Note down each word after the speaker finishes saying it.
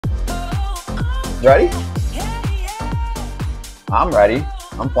Ready? I'm ready.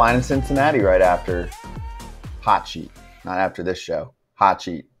 I'm flying in Cincinnati right after Hot Sheet. Not after this show. Hot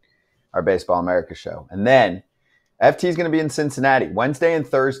Sheet, our Baseball America show. And then FT is going to be in Cincinnati Wednesday and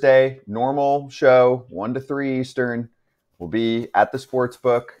Thursday. Normal show, 1 to 3 Eastern. We'll be at the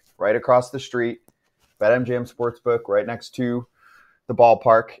Sportsbook right across the street. Bet MGM Sportsbook right next to the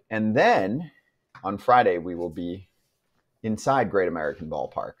ballpark. And then on Friday, we will be inside Great American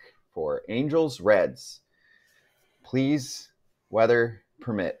Ballpark for Angels Reds. Please, weather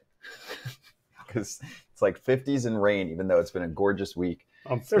permit. Because it's like 50s and rain, even though it's been a gorgeous week.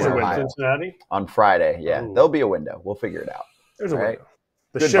 There's a window in Cincinnati. On Friday, yeah. Ooh. There'll be a window. We'll figure it out. There's a window.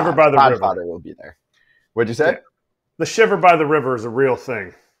 The Shiver by the River. Godfather will be there. What'd you say? Yeah. The Shiver by the River is a real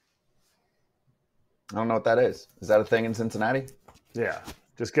thing. I don't know what that is. Is that a thing in Cincinnati? Yeah.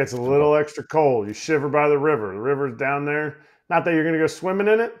 Just gets a little extra cold. You shiver by the river. The river's down there. Not that you're going to go swimming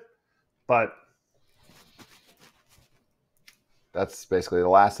in it, but that's basically the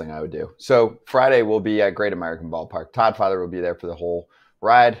last thing I would do. So Friday we'll be at Great American Ballpark. Todd Father will be there for the whole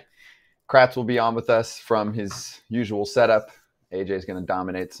ride. Kratz will be on with us from his usual setup. AJ's going to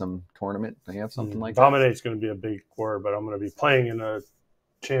dominate some tournament. Do you have something like that? Dominate's going to be a big word, but I'm going to be playing in a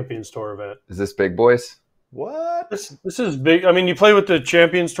Champions Tour event. Is this big boys? What? This is big. I mean, you play with the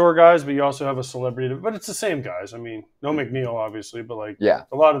Champions Tour guys, but you also have a celebrity. But it's the same guys. I mean, no McNeil, obviously, but like a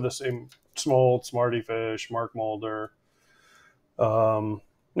lot of the same. Smolt, Smarty Fish, Mark Mulder. A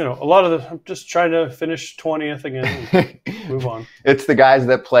lot of I'm just trying to finish 20th again and move on. It's the guys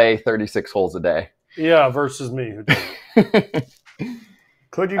that play 36 holes a day. Yeah, versus me. Who doesn't.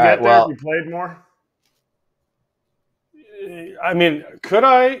 Could you get there if you played more? I mean, could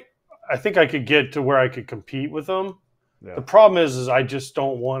I? I think I could get to where I could compete with them. Yeah. The problem is I just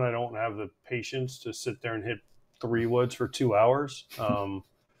don't have the patience to sit there and hit 3 woods for 2 hours.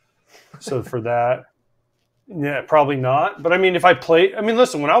 So for that, yeah, probably not. But I mean, if I play,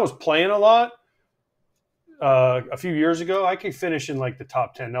 listen, when I was playing a lot a few years ago, I could finish in like the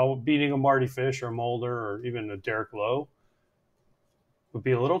top 10. Now, beating a Marty Fish or a Mulder or even a Derek Lowe would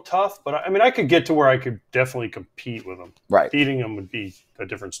be a little tough, but I could get to where I could definitely compete with them. Right. Beating them would be a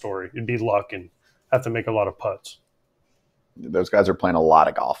different story. It'd be luck and have to make a lot of putts. Those guys are playing a lot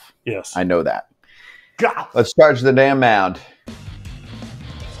of golf. Yes. I know that. Golf. Let's charge the damn mound.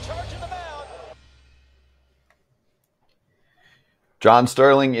 John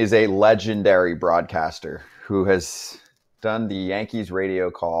Sterling is a legendary broadcaster who has done the Yankees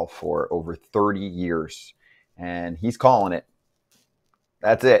radio call for over 30 years, and he's calling it.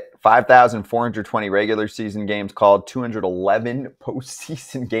 That's it. 5,420 regular season games called, 211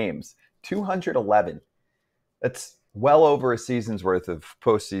 postseason games. 211. That's well over a season's worth of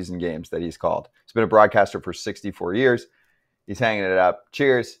postseason games that he's called. He's been a broadcaster for 64 years. He's hanging it up.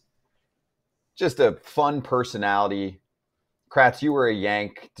 Cheers. Just a fun personality. Kratz, you were a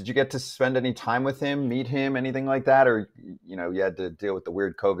Yank. Did you get to spend any time with him, meet him, anything like that? Or, you had to deal with the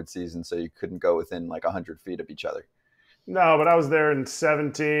weird COVID season, so you couldn't go within like 100 feet of each other? No, but I was there in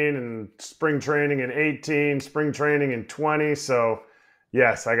 17 and spring training in 18, spring training in 20. So,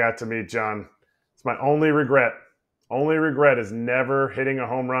 yes, I got to meet John. It's my only regret. Only regret is never hitting a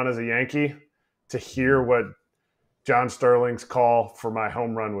home run as a Yankee, to hear what John Sterling's call for my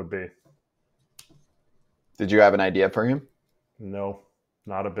home run would be. Did you have an idea for him? No,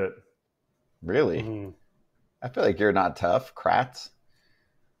 not a bit. Really? Mm-hmm. I feel like you're not tough, Kratz.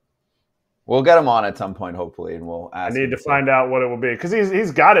 We'll get him on at some point, hopefully, and we'll ask. I need to find out what it will be, because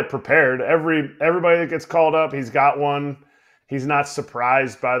he's got it prepared. Everybody that gets called up, he's got one. He's not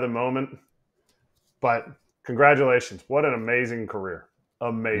surprised by the moment. But congratulations. What an amazing career.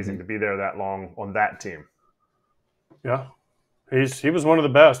 Amazing to be there that long on that team. Yeah. He was one of the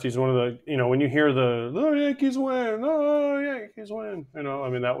best. He's one of the, when you hear the Yankees win, Yankees win,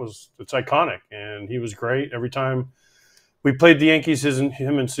 it's iconic. And he was great. Every time we played the Yankees,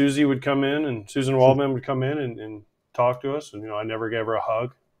 him and Susie would come in, and Susan Waldman would come in and talk to us. And, I never gave her a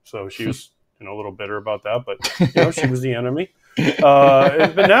hug. So she was, a little bitter about that. But, she was the enemy.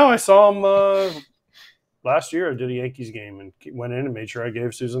 But now I saw him last year. I did a Yankees game and went in and made sure I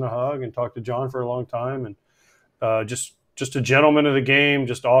gave Susan a hug and talked to John for a long time. And just a gentleman of the game,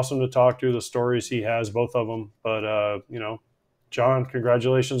 just awesome to talk to, the stories he has, both of them. But, John,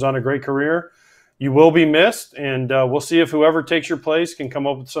 congratulations on a great career. You will be missed, and we'll see if whoever takes your place can come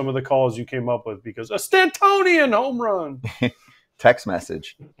up with some of the calls you came up with, because a Stantonian home run. Text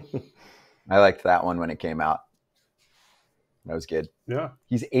message. I liked that one when it came out. That was good. Yeah.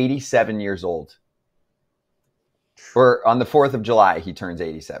 He's 87 years old. Or on the 4th of July, he turns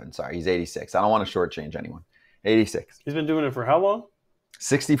 87. Sorry, he's 86. I don't want to shortchange anyone. 86. He's been doing it for how long?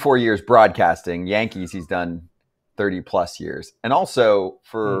 64 years broadcasting. Yankees, he's done 30 plus years. And also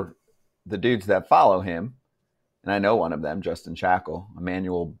for the dudes that follow him, and I know one of them, Justin Shackle,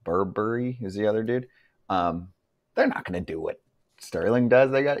 Emmanuel Burberry is the other dude. They're not going to do what Sterling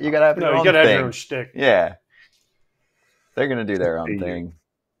does. You got to have your own have thing. Your own shtick. Yeah. They're going to do their own thing.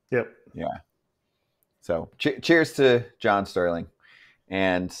 Yep. Yeah. So cheers to John Sterling.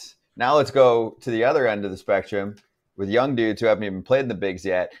 And now let's go to the other end of the spectrum with young dudes who haven't even played in the bigs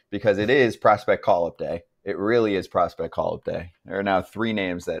yet, because it is prospect call-up day. It really is prospect call-up day. There are now 3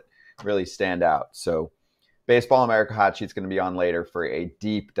 names that really stand out. So Baseball America Hot Sheet's going to be on later for a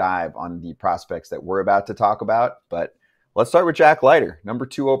deep dive on the prospects that we're about to talk about. But let's start with Jack Leiter, number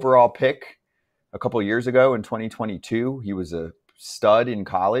 2 overall pick a couple years ago in 2022. He was a stud in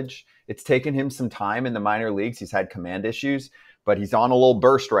college. It's taken him some time in the minor leagues. He's had command issues, but he's on a little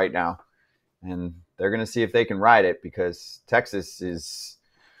burst right now. And they're going to see if they can ride it, because Texas is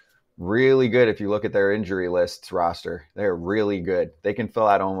really good. If you look at their injury lists roster, they're really good. They can fill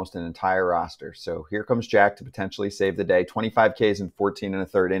out almost an entire roster. So here comes Jack to potentially save the day. 25 Ks in 14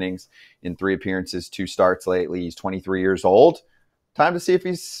 1/3 innings in 3 appearances, 2 starts lately. He's 23 years old. Time to see if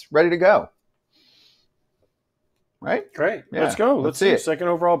he's ready to go. Right? Great. Yeah. Let's go. Let's see it. 2nd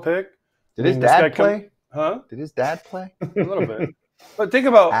overall pick. Did his dad play? Huh? Did his dad play? A little bit. But think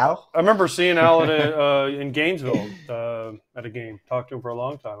about Al. I remember seeing Al in Gainesville at a game. Talked to him for a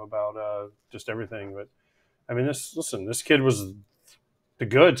long time about just everything. But I mean, this kid was the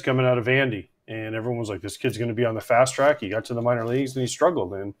goods coming out of Vandy, and everyone was like, "This kid's going to be on the fast track." He got to the minor leagues and he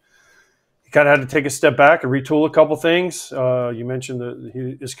struggled, and he kind of had to take a step back and retool a couple things. You mentioned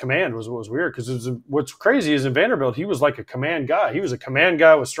that his command was weird, because what's crazy is in Vanderbilt he was like a command guy. He was a command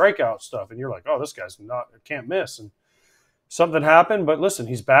guy with strikeout stuff, and you're like, "Oh, this guy's can't miss." And something happened, but listen,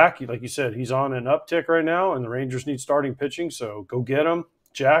 he's back. Like you said, he's on an uptick right now, and the Rangers need starting pitching, so go get him.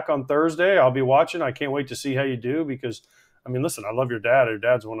 Jack, on Thursday, I'll be watching. I can't wait to see how you do, because, I mean, listen, I love your dad. Your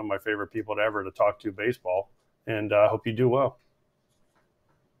dad's one of my favorite people to talk to baseball, and I hope you do well.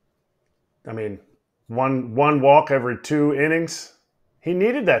 I mean, one walk every 2 innings. He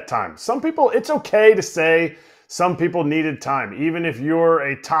needed that time. Some people, it's okay to say some people needed time, even if you're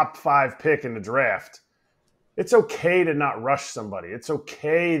a top 5 pick in the draft. It's okay to not rush somebody. It's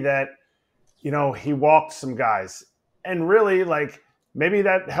okay that, he walked some guys. And really, like, maybe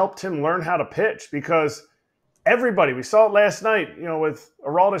that helped him learn how to pitch, because everybody, we saw it last night, with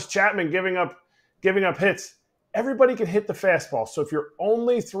Aroldis Chapman giving up hits. Everybody can hit the fastball. So if you're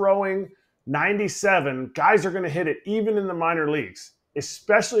only throwing 97, guys are going to hit it even in the minor leagues,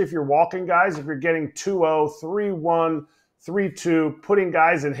 especially if you're walking guys, if you're getting 2-0, 3-1, 3-2, putting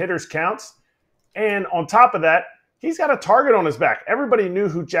guys in hitters' counts. And on top of that, he's got a target on his back. Everybody knew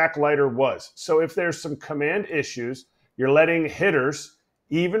who Jack Leiter was. So if there's some command issues, you're letting hitters,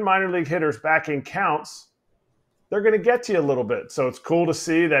 even minor league hitters, back in counts, they're going to get to you a little bit. So it's cool to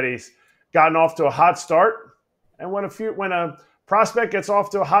see that he's gotten off to a hot start. And when a prospect gets off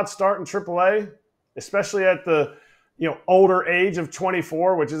to a hot start in AAA, especially at the older age of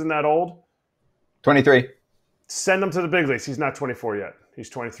 24, which isn't that old. 23. Send him to the big leagues. He's not 24 yet. He's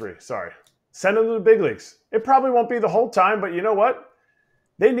 23. Sorry. Send him to the big leagues. It probably won't be the whole time, but you know what?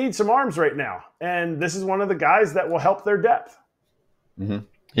 They need some arms right now. And this is one of the guys that will help their depth. Mm-hmm.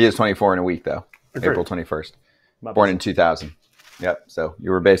 He is 24 in a week, though. Agreed. April 21st. Born in 2000. Yep. So you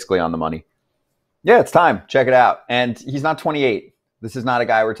were basically on the money. Yeah, it's time. Check it out. And he's not 28. This is not a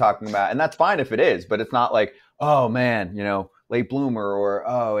guy we're talking about. And that's fine if it is, but it's not like, oh, man, late bloomer, or,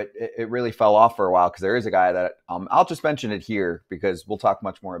 oh, it really fell off for a while, because there is a guy that I'll just mention it here, because we'll talk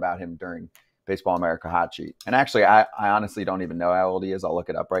much more about him during Baseball America Hot Sheet. And actually, I honestly don't even know how old he is. I'll look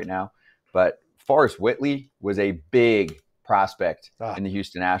it up right now. But Forrest Whitley was a big prospect in the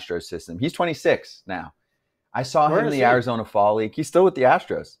Houston Astros system. He's 26 now. I saw him in the Arizona Fall League. He's still with the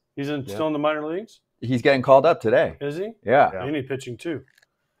Astros. He's still in the minor leagues? He's getting called up today. Is he? Yeah. He need pitching too.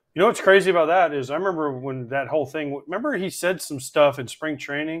 You know what's crazy about that is I remember when that whole thing – remember he said some stuff in spring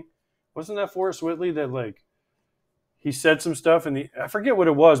training? Wasn't that Forrest Whitley that, like, he said some stuff in I forget what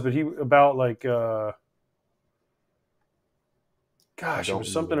it was, but about, like, it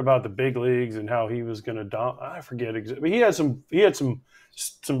was something about the big leagues and how he was going to I forget exactly. But he had some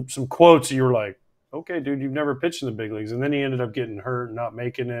quotes you were like, okay, dude, you've never pitched in the big leagues. And then he ended up getting hurt and not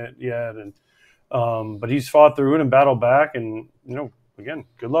making it yet. And but he's fought through it and battled back. And, again,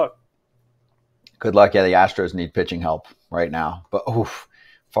 good luck. Good luck. Yeah, the Astros need pitching help right now. But,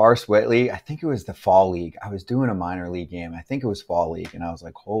 Forrest Whitley, I think it was the Fall League. I was doing a minor league game. I think it was Fall League. And I was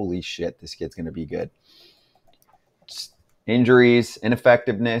like, holy shit, this kid's going to be good. Just injuries,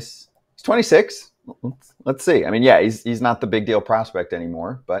 ineffectiveness. He's 26. let's see. I mean, yeah, he's not the big deal prospect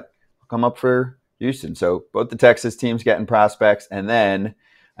anymore, but he'll come up for Houston. So both the Texas teams getting prospects, and then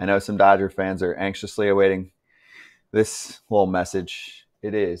I know some Dodger fans are anxiously awaiting this little message.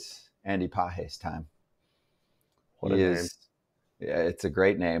 It is Andy Pages time. What a name. Yeah, it's a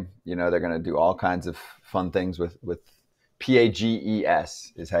great name. You know, they're going to do all kinds of fun things with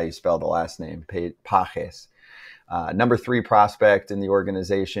Pages is how you spell the last name, Pages. Number 3 prospect in the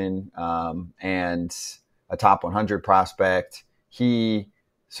organization, and a top 100 prospect. He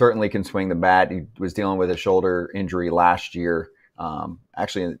certainly can swing the bat. He was dealing with a shoulder injury last year.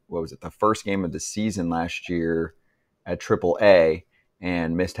 Actually, what was it? The first game of the season last year at AAA,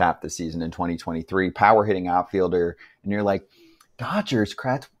 and missed half the season in 2023. Power hitting outfielder. And you're like, Dodgers,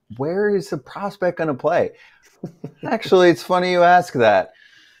 Kratz, where is the prospect going to play? Actually, it's funny you ask that.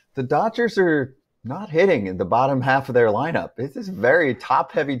 The Dodgers are not hitting in the bottom half of their lineup. It's this very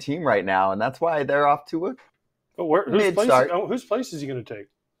top-heavy team right now, and that's why they're off to a whose place is he going to take?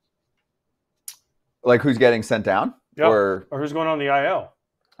 Like, who's getting sent down? Yeah. Or who's going on the IL?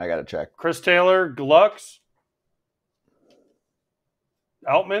 I got to check. Chris Taylor, Glux,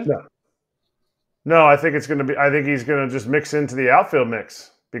 Outman? No, I think it's going to be. I think he's going to just mix into the outfield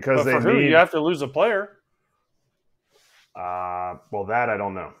mix because you have to lose a player. Well, that I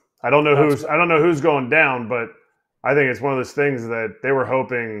don't know. I don't know who's going down, but I think it's one of those things that they were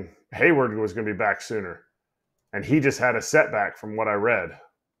hoping Hayward was going to be back sooner, and he just had a setback from what I read.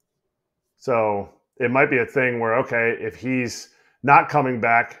 So it might be a thing where, okay, if he's not coming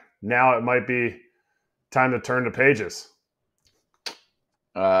back, now it might be time to turn to Pages.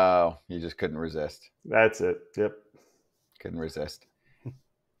 Oh, you just couldn't resist. That's it. Yep. Couldn't resist.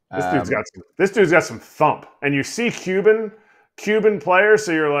 This dude's got some thump. And you see Cuban players,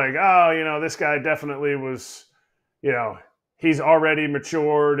 so you're like, oh, this guy definitely was, he's already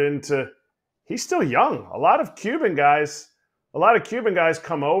matured into – he's still young. A lot of Cuban guys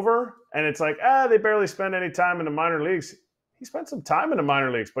come over, and it's like, they barely spend any time in the minor leagues. He spent some time in the minor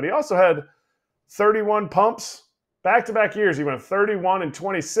leagues, but he also had 31 pumps. Back-to-back years, he went 31 and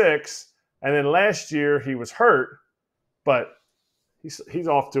 26, and then last year he was hurt, but he's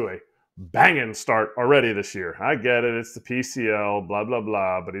off to a banging start already this year. I get it. It's the PCL, blah, blah,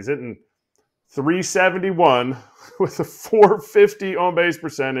 blah, but he's hitting .371 with a .450 on-base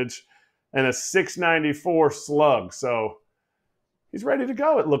percentage and a .694 slug, so he's ready to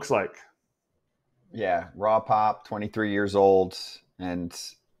go, it looks like. Yeah, raw pop, 23 years old, and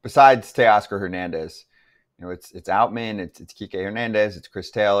besides Teoscar Hernandez, it's Outman, it's Kike Hernandez, it's Chris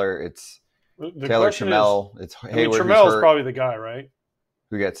Taylor, it's Taylor Trammell, it's Hayward. Trammell's probably the guy, right?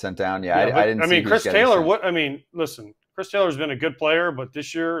 Who gets sent down? Yeah, I didn't. I mean, Chris Taylor. Listen, Chris Taylor's been a good player, but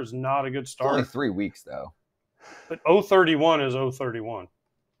this year is not a good start. It's only 3 weeks though. But 031 is 031.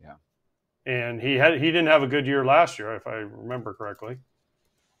 Yeah, and he didn't have a good year last year, if I remember correctly.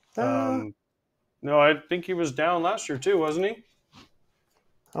 No, I think he was down last year too, wasn't he?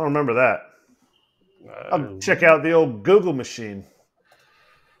 I don't remember that. I'll check out the old Google machine.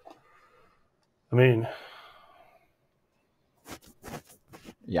 I mean,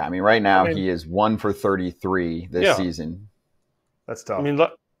 right now he is 1 for 33 this season. That's tough. I mean,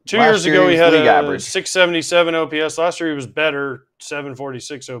 2 years ago he had a 677 OPS. Last year he was better,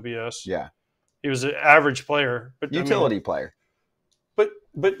 746 OPS. Yeah, he was an average player, but utility player.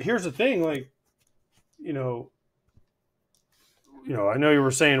 But here's the thing, like, I know you were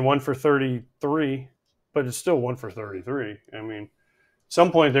saying 1 for 33, but it's still 1 for 33. I mean, at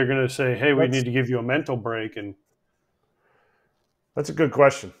some point they're going to say, hey, we need to give you a mental break. And that's a good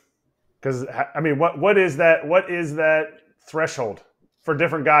question. Because, I mean, what is that threshold? For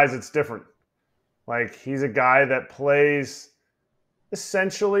different guys, it's different. Like, he's a guy that plays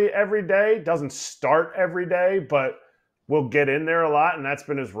essentially every day, doesn't start every day, but will get in there a lot, and that's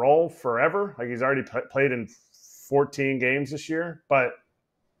been his role forever. Like, he's already played in 14 games this year, but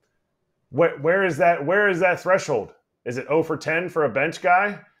where is that threshold? Is it 0 for 10 for a bench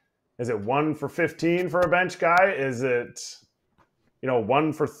guy? Is it 1 for 15 for a bench guy? Is it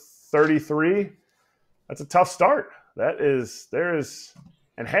 1 for 33? That's a tough start. And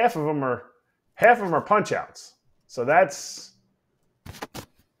half of them are punch outs. So that's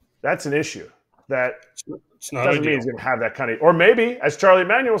an issue. That doesn't mean he's going to have that kind of, or maybe, as Charlie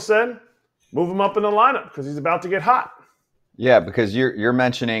Manuel said, move him up in the lineup because he's about to get hot. Yeah, because you're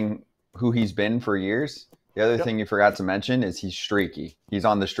mentioning who he's been for years. The other thing you forgot to mention is he's streaky. He's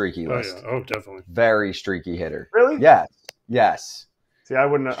on the streaky list. Oh, definitely. Very streaky hitter. Really? Yes. See, I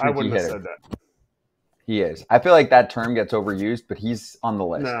wouldn't have said that. He is. I feel like that term gets overused, but he's on the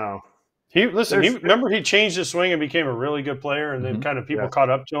list. No. Remember he changed his swing and became a really good player, and then kind of people caught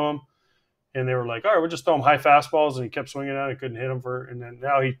up to him. And they were like, all right, we'll just throw him high fastballs. And he kept swinging out and couldn't hit him and then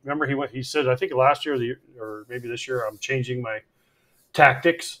now he said, I think last year or maybe this year, I'm changing my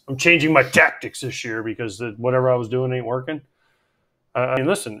tactics. I'm changing my tactics this year because whatever I was doing ain't working. I mean,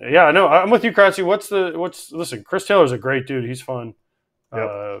 listen, yeah, I know. I'm with you, Kratzy. Listen, Chris Taylor's a great dude. He's fun.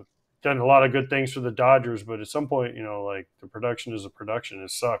 Yep. Done a lot of good things for the Dodgers, but at some point, like the production is a production.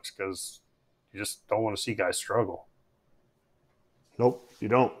 It sucks because you just don't want to see guys struggle. Nope, you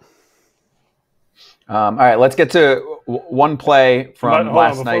don't. All right, let's get to one play from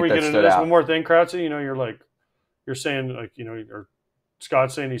last night that stood out. One more thing, Kratzy. You're saying or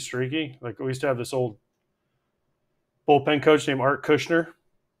Scott's saying he's streaky. Like we used to have this old bullpen coach named Art Kushner,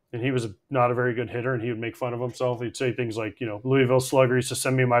 and he was not a very good hitter, and he would make fun of himself. He'd say things like, Louisville Slugger used to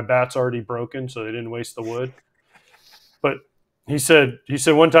send me my bats already broken, so they didn't waste the wood. But he said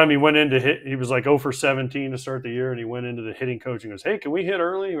one time he went in to hit. He was like 0 for 17 to start the year, and he went into the hitting coach and goes, "Hey, can we hit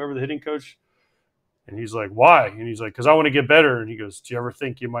early?" Whoever the hitting coach. And he's like, "Why?" And he's like, "Because I want to get better." And he goes, "Do you ever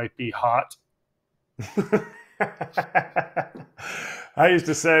think you might be hot?" I used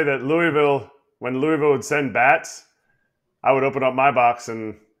to say that when Louisville would send bats, I would open up my box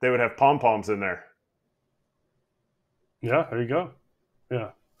and they would have pom-poms in there. Yeah, there you go. Yeah.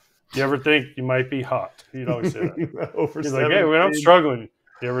 Do you ever think you might be hot? He'd always say that. He's like, "Hey, when I'm struggling,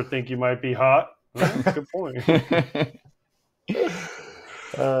 do you ever think you might be hot?" Well, good point.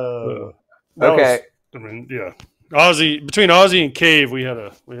 Okay. Between Ozzy and Cave, we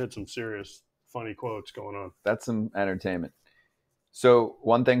had some serious funny quotes going on. That's some entertainment. So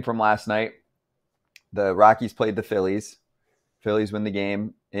one thing from last night, the Rockies played the Phillies. Phillies win the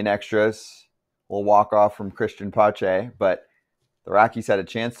game in extras. We'll walk off from Christian Pache, but the Rockies had a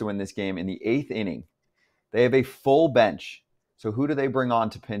chance to win this game in the 8th inning. They have a full bench. So who do they bring on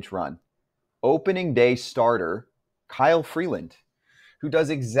to pinch run? Opening day starter, Kyle Freeland, who does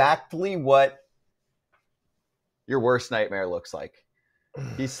exactly what your worst nightmare looks like.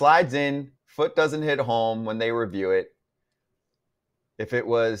 He slides in, foot doesn't hit home when they review it. If it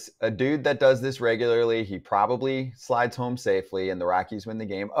was a dude that does this regularly, he probably slides home safely and the Rockies win the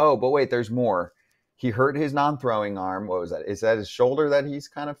game. Oh, but wait, there's more. He hurt his non-throwing arm. What was that? Is that his shoulder that he's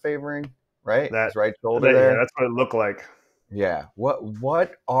kind of favoring? Right? His right shoulder there? Yeah, that's what it looked like. Yeah.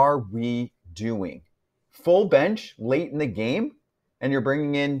 What are we doing? Full bench late in the game? And you're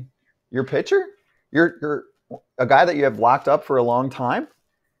bringing in your pitcher? You're a guy that you have locked up for a long time?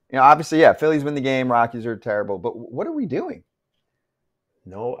 Obviously, yeah, Phillies win the game. Rockies are terrible. But what are we doing?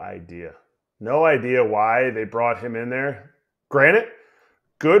 No idea. No idea why they brought him in there. Granted,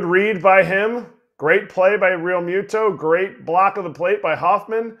 good read by him. Great play by Real Muto. Great block of the plate by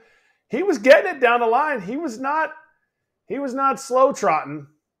Hoffman. He was getting it down the line. He was not slow trotting,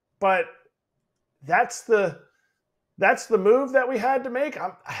 but that's the move that we had to make.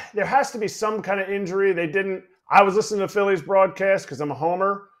 There has to be some kind of injury. I was listening to Phillies broadcast because I'm a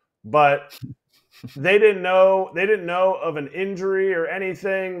homer, but they didn't know of an injury or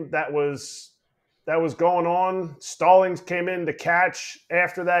anything that was going on. Stallings came in to catch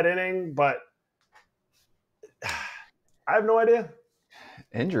after that inning, but I have no idea.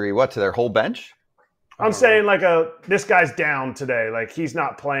 Injury? What, to their whole bench? I'm saying this guy's down today. Like he's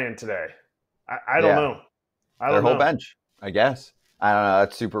not playing today. I don't know. Their whole bench, I guess. I don't know.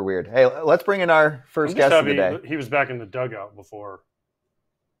 That's super weird. Hey, let's bring in our first guest of the day. He was back in the dugout before.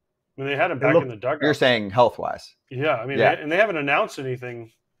 I mean, they had him back in the dugout. You're saying health-wise. Yeah, I mean, they haven't announced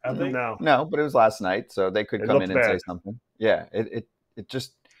anything, have they? No, but it was last night, so they could come in and say something. Yeah, it's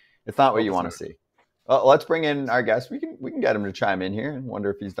not what you want to see. Let's bring in our guest. We can get him to chime in here and wonder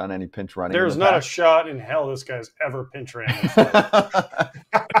if he's done any pinch running. There's not a shot in hell this guy's ever pinch ran.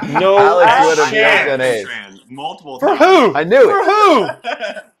 No, Alex would have broken ace. Multiple times. For who? I knew it.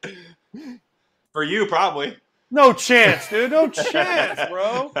 For who? For you, probably. No chance, dude. No chance,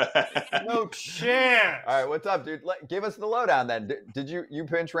 bro. No chance. All right, what's up, dude? Give us the lowdown then. Did you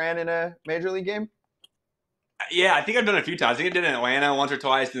pinch ran in a major league game? Yeah, I think I've done it a few times. I think I did it in Atlanta once or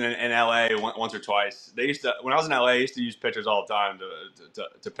twice, and then in LA once or twice. They used to, when I was in LA, I used to use pitchers all the time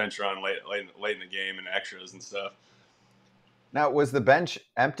to pinch run late in the game and extras and stuff. Now, was the bench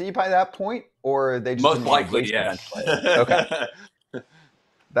empty by that point, or they just most likely, yeah. Okay.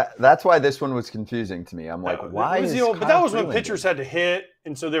 That's why this one was confusing to me. I'm like, why is but that was when pitchers had to hit,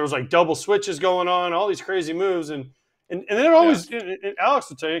 and so there was like double switches going on, all these crazy moves, and then always and Alex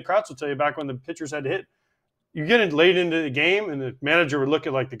will tell you, Kratz will tell you, back when the pitchers had to hit, you get in late into the game, and the manager would look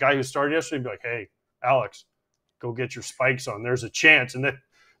at like the guy who started yesterday and be like, "Hey, Alex, go get your spikes on. There's a chance." And then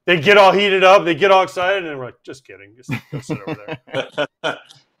they get all heated up, they get all excited, and they're like, "Just kidding, just go sit over there."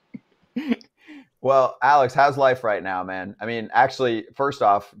 Well, Alex, how's life right now, man? I mean, actually, first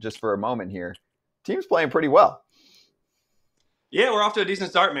off, just for a moment here, team's playing pretty well. Yeah, we're off to a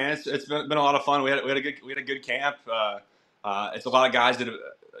decent start, man. It's been a lot of fun. We had a good camp. It's a lot of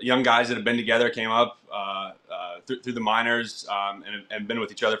young guys that have been together, came up through the minors, and been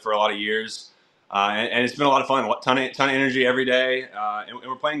with each other for a lot of years. And it's been a lot of fun. Ton of energy every day, and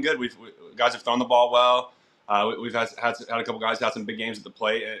we're playing good. Guys have thrown the ball well. We've had a couple guys had some big games at the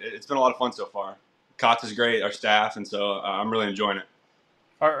plate. It's been a lot of fun so far. Kotz is great, our staff, and so I'm really enjoying it.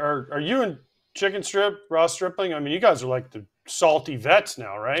 Are you and Chicken Strip, Ross Stripling? I mean, you guys are like the salty vets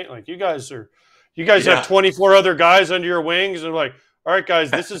now, right? Like you guys have 24 other guys under your wings, and like, all right,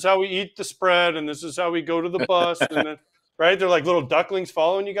 guys, this is how we eat the spread, and this is how we go to the bus, and then, right? They're like little ducklings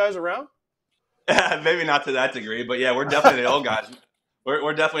following you guys around. Maybe not to that degree, but yeah, we're definitely the old guys.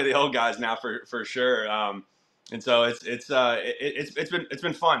 We're definitely the old guys now for sure. And so it's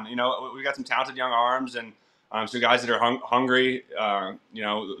been fun. You know, we got some talented young arms and some guys that are hungry. You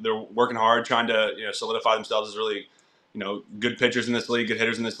know, they're working hard, trying to solidify themselves as really good pitchers in this league, good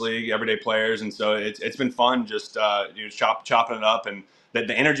hitters in this league, everyday players. And so it's been fun just chopping it up. And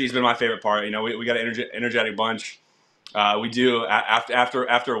the energy has been my favorite part. You know, we got an energetic bunch. We do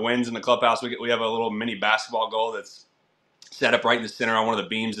after wins in the clubhouse. We have a little mini basketball goal that's set up right in the center on one of the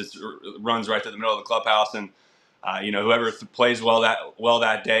beams that runs right through the middle of the clubhouse. And whoever plays well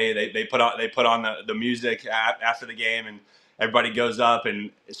that day, they put on the music after the game, and everybody goes up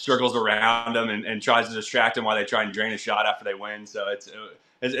and circles around them and tries to distract them while they try and drain a shot after they win. So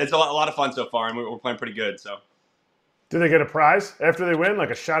it's a lot of fun so far, and we're playing pretty good. So, do they get a prize after they win,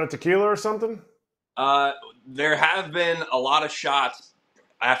 like a shot of tequila or something? There have been a lot of shots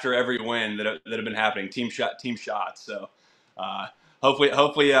after every win that have been happening. Team shots. So hopefully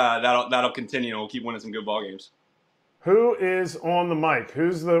that'll continue, and we'll keep winning some good ball games. Who is on the mic?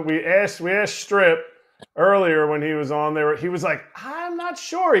 We asked Strip earlier when he was on there. He was like, I'm not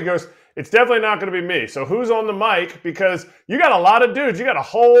sure. He goes, it's definitely not going to be me. So who's on the mic? Because you got a lot of dudes. You got a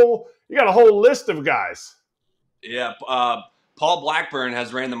whole list of guys. Yeah. Paul Blackburn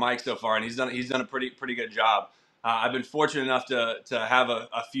has ran the mic so far, and he's done a pretty good job. I've been fortunate enough to have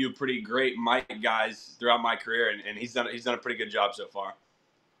a few pretty great mic guys throughout my career, and he's done a pretty good job so far.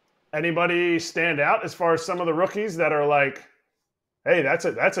 Anybody stand out as far as some of the rookies that are like, hey, that's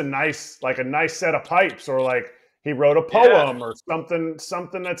a nice set of pipes, or like he wrote a poem or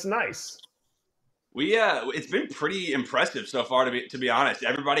something that's nice? It's been pretty impressive so far, to be honest.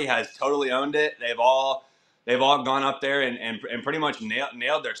 Everybody has totally owned it. They've all gone up there and pretty much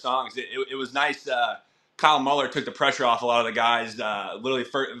nailed their songs. It was nice. Kyle Muller took the pressure off a lot of the guys. Literally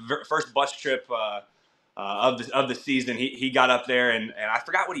first bus trip of the season, he got up there and I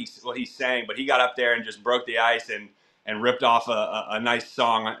forgot what he sang, but he got up there and just broke the ice and ripped off a nice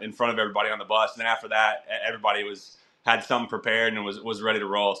song in front of everybody on the bus. And then after that, everybody had something prepared and was ready to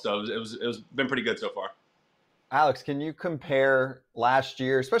roll. So it was been pretty good so far. Alex, can you compare last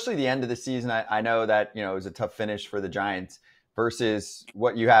year, especially the end of the season? I know that it was a tough finish for the Giants, versus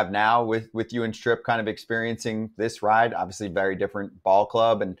what you have now with you and Strip kind of experiencing this ride. Obviously, very different ball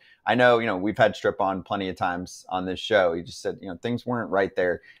club, and I know we've had Strip on plenty of times on this show. He just said things weren't right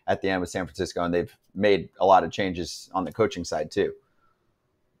there at the end with San Francisco, and they've made a lot of changes on the coaching side too.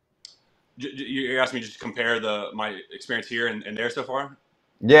 You're asking me just to compare my experience here and there so far?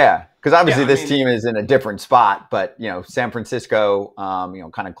 Yeah, because obviously this team is in a different spot, but San Francisco,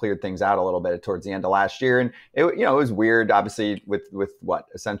 kind of cleared things out a little bit towards the end of last year, and it was weird, obviously with what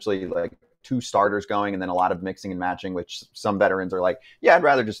essentially like 2 starters going, and then a lot of mixing and matching, which some veterans are like, yeah, I'd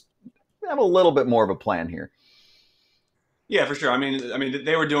rather just have a little bit more of a plan here. Yeah, for sure. I mean,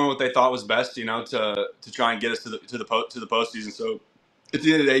 they were doing what they thought was best, to try and get us to the postseason. So at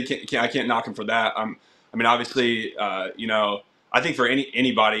the end of the day, I can't knock them for that. I mean, obviously, I think for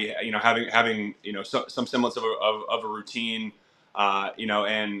anybody, having some semblance of a routine,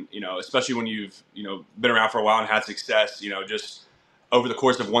 and especially when you've been around for a while and had success, just over the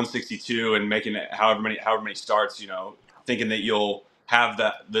course of 162 and making it however many starts, thinking that you'll have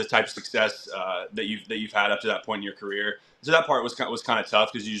the type of success that you've had up to that point in your career. So that part was kind of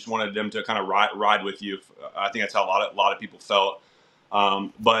tough because you just wanted them to kind of ride with you. I think that's how a lot of people felt.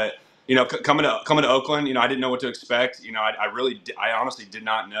 But coming to Oakland, I didn't know what to expect. I honestly did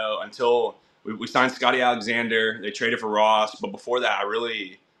not know until we signed Scotty Alexander. They traded for Ross, but before that, I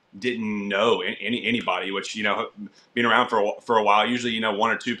really didn't know anybody. Which being around for a while, usually 1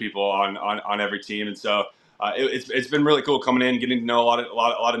 or 2 people on every team, and so it's been really cool coming in, getting to know a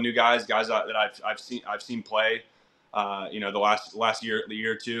lot of new guys that I've seen play. The last year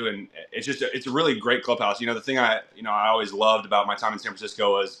or two, and it's a really great clubhouse. The thing I always loved about my time in San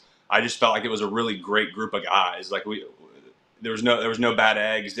Francisco was I just felt like it was a really great group of guys. Like there was no bad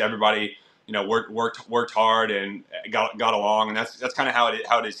eggs. Everybody, worked hard and got along, and that's kind of how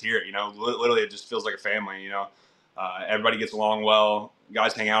it is here. Literally, it just feels like a family. Everybody gets along well.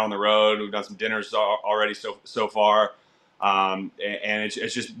 Guys hang out on the road. We've done some dinners already so far, and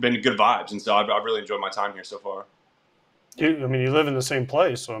it's just been good vibes. And so I've really enjoyed my time here so far. You live in the same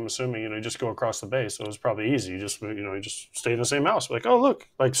place, so I'm assuming you just go across the bay, so it's probably easy. You just stay in the same house. Like, oh look,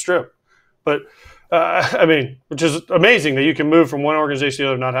 like strip. But which is amazing that you can move from one organization to the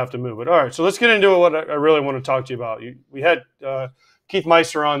other, and not have to move. But all right, so let's get into what I really want to talk to you about. We had Keith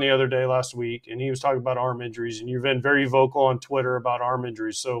Meister on the other day last week, and he was talking about arm injuries, and you've been very vocal on Twitter about arm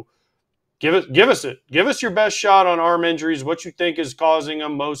injuries. So give us your best shot on arm injuries, what you think is causing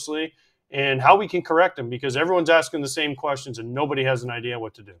them mostly, and how we can correct them, because everyone's asking the same questions and nobody has an idea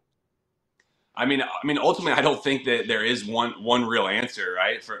what to do. I mean, ultimately, I don't think that there is one real answer,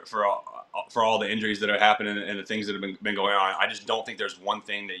 right? For all the injuries that are happening and the things that have been going on. I just don't think there's one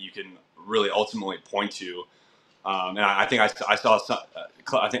thing that you can really ultimately point to. And I think I saw some.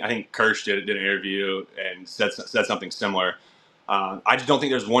 I think Kirsch did an interview and said something similar. I just don't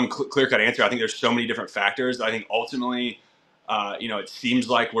think there's one clear-cut answer. I think there's so many different factors. I think ultimately, it seems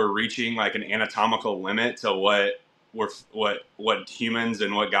like we're reaching like an anatomical limit to what humans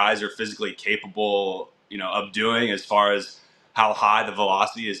and what guys are physically capable, of doing as far as how high the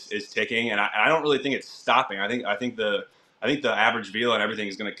velocity is ticking. And I don't really think it's stopping. I think the average velo and everything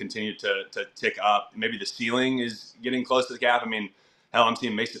is going to continue to tick up. Maybe the ceiling is getting close to the cap. I mean, hell, I'm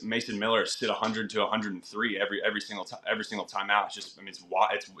seeing Mason Miller sit 100 to 103 every single time out. It's just,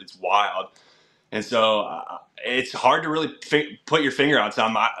 it's wild. And so it's hard to really put your finger on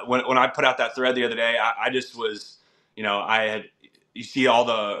something. When I put out that thread the other day, I just was, you see all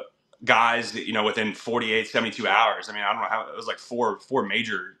the guys, within 48, 72 hours. I mean, I don't know how, it was like four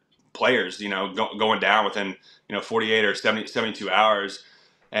major players, going down within, 48 or 72 hours.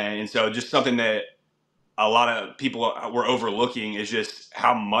 And so just something that a lot of people were overlooking is just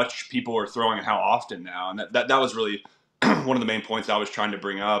how much people are throwing and how often now. And that was really one of the main points I was trying to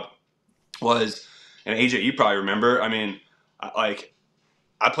bring up was, and AJ, you probably remember, I mean,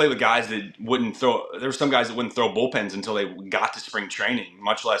 I played with guys that wouldn't throw. There were some guys that wouldn't throw bullpens until they got to spring training,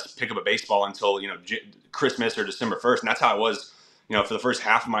 much less pick up a baseball until Christmas or December 1st. And that's how it was, for the first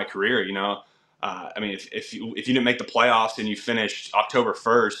half of my career. I mean, if you didn't make the playoffs and you finished October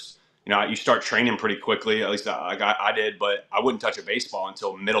 1st, you start training pretty quickly. At least I did, but I wouldn't touch a baseball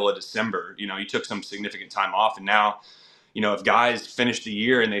until middle of December. You took some significant time off, and now, if guys finish the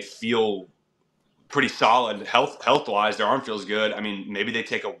year and they feel pretty solid health wise, their arm feels good. I mean, maybe they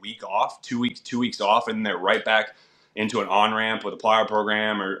take a week off, 2 weeks off, and they're right back into an on ramp with a plyo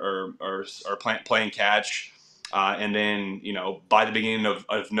program or playing catch. And then, by the beginning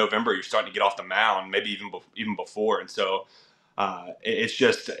of November, you're starting to get off the mound, maybe even before. And so it's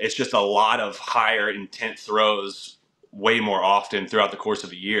just a lot of higher intent throws way more often throughout the course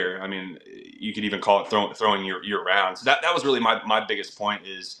of a year. I mean, you could even call it throwing year round. So that was really my biggest point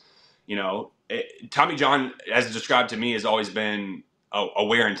is, Tommy John, as described to me, has always been a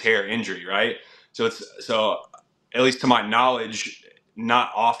wear and tear injury, right? So at least to my knowledge,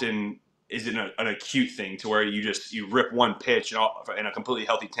 not often is it an acute thing to where you rip one pitch and a completely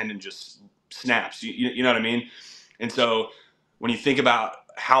healthy tendon just snaps. You know what I mean? And so when you think about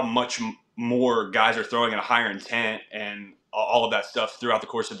how much more guys are throwing at a higher intent and all of that stuff throughout the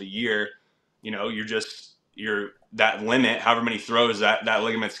course of a year, you're that limit, however many throws that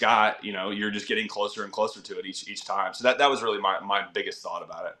ligament's got, you're just getting closer and closer to it each time. So that was really my biggest thought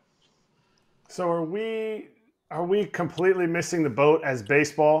about it. So are we completely missing the boat as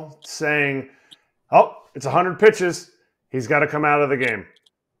baseball, saying, oh, it's 100 pitches, he's got to come out of the game,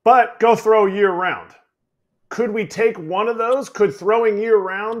 but go throw year round? Could we take one of those? Could throwing year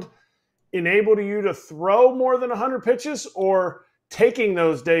round enable you to throw more than 100 pitches, or taking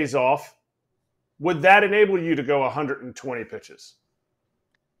those days off, would that enable you to go 120 pitches?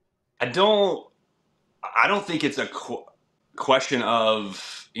 I don't think it's a question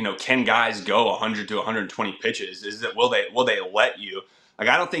of, can guys go 100 to 120 pitches? Is that will they let you? Like,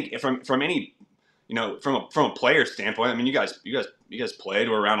 I don't think from any, from a player standpoint. I mean, you guys played,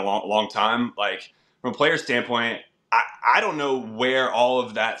 were around a long time. Like, from a player standpoint, I don't know where all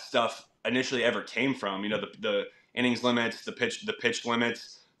of that stuff initially ever came from. The innings limits, the pitch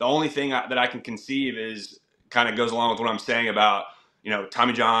limits. The only thing that I can conceive is kind of goes along with what I'm saying about,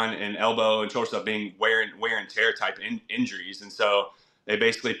 Tommy John and elbow and shoulder stuff being wear and tear type injuries. And so they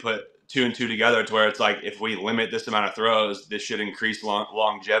basically put 2 and 2 together to where it's like, if we limit this amount of throws, this should increase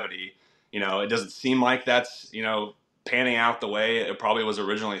longevity. It doesn't seem like that's, panning out the way it probably was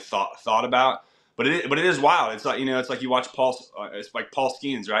originally thought about. But it is wild. It's like, it's like you watch it's like Paul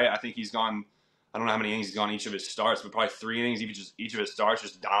Skeens, right? I think he's gone. I don't know how many innings he's gone each of his starts, but probably 3 innings each of his starts,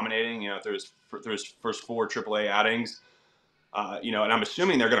 just dominating. Through his first 4 AAA outings. And I'm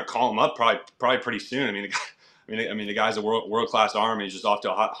assuming they're going to call him up probably pretty soon. The guy's a world class arm. He's just off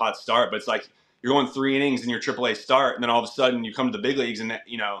to a hot start. But it's like you're going 3 innings in your AAA start, and then all of a sudden you come to the big leagues, and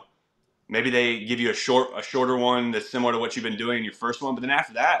maybe they give you a shorter one that's similar to what you've been doing in your first one. But then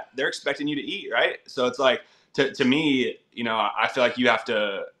after that, they're expecting you to eat, right? So it's like to me, I feel like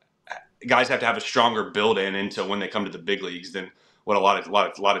guys have to have a stronger build into when they come to the big leagues than what a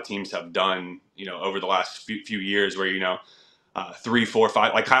lot of teams have done, over the last few years, where 3, 4,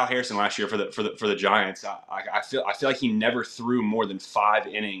 5, like Kyle Harrison last year for the Giants. I feel like he never threw more than 5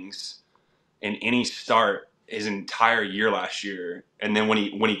 innings in any start his entire year last year. And then when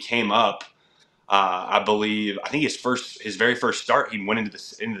he came up, I think his very first start, he went into the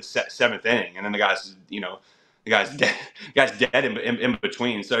 7th inning, and then the guy's dead in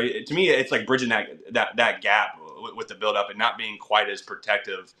between. So to me, it's like bridging that gap with the build up and not being quite as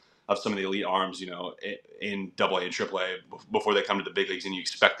protective of some of the elite arms, in AA and AAA before they come to the big leagues, and you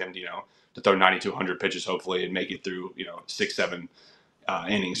expect them, to throw 9,200 pitches hopefully and make it through, 6, 7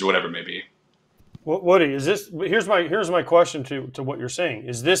 innings or whatever it may be. Woody, here's my question to what you're saying.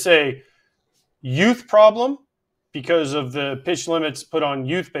 Is this a youth problem because of the pitch limits put on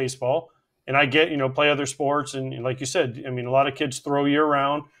youth baseball? And I get, play other sports. And like you said, a lot of kids throw year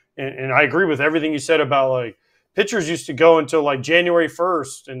round. And I agree with everything you said about, like, pitchers used to go until like January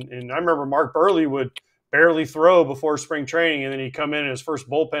 1st. And I remember Mark Burley would barely throw before spring training. And then he'd come in and his first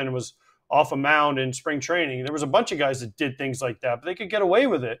bullpen was off a mound in spring training. And there was a bunch of guys that did things like that, but they could get away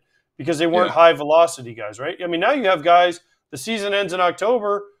with it because they weren't high velocity guys, right? Now you have guys, the season ends in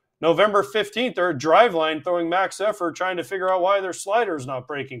October, November 15th, they're at driveline throwing max effort, trying to figure out why their slider is not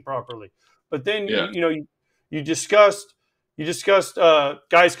breaking properly. But then, you discussed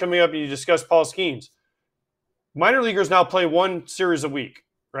guys coming up, and you discussed Paul Skeens. Minor leaguers now play 1 series a week,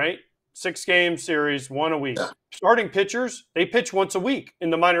 right? 6-game series, 1 a week. Yeah. Starting pitchers, they pitch once a week in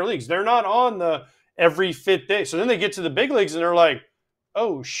the minor leagues. They're not on the every 5th day. So then they get to the big leagues and they're like,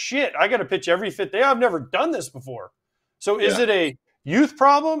 oh shit, I got to pitch every 5th day. I've never done this before. So is it a youth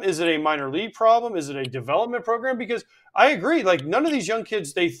problem? Is it a minor league problem? Is it a development program? Because I agree, like, none of these young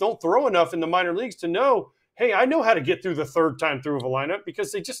kids, they don't throw enough in the minor leagues to know, hey, I know how to get through the 3rd time through of a lineup,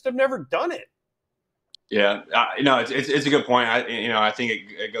 because they just have never done it. Yeah, it's a good point. I think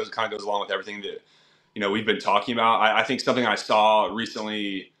it goes along with everything that we've been talking about. I think something I saw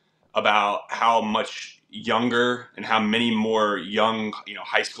recently about how much younger and how many more young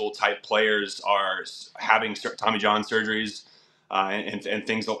high school type players are having Tommy John surgeries and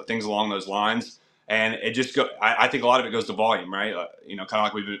things along those lines. And it just I think a lot of it goes to volume, right? Kind of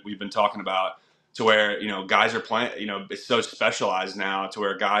like we've been talking about, to where guys are playing. It's so specialized now to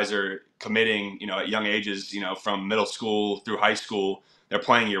where guys are committing at young ages. From middle school through high school, they're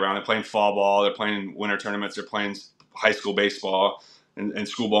playing year round. They're playing fall ball. They're playing winter tournaments. They're playing high school baseball and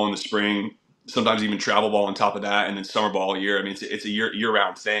school ball in the spring. Sometimes even travel ball on top of that, and then summer ball all year. It's a year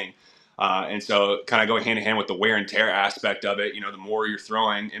round thing. And so kind of going hand in hand with the wear and tear aspect of it, the more you're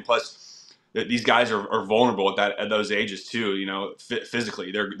throwing, and plus these guys are vulnerable at those ages too.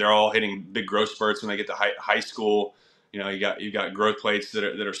 Physically, they're all hitting big growth spurts when they get to high school. You got growth plates that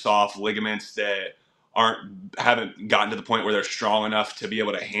are soft, ligaments that haven't gotten to the point where they're strong enough to be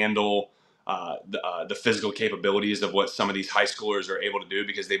able to handle the physical capabilities of what some of these high schoolers are able to do,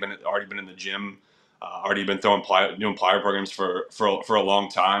 because they've already been in the gym, already been doing plyo programs for a long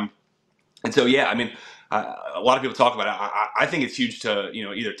time. And so, a lot of people talk about it. I think it's huge to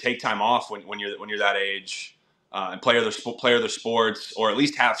either take time off when you're that age and play other sports, or at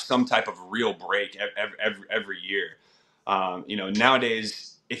least have some type of real break every year.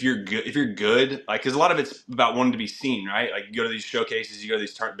 Nowadays, if you're good, like, because a lot of it's about wanting to be seen, right? Like, you go to these showcases, you go to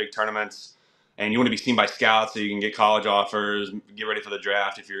these big tournaments, and you want to be seen by scouts so you can get college offers, get ready for the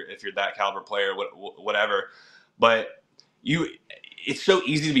draft if you're that caliber player, whatever. But it's so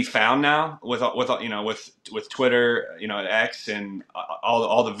easy to be found now with Twitter, X, and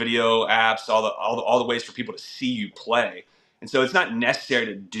all the video apps, all the ways for people to see you play. And so it's not necessary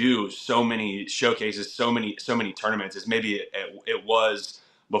to do so many showcases, so many tournaments as maybe it was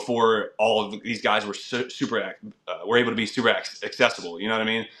before all of these guys were were able to be super accessible. You know what I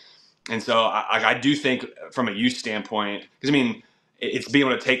mean? And so I do think from a youth standpoint, because it's being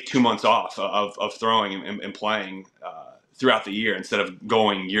able to take 2 months off of throwing and playing throughout the year instead of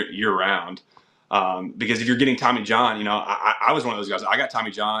going year round. Because if you're getting Tommy John, you know, I was one of those guys. I got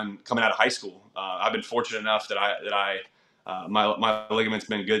Tommy John coming out of high school. I've been fortunate enough that my ligament's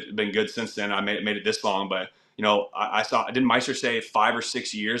been good since then. I made it this long, but you know, didn't Meister say 5 or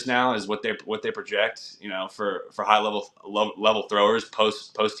 6 years now is what they project, you know, for high level throwers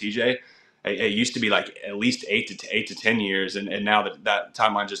post TJ. It used to be like at least 8 to 10 years, and now that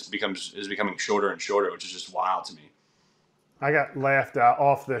timeline is becoming shorter and shorter, which is just wild to me. I got laughed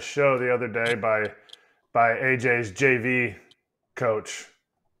off this show the other day by AJ's JV coach.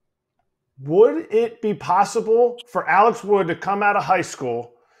 Would it be possible for Alex Wood to come out of high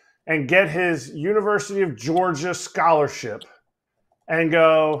school and get his University of Georgia scholarship and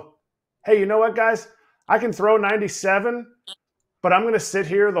go, hey, you know what, guys? I can throw 97, but I'm going to sit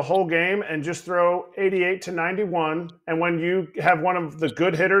here the whole game and just throw 88 to 91. And when you have one of the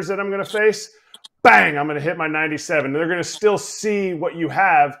good hitters that I'm going to face, bang, I'm going to hit my 97. They're going to still see what you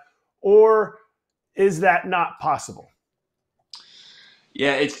have. Or is that not possible?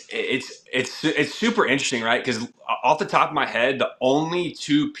 Yeah, it's super interesting, right? Because off the top of my head, the only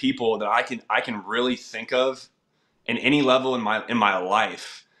two people that I can really think of in any level in my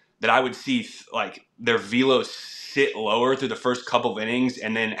life that I would see like their velo sit lower through the first couple of innings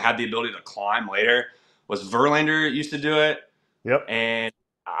and then have the ability to climb later was Verlander used to do it. Yep. And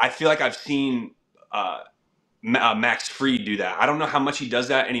I feel like I've seen Max Fried do that. I don't know how much he does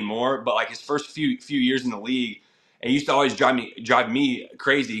that anymore, but like his first few years in the league, it used to always drive me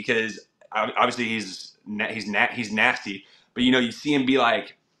crazy because obviously he's nasty, but you know you see him be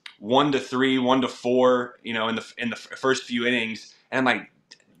like 1 to 3, 1 to 4, you know, in the first few innings, and I'm like,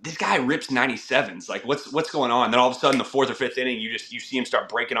 this guy rips 97s. Like what's going on? Then all of a sudden, the 4th or 5th inning, you see him start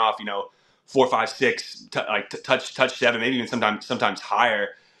breaking off, you know, 4, 5, 6, touch 7, maybe even sometimes higher.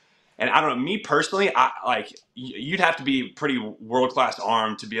 And I don't know, me personally, you'd have to be pretty world-class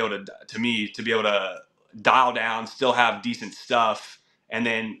arm to be able to dial down, still have decent stuff, and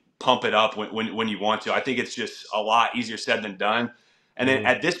then pump it up when you want to. I think it's just a lot easier said than done. And then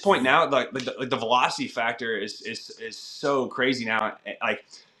at this point now, like the velocity factor is so crazy now. Like,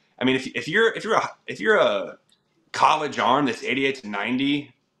 I mean, if you're a college arm that's 88 to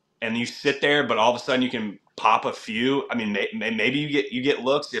 90, and you sit there, but all of a sudden you can pop a few. I mean, maybe you get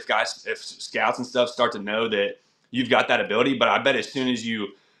looks if scouts and stuff start to know that you've got that ability. But I bet as soon as you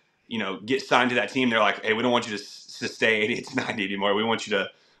get signed to that team, they're like, hey, we don't want you to stay 88 to 90 anymore. We want you to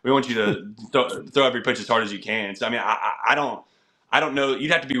throw every pitch as hard as you can. So I mean, I don't know.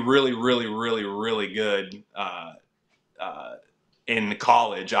 You'd have to be really, really, really, really good in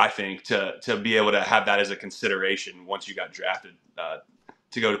college, I think, to be able to have that as a consideration once you got drafted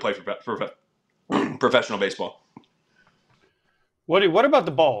to go to play for professional baseball. What about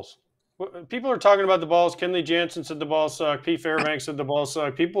the balls? People are talking about the balls. Kenley Jansen said the balls suck. Pete Fairbanks said the balls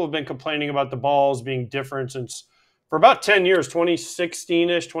suck. People have been complaining about the balls being different for about 10 years,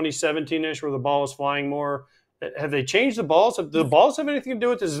 2016-ish, 2017-ish, where the ball was flying more. Have they changed the balls? Do the balls have anything to do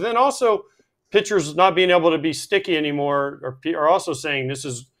with this? And then also pitchers not being able to be sticky anymore are also saying this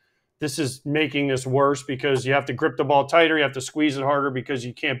is making this worse because you have to grip the ball tighter, you have to squeeze it harder because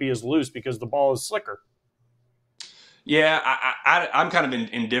you can't be as loose because the ball is slicker. Yeah, I'm kind of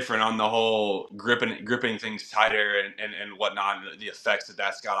indifferent on the whole gripping things tighter and whatnot, and the effects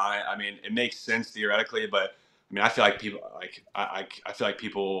that's got on it. I mean, it makes sense theoretically, but I mean, I feel like people I feel like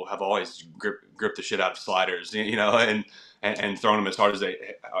people have always gripped the shit out of sliders, you know, and thrown them as hard as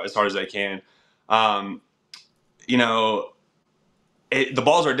they can. You know, the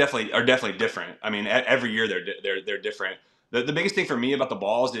balls are definitely different. I mean, every year they're different. The biggest thing for me about the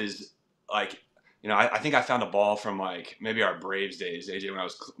balls is like, you know, I think I found a ball from like maybe our Braves days, AJ, when I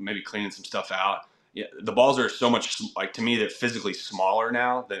was maybe cleaning some stuff out. Yeah, the balls are so much like to me they're physically smaller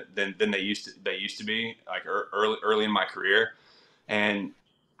now than they used to be like early in my career, and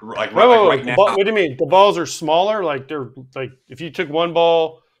like right now. What do you mean? The balls are smaller? Like they're like if you took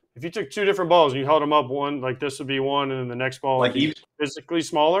two different balls and you held them up, one like this would be one, and then the next ball like would be physically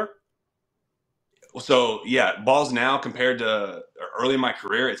smaller. So yeah, balls now compared to early in my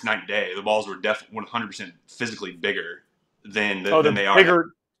career, it's night and day. The balls were definitely 100% physically bigger than they are.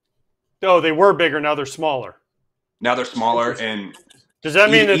 Bigger. Oh, they were bigger. Now they're smaller. Now they're smaller, and does that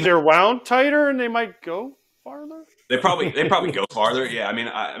mean that they're wound tighter and they might go farther? They probably go farther. Yeah, I mean,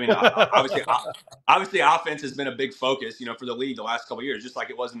 obviously, offense has been a big focus, you know, for the league the last couple of years, just like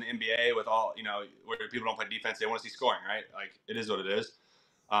it was in the NBA with all, you know, where people don't play defense, they want to see scoring, right? Like it is what it is.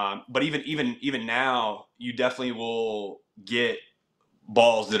 But even now, you definitely will get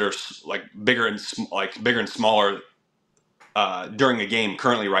balls that are like bigger and smaller during a game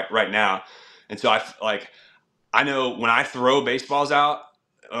currently right now. And so I know when I throw baseballs out,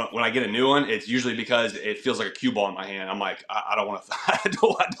 when I get a new one, it's usually because it feels like a cue ball in my hand. I'm like, I don't want to,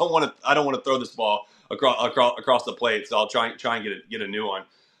 I don't want to throw this ball across the plate. So I'll try and get a new one.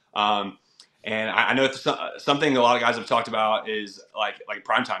 And I know it's something a lot of guys have talked about is like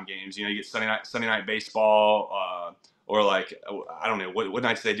primetime games. You get Sunday night baseball, or like, I don't know what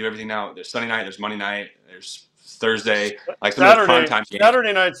nights they do everything now. There's Sunday night, there's Monday night, there's Thursday, like some Saturday, of those primetime games.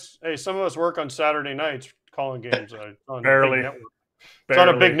 Saturday nights. Hey, some of us work on Saturday nights calling games on Barely. a big network. It's on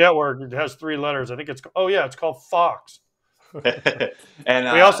a big network. It has 3 letters. I think it's called Fox.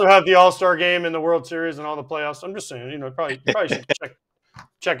 And we also have the All-Star game in the World Series and all the playoffs. I'm just saying, probably should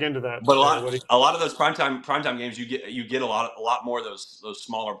check into that. But a lot of those primetime games, you get a lot more of those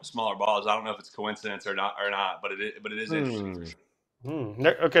smaller balls. I don't know if it's coincidence or not, but it is interesting.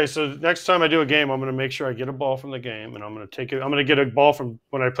 Okay, so next time I do a game, I'm going to make sure I get a ball from the game, and I'm going to take it. I'm going to get a ball from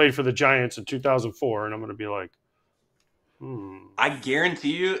when I played for the Giants in 2004, and I'm going to be like, I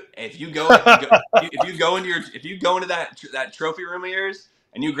guarantee you, if you go into that trophy room of yours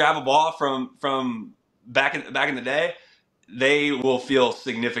and you grab a ball from back in the day, they will feel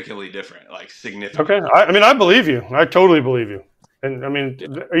significantly different. Like significantly. Okay, I believe you. I totally believe you. And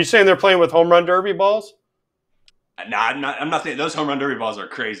are you saying they're playing with home run derby balls? No, I'm not saying those home run derby balls are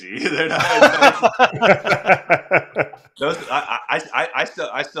crazy. They're not. Those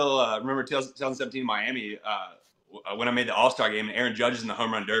I still remember 2017 Miami when I made the All-Star game and Aaron Judge is in the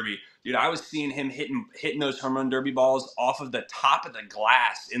home run derby. Dude, I was seeing him hitting those home run derby balls off of the top of the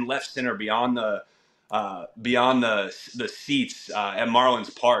glass in left center beyond the seats at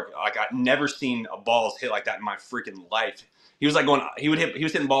Marlins Park. Like I've never seen a balls hit like that in my freaking life. He was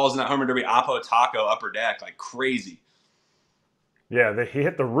hitting balls in that home run derby, Apo Taco upper deck, like crazy. Yeah, he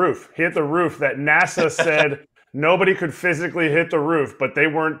hit the roof. He hit the roof that NASA said nobody could physically hit the roof, but they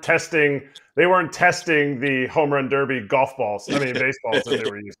weren't testing the home run derby baseballs that they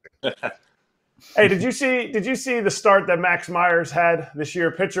were using. Hey, did you see the start that Max Myers had this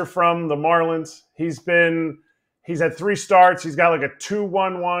year? Pitcher from the Marlins. He's had 3 starts. He's got like a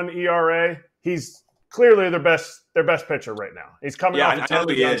 2.11 ERA. He's clearly their best pitcher right now. He's coming off. I know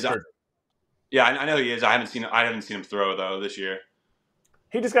he is. I know he is. I haven't seen him throw though this year.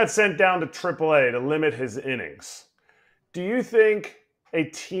 He just got sent down to AAA to limit his innings. Do you think a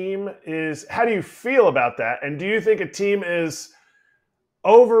team is? How do you feel about that? And do you think a team is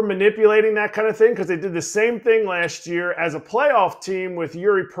over manipulating that kind of thing? Because they did the same thing last year as a playoff team with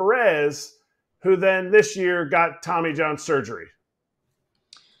Yuri Perez, who then this year got Tommy John surgery.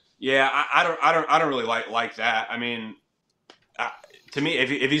 Yeah, I don't really like that. I mean, to me,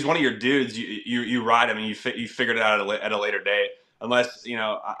 if he's one of your dudes, you ride him and you figured it out at a later date. Unless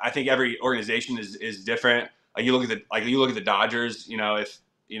I think every organization is different. Like you look at the Dodgers. If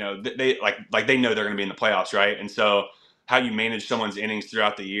they they know they're going to be in the playoffs, right? And so how you manage someone's innings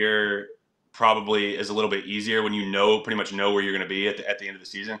throughout the year probably is a little bit easier when pretty much know where you're going to be at the end of the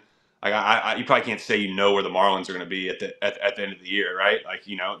season. Like you probably can't say where the Marlins are going to be at the end of the year, right? Like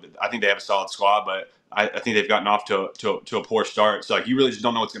I think they have a solid squad, but I think they've gotten off to a poor start. So you really just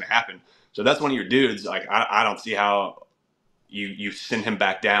don't know what's going to happen. So that's one of your dudes. Like I don't see how you send him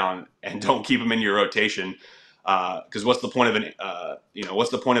back down and don't keep him in your rotation. Because what's the point of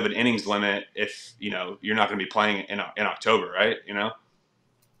an innings limit if you're not going to be playing in October, right?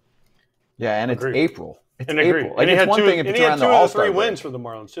 Yeah, and it's April. It's April. Like, it's one thing if it's around the All-Star break. 3 wins for the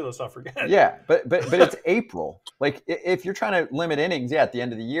Marlins too. Let's not forget. Yeah, but it's April. Like if you're trying to limit innings, at the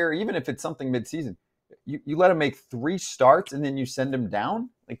end of the year, even if it's something mid-season, you let him make 3 starts and then you send him down.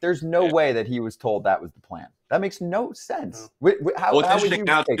 Like there's no way that he was told that was the plan. That makes no sense. How would you take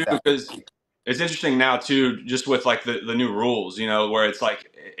that? Because it's interesting now too, just with like the new rules, where it's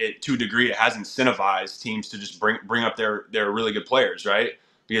like to a degree it has incentivized teams to just bring up their really good players, right?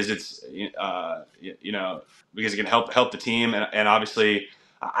 Because it's because it can help the team and obviously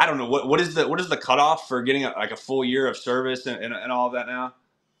I don't know what is the cutoff for getting a full year of service and all of that now.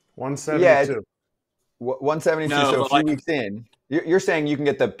 172. Yeah, 172. No, so a few weeks in, you're saying you can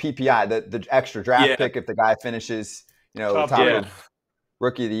get the PPI, the extra draft pick if the guy finishes top of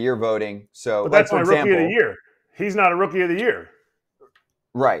Rookie of the Year voting. So, but that's my Rookie of the Year. He's not a Rookie of the Year.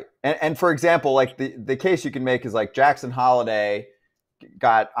 Right. And for example, like the case you can make is like Jackson Holiday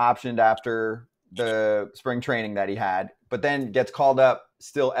got optioned after the spring training that he had, but then gets called up,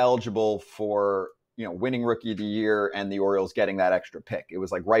 still eligible for, winning Rookie of the Year and the Orioles getting that extra pick. It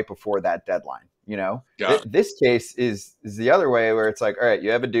was like right before that deadline, Yeah. This case is the other way where it's like, all right, you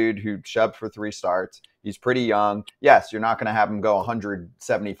have a dude who shoved for 3 starts. He's pretty young. Yes, you're not going to have him go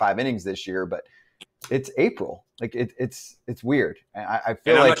 175 innings this year, but it's April. Like it's weird. And I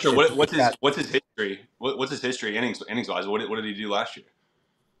feel I'm like not sure what's his history. What's his history innings wise? What did he do last year?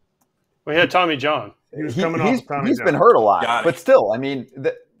 We had Tommy John. He was coming off Tommy He's John. been hurt a lot, Got it. but still, I mean,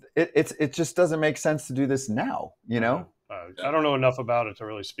 it just doesn't make sense to do this now. You know, I don't know enough about it to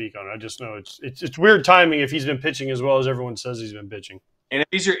really speak on it. I just know it's weird timing if he's been pitching as well as everyone says he's been pitching. And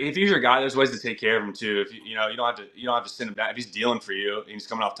if he's your guy, there's ways to take care of him too. If you don't have to send him down. If he's dealing for you and he's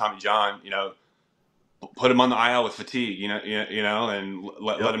coming off Tommy John, put him on the IL with fatigue. And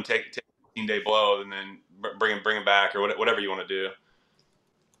let him take a 15-day blow and then bring him back or whatever you want to do.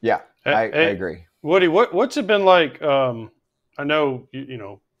 Yeah, I agree. Woody, what's it been like? I know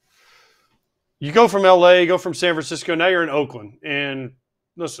you go from LA, go from San Francisco, now you're in Oakland, and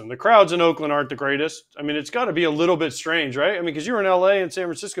listen, the crowds in Oakland aren't the greatest. I mean, it's got to be a little bit strange, right? I mean, because you're in LA and San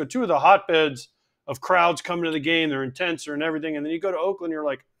Francisco, two of the hotbeds of crowds coming to the game. They're intense and everything. And then you go to Oakland, you're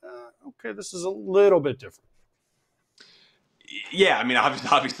like, okay, this is a little bit different. Yeah, I mean,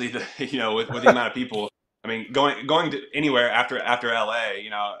 obviously, with the amount of people. I mean, going to anywhere after LA,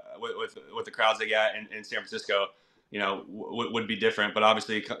 with the crowds they got in San Francisco, would be different. But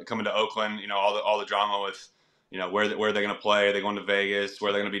obviously, coming to Oakland, all the drama with. Where they're going to play. Are they going to Vegas?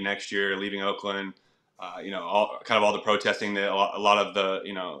 Where they're going to be next year? Leaving Oakland. All the protesting that a lot of the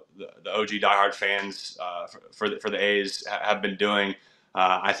the OG diehard fans for the A's have been doing.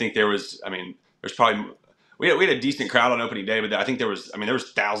 I think there's probably we had a decent crowd on opening day, but I think there was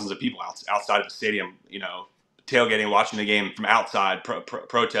thousands of people outside of the stadium, tailgating, watching the game from outside,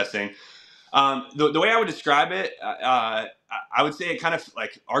 protesting. The way I would describe it, I would say it kind of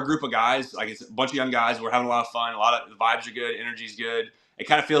like our group of guys, like it's a bunch of young guys. We're having a lot of fun. A lot of the vibes are good. Energy's good. It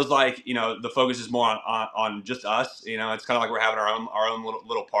kind of feels like, the focus is more on just us. It's kind of like we're having our own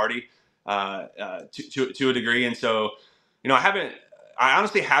little party to a degree. And so, I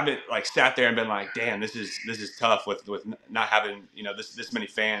honestly haven't like sat there and been like, damn, this is tough with not having, this many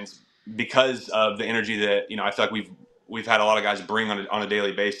fans because of the energy that, I feel like we've had a lot of guys bring on a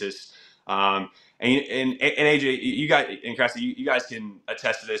daily basis. And AJ, you guys and Kratz, you guys can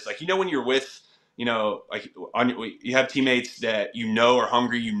attest to this. Like, when you're with, like you have teammates that are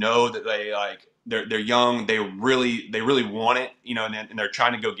hungry, that they're young, they really want it, and they're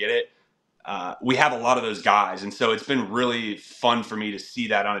trying to go get it. We have a lot of those guys, and so it's been really fun for me to see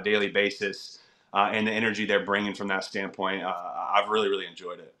that on a daily basis, and the energy they're bringing from that standpoint. I've really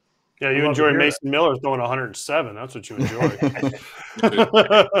enjoyed it. Yeah, you enjoy Mason Miller throwing 107. That's what you enjoy.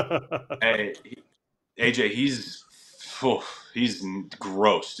 Hey, AJ, he's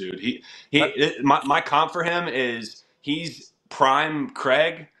gross, dude. My comp for him is he's prime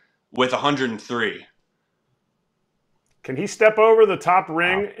Craig with 103. Can he step over the top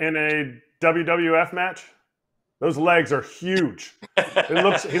ring in a WWF match? Those legs are huge. He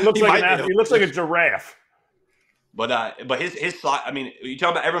looks like a giraffe. But his slide. I mean, you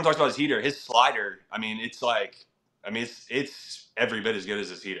talk about everyone talks about his heater. His slider. It's every bit as good as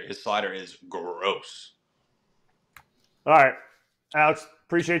his heater. His slider is gross. All right, Alex.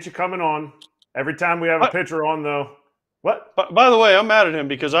 Appreciate you coming on. Every time we have a pitcher on, though. What? By the way, I'm mad at him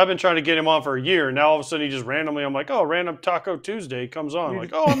because I've been trying to get him on for a year. Now all of a sudden he just randomly, I'm like, oh, random Taco Tuesday comes on. I'm like,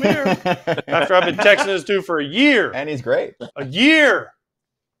 oh, I'm here. After I've been texting this dude for a year. And he's great. A year.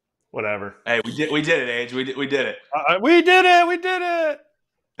 Whatever. Hey, we did it, Age. We did it. We did it.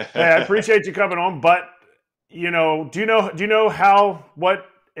 Hey, I appreciate you coming on, but do you know what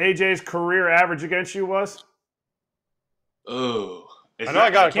AJ's career average against you was? Oh, I know I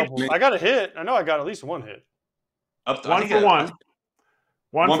got a couple. I got a hit. I know I got at least one hit. One for one.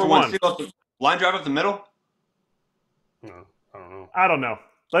 One for one. Line drive up the middle? No, I don't know.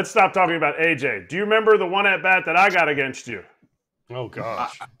 Let's stop talking about AJ. Do you remember the one at bat that I got against you? Oh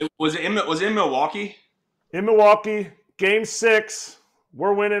gosh. Was it in Milwaukee? In Milwaukee, Game 6.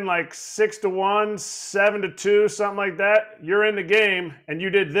 We're winning like 6-1, 7-2, something like that. You're in the game, and you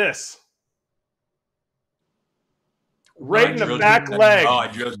did this. Right in the back leg. Oh, I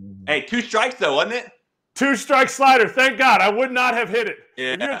drilled. Hey, 2 strikes though, wasn't it? 2-strike slider. Thank God. I would not have hit it.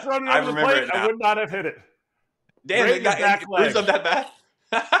 Yeah, if you had thrown it over the plate, I would not have hit it. Damn, right it bruised up that bad?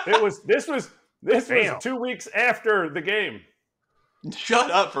 This was 2 weeks after the game.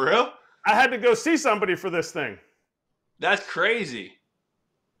 Shut up, for real? I had to go see somebody for this thing. That's crazy.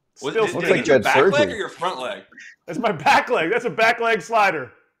 Looks like you had back surgery. leg or your front leg? That's my back leg. That's a back leg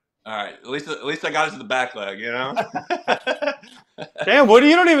slider. All right, at least I got it to the back leg, Damn, Woody,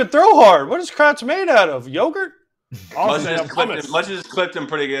 you don't even throw hard. What is Kratz made out of? Yogurt? Much just clipped him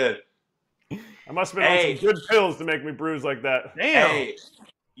pretty good. I must have been on some good pills to make me bruise like that. Damn.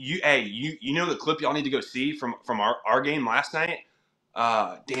 Hey, you know the clip y'all need to go see from our game last night?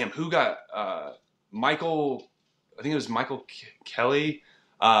 Who got Michael? I think it was Michael Kelly,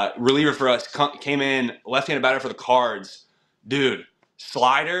 reliever for us. Came in left-handed batter for the Cards, dude.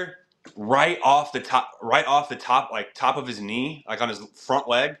 Slider, right off the top, like top of his knee, like on his front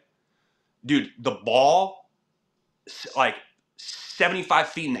leg. Dude, the ball, like 75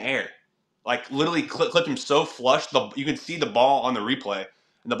 feet in the air, like literally clipped him so flush. You can see the ball on the replay,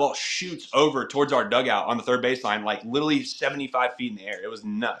 and the ball shoots over towards our dugout on the third baseline, like literally 75 feet in the air. It was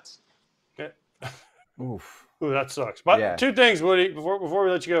nuts. Okay. Oof. Ooh, that sucks. But Yeah. two things, Woody, before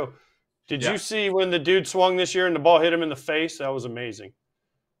we let you go. Did Yeah. you see when the dude swung this year and the ball hit him in the face? That was amazing.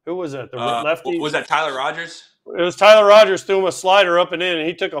 Who was that? The lefty? Was that Tyler Rogers? It was Tyler Rogers threw him a slider up and in, and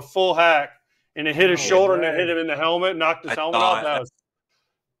he took a full hack, and it hit his shoulder and it hit him in the helmet, knocked his helmet off.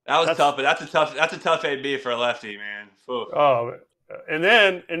 That was tough, but that's a tough AB for a lefty, man. Oof. Oh, and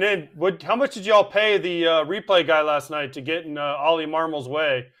then how much did y'all pay the replay guy last night to get in Ollie Marmol's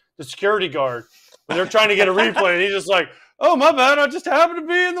way, the security guard, when they're trying to get a replay, and he's just like, "Oh, my bad, I just happened to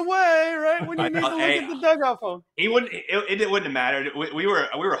be in the way, right when you need to look at the dugout phone." He wouldn't. It wouldn't have mattered. We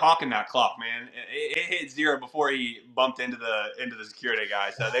were hawking that clock, man. It hit zero before he bumped into the security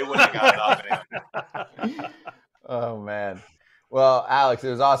guy, so they wouldn't have got it off anyway. Oh man. Well, Alex, it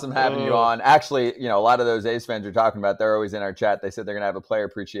was awesome having you on. Actually, a lot of those A's fans you're talking about, they're always in our chat. They said they're going to have a player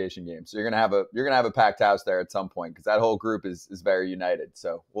appreciation game. So you're going to have a packed house there at some point, because that whole group is very united.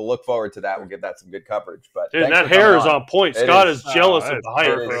 So we'll look forward to that. We'll give that some good coverage. But dude, that hair is on point. Scott is jealous of the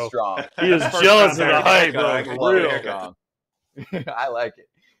height, bro. Strong. He is jealous of the height, bro. For real. Strong. I like it.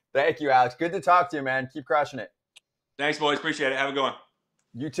 Thank you, Alex. Good to talk to you, man. Keep crushing it. Thanks, boys. Appreciate it. Have a good one.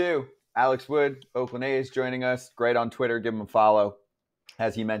 You too. Alex Wood, Oakland A's, joining us. Great on Twitter. Give him a follow.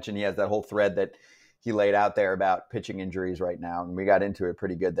 As he mentioned, he has that whole thread that he laid out there about pitching injuries right now, and we got into it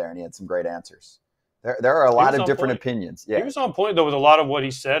pretty good there, and he had some great answers. There are a lot of different opinions. Yeah, he was on point though with a lot of what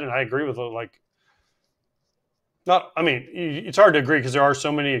he said, and I agree with it. It's hard to agree because there are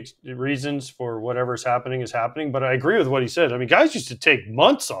so many reasons for whatever's happening is happening, but I agree with what he said. I mean, guys used to take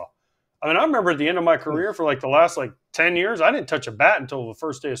months off. I mean, I remember at the end of my career for the last 10 years, I didn't touch a bat until the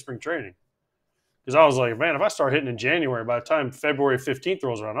first day of spring training. Because I was like, man, if I start hitting in January, by the time February 15th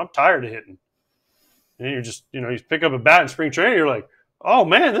rolls around, I'm tired of hitting. And then you're just, you pick up a bat in spring training, you're like, oh,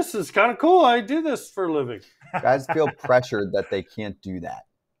 man, this is kind of cool. I do this for a living. Guys feel pressured that they can't do that.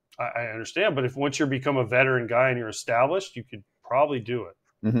 I understand. But once you become a veteran guy and you're established, you could probably do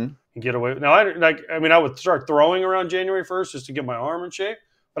it and get away. Now, I would start throwing around January 1st just to get my arm in shape.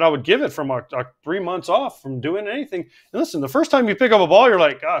 But I would give it from 3 months off from doing anything. And listen, the first time you pick up a ball, you're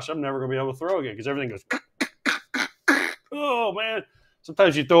like, gosh, I'm never going to be able to throw again because everything goes, oh, man.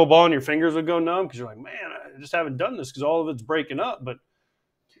 Sometimes you throw a ball and your fingers would go numb because you're like, man, I just haven't done this because all of it's breaking up. But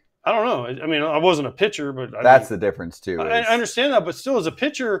I don't know. I mean, I wasn't a pitcher, but that's the difference, too. I understand that. But still, as a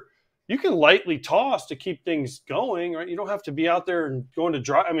pitcher, you can lightly toss to keep things going, right? You don't have to be out there and going to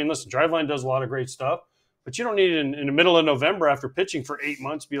drive. I mean, listen, Driveline does a lot of great stuff. But you don't need it in the middle of November after pitching for 8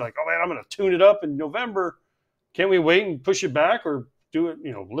 months. Be like, oh, man, I'm going to tune it up in November. Can't we wait and push it back or do it,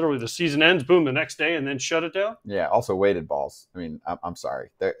 literally the season ends, boom, the next day and then shut it down? Yeah, also weighted balls. I mean, I'm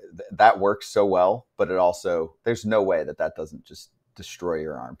sorry. That works so well, but it also – there's no way that doesn't just destroy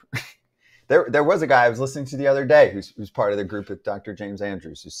your arm. There was a guy I was listening to the other day who's part of the group with Dr. James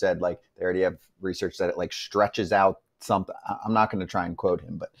Andrews who said, they already have research that it, stretches out something. I'm not going to try and quote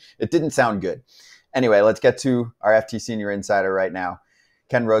him, but it didn't sound good. Anyway, let's get to our FT Senior Insider right now.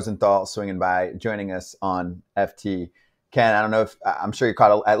 Ken Rosenthal swinging by, joining us on FT. Ken, I don't know if I'm sure you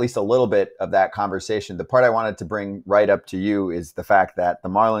caught at least a little bit of that conversation. The part I wanted to bring right up to you is the fact that the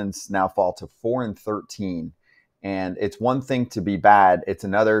Marlins now fall to 4-13, and it's one thing to be bad; it's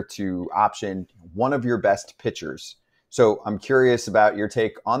another to option one of your best pitchers. So I'm curious about your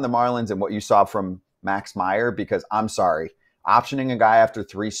take on the Marlins and what you saw from Max Meyer, because I'm sorry, optioning a guy after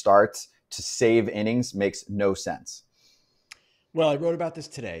 3 starts to save innings makes no sense. Well, I wrote about this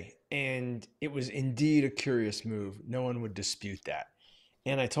today, and it was indeed a curious move. No one would dispute that.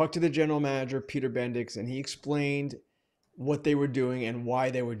 And I talked to the general manager, Peter Bendix, and he explained what they were doing and why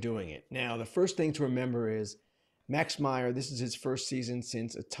they were doing it. Now, the first thing to remember is Max Meyer, this is his first season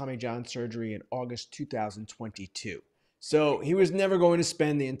since a Tommy John surgery in August 2022. So he was never going to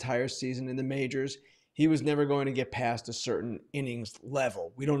spend the entire season in the majors. He was never going to get past a certain innings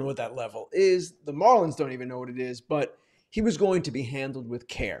level. We don't know what that level is. The Marlins don't even know what it is, but he was going to be handled with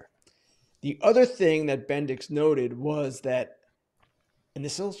care. The other thing that Bendix noted was that, and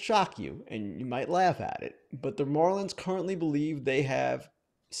this will shock you, and you might laugh at it, but the Marlins currently believe they have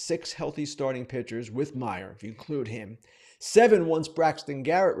 6 healthy starting pitchers with Meyer, if you include him. 7 once Braxton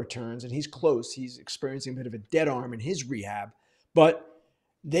Garrett returns, and he's close. He's experiencing a bit of a dead arm in his rehab, but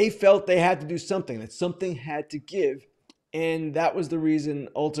they felt they had to do something, that something had to give, and that was the reason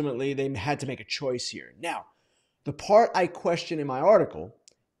ultimately they had to make a choice here. Now, the part I question in my article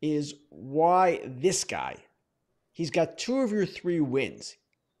is why this guy. He's got 2 of your 3 wins.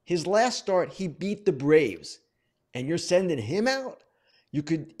 His last start, he beat the Braves. And you're sending him out? You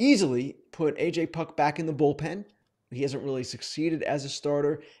could easily put A.J. Puck back in the bullpen. He hasn't really succeeded as a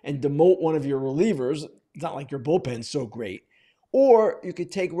starter, and demote one of your relievers. It's not like your bullpen's so great. Or you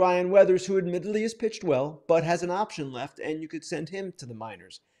could take Ryan Weathers, who admittedly has pitched well, but has an option left, and you could send him to the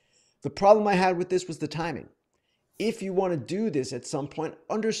minors. The problem I had with this was the timing. If you want to do this at some point,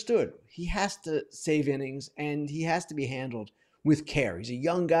 understood. He has to save innings, and he has to be handled with care. He's a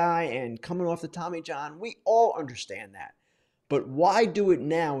young guy, and coming off the Tommy John, we all understand that. But why do it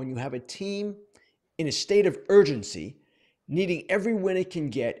now when you have a team in a state of urgency, needing every win it can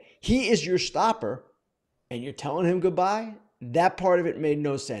get? He is your stopper, and you're telling him goodbye? That part of it made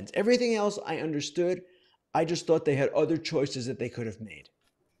no sense. Everything else I understood. I just thought they had other choices that they could have made.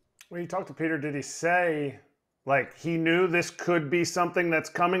 When you talked to Peter, did he say, like, he knew this could be something that's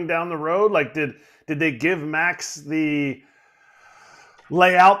coming down the road? Like, did they give Max the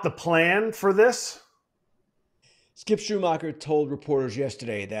lay out the plan for this? Skip Schumacher told reporters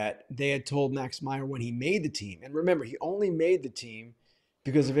yesterday that they had told Max Meyer when he made the team. And remember, he only made the team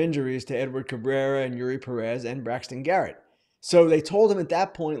because of injuries to Edward Cabrera and Yuri Perez and Braxton Garrett. So they told him at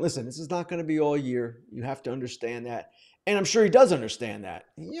that point, listen, this is not going to be all year. You have to understand that. And I'm sure he does understand that.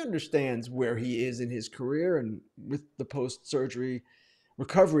 He understands where he is in his career and with the post-surgery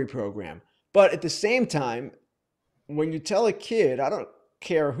recovery program. But at the same time, when you tell a kid, I don't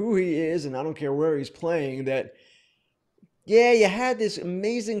care who he is and I don't care where he's playing, that, yeah, you had this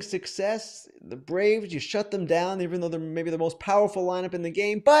amazing success. The Braves, you shut them down, even though they're maybe the most powerful lineup in the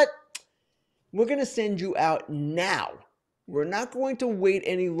game. But we're going to send you out now. We're not going to wait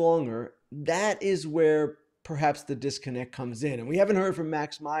any longer. That is where perhaps the disconnect comes in. And we haven't heard from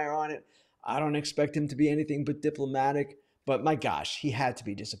Max Meyer on it. I don't expect him to be anything but diplomatic. But my gosh, he had to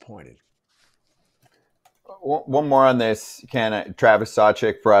be disappointed. One more on this. Travis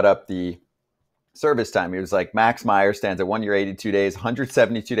Sawchik brought up the service time. He was like, Max Meyer stands at 1 year, 82 days,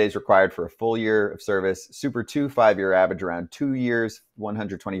 172 days required for a full year of service. Super 2 5-year average around 2 years,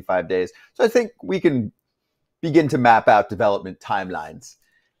 125 days. So I think we can begin to map out development timelines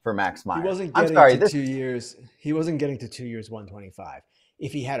for Max Meyer. He wasn't getting to 2 years. He wasn't getting to 2 years, 125.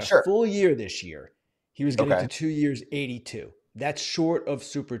 If he had a full year this year, he was getting to 2 years, 82. That's short of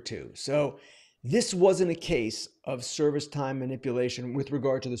Super 2. So this wasn't a case of service time manipulation with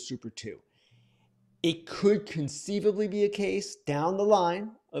regard to the Super 2. It could conceivably be a case down the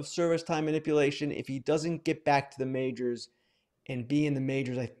line of service time manipulation if he doesn't get back to the majors and be in the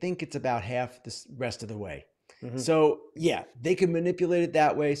majors. I think it's about half the rest of the way. Mm-hmm. So, yeah, they can manipulate it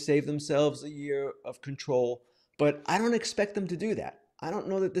that way, save themselves a year of control. But I don't expect them to do that. I don't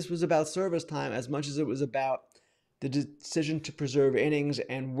know that this was about service time as much as it was about the decision to preserve innings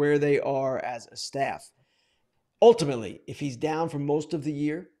and where they are as a staff. Ultimately, if he's down for most of the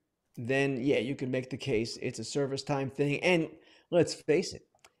year, then, yeah, you can make the case it's a service time thing. And let's face it,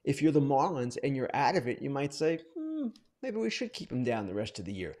 if you're the Marlins and you're out of it, you might say, maybe we should keep him down the rest of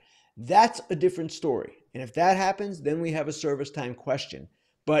the year. That's a different story. And if that happens, then we have a service time question.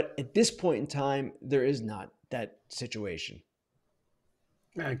 But at this point in time, there is not that situation.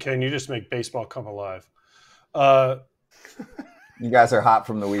 Man, Ken, you just make baseball come alive. You guys are hot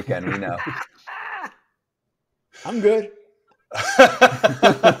from the weekend, we know. I'm good.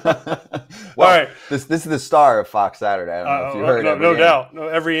 Well, all right. This is the star of Fox Saturday. I don't know if you heard. No doubt. No,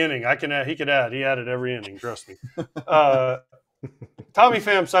 every inning. He could add. He added every inning. Trust me. Tommy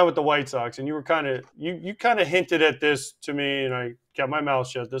Pham signed with the White Sox, and you were you kind of hinted at this to me, and I kept my mouth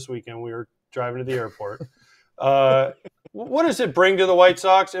shut this weekend. We were driving to the airport. What does it bring to the White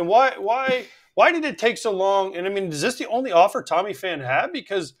Sox, and why did it take so long? And I mean, is this the only offer Tommy Pham had?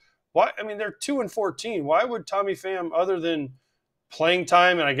 Because why? I mean, they're 2-14. Why would Tommy Pham, other than playing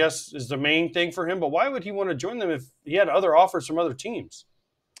time, and I guess is the main thing for him, but why would he want to join them if he had other offers from other teams?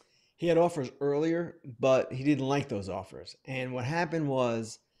 He had offers earlier, but he didn't like those offers. And what happened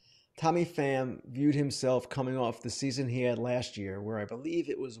was Tommy Pham viewed himself coming off the season he had last year, where I believe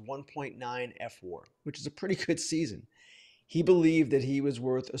it was 1.9 FWAR, which is a pretty good season. He believed that he was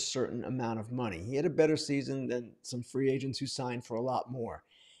worth a certain amount of money. He had a better season than some free agents who signed for a lot more.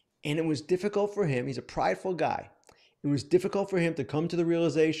 And it was difficult for him. He's a prideful guy. It was difficult for him to come to the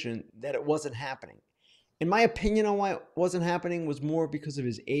realization that it wasn't happening. In my opinion on why it wasn't happening was more because of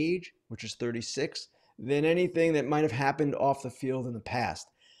his age, which is 36, than anything that might have happened off the field in the past.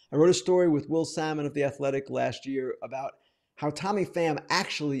 I wrote a story with Will Salmon of The Athletic last year about how Tommy Pham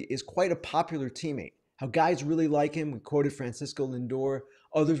actually is quite a popular teammate, how guys really like him. We quoted Francisco Lindor,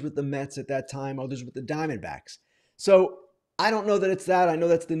 others with the Mets at that time, others with the Diamondbacks. So I don't know that it's that. I know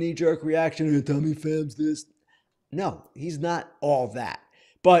that's the knee-jerk reaction. Tommy Pham's this. No, he's not all that.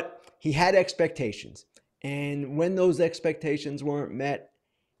 But he had expectations. And when those expectations weren't met,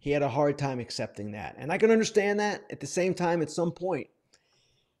 he had a hard time accepting that. And I can understand that. At the same time, at some point,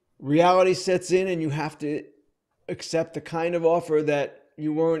 reality sets in and you have to accept the kind of offer that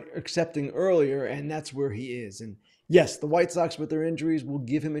you weren't accepting earlier, and that's where he is. And yes, the White Sox with their injuries will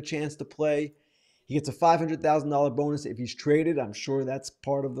give him a chance to play. He gets a $500,000 bonus if he's traded. I'm sure that's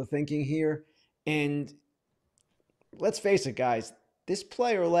part of the thinking here. And let's face it, guys, this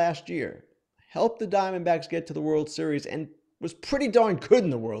player last year helped the Diamondbacks get to the World Series and was pretty darn good in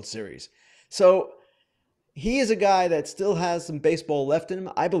the World Series. So he is a guy that still has some baseball left in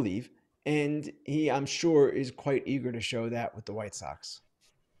him, I believe. And he, I'm sure, is quite eager to show that with the White Sox.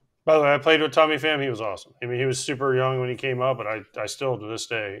 By the way, I played with Tommy Pham. He was awesome. I mean, he was super young when he came up, but I still, to this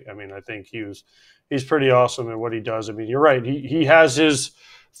day, I mean, I think he's pretty awesome in what he does. I mean, you're right. He has his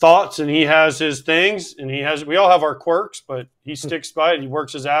thoughts and he has his things, and we all have our quirks, but he sticks by it. He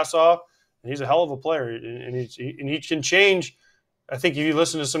works his ass off, and he's a hell of a player. And he can change. I think if you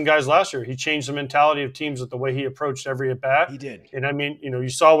listen to some guys last year, he changed the mentality of teams with the way he approached every at bat. He did. And I mean, you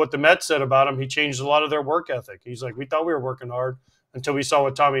saw what the Mets said about him. He changed a lot of their work ethic. He's like, we thought we were working hard until we saw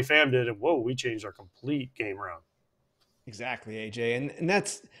what Tommy Pham did, and whoa, we changed our complete game around. Exactly, AJ. And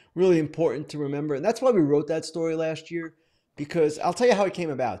that's really important to remember. And that's why we wrote that story last year, because I'll tell you how it came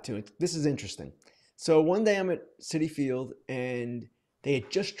about, too. This is interesting. So one day I'm at Citi Field, and they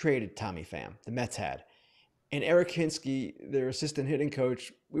had just traded Tommy Pham. The Mets had. And Erik Kratz, their assistant hitting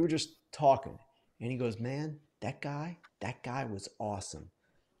coach, we were just talking. And he goes, man, that guy was awesome.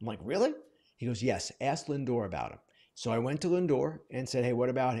 I'm like, really? He goes, yes, ask Lindor about him. So I went to Lindor and said, hey, what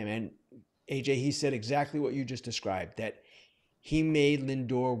about him? And AJ, he said exactly what you just described, that he made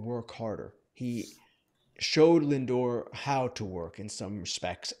Lindor work harder. He showed Lindor how to work in some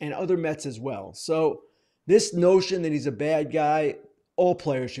respects, and other Mets as well. So this notion that he's a bad guy, all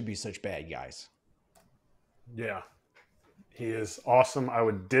players should be such bad guys. Yeah, he is awesome. I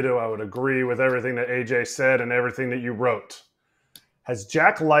would agree with everything that AJ said and everything that you wrote. Has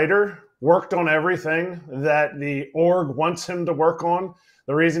Jack Leiter worked on everything that the org wants him to work on?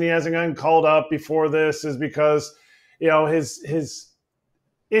 The reason he hasn't gotten called up before this is because, his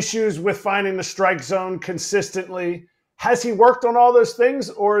issues with finding the strike zone consistently. Has he worked on all those things,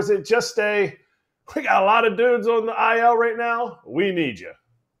 or is it just we got a lot of dudes on the IL right now, we need you?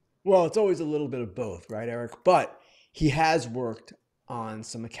 Well, it's always a little bit of both, right, Eric? But he has worked on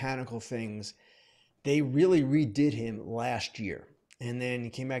some mechanical things. They really redid him last year. And then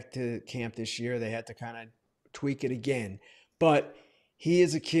he came back to camp this year. They had to kind of tweak it again. But he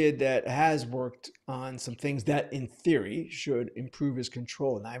is a kid that has worked on some things that, in theory, should improve his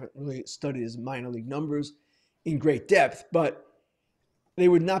control. And I haven't really studied his minor league numbers in great depth, but they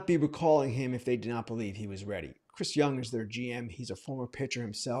would not be recalling him if they did not believe he was ready. Chris Young is their GM. He's a former pitcher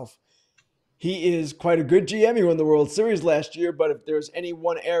himself. He is quite a good GM. He won the World Series last year, but if there's any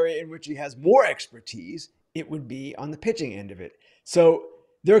one area in which he has more expertise, it would be on the pitching end of it. So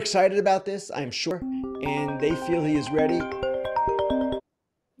they're excited about this, I'm sure, and they feel he is ready.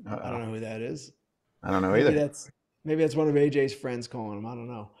 I don't know who that is. I don't know either. Maybe that's one of AJ's friends calling him. I don't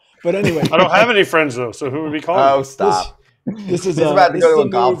know. But anyway. I don't have any friends, though, so who would be calling? Oh, stop. This is He's about to go to a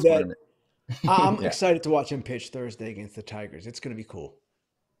golf that tournament. I'm excited to watch him pitch Thursday against the Tigers. It's going to be cool.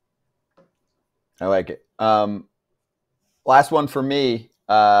 I like it. Last one for me.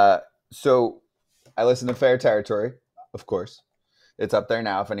 So I listen to Fair Territory, of course. It's up there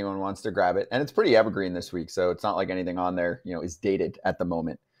now if anyone wants to grab it. And it's pretty evergreen this week, so it's not like anything on there, is dated at the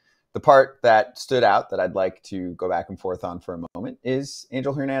moment. The part that stood out that I'd like to go back and forth on for a moment is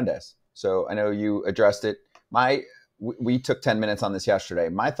Angel Hernandez. So I know you addressed it. We took 10 minutes on this yesterday.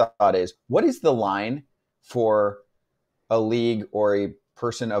 My thought is, what is the line for a league or a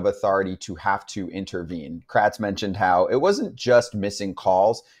person of authority to have to intervene? Kratz mentioned how it wasn't just missing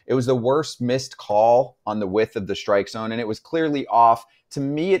calls. It was the worst missed call on the width of the strike zone, and it was clearly off. To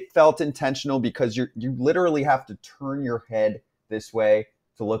me, it felt intentional because you literally have to turn your head this way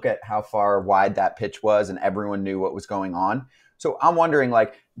to look at how far wide that pitch was, and everyone knew what was going on. So I'm wondering,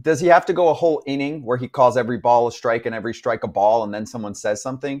 does he have to go a whole inning where he calls every ball a strike and every strike a ball, and then someone says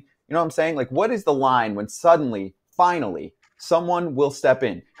something? You know what I'm saying? What is the line when suddenly, finally, someone will step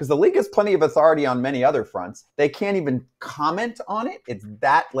in? Because the league has plenty of authority on many other fronts. They can't even comment on it. It's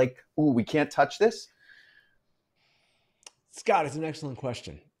that ooh, we can't touch this. Scott, it's an excellent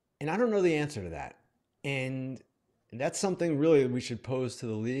question. And I don't know the answer to that. And that's something really we should pose to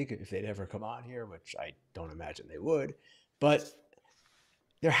the league if they'd ever come on here, which I don't imagine they would. But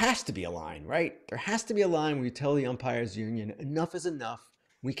there has to be a line, right? There has to be a line where you tell the umpires union, enough is enough.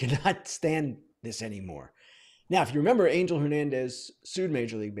 We cannot stand this anymore. Now, if you remember, Angel Hernandez sued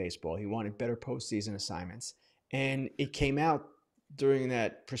Major League Baseball. He wanted better postseason assignments. And it came out during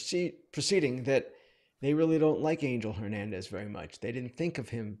that proceeding that they really don't like Angel Hernandez very much. They didn't think of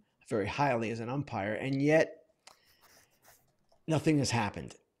him very highly as an umpire. And yet, nothing has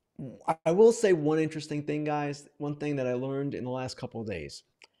happened. I will say one interesting thing, guys. One thing that I learned in the last couple of days.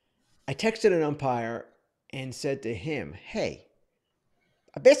 I texted an umpire and said to him, hey,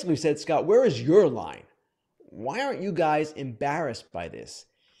 I basically said, Scott, where is your line? Why aren't you guys embarrassed by this?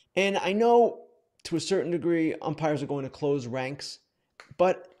 And I know to a certain degree, umpires are going to close ranks,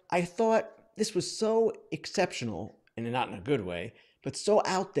 but I thought this was so exceptional, and not in a good way, but so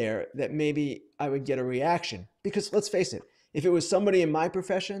out there that maybe I would get a reaction. Because let's face it, if it was somebody in my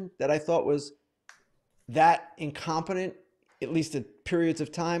profession that I thought was that incompetent, at least at periods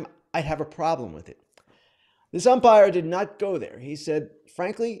of time, I'd have a problem with it. This umpire did not go there. He said,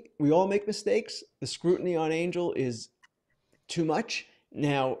 frankly, we all make mistakes. The scrutiny on Angel is too much.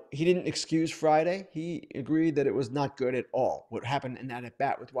 Now, he didn't excuse Friday. He agreed that it was not good at all, what happened in that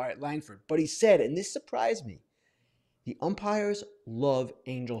at-bat with Wyatt Langford. But he said, and this surprised me, the umpires love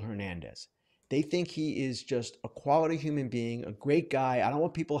Angel Hernandez. They think he is just a quality human being, a great guy. I don't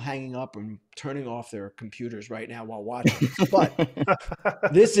want people hanging up and turning off their computers right now while watching this. But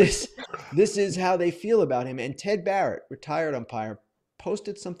this is how they feel about him. And Ted Barrett, retired umpire,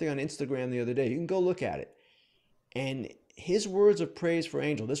 posted something on Instagram the other day. You can go look at it. And his words of praise for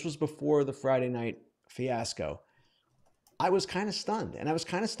Angel, this was before the Friday night fiasco. I was kind of stunned. And I was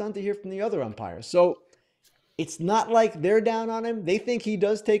kind of stunned to hear from the other umpires. So it's not like they're down on him. They think he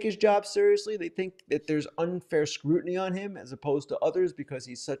does take his job seriously. They think that there's unfair scrutiny on him as opposed to others because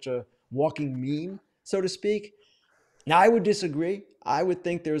he's such a walking meme, so to speak. Now, I would disagree. I would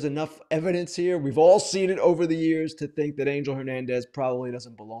think there's enough evidence here. We've all seen it over the years to think that Angel Hernandez probably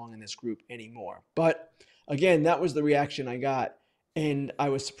doesn't belong in this group anymore. But again, that was the reaction I got, and I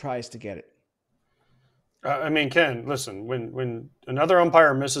was surprised to get it. I mean, Ken, listen, when another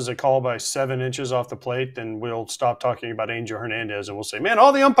umpire misses a call by 7 inches off the plate, then we'll stop talking about Angel Hernandez and we'll say, man,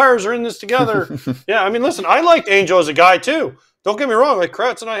 all the umpires are in this together. Yeah, I mean, listen, I liked Angel as a guy too. Don't get me wrong. Like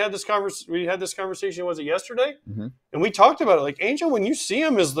Kratz and I had this conversation, was it yesterday? Mm-hmm. And we talked about it. Like Angel, when you see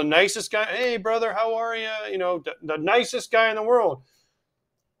him, is the nicest guy. Hey, brother, how are you? You know, the nicest guy in the world.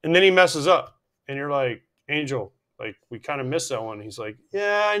 And then he messes up. And you're like, Angel, like, we kind of missed that one. He's like,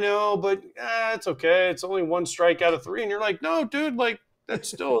 yeah, I know, but it's okay. It's only 1 strike out of 3. And you're like, no, dude, like, that's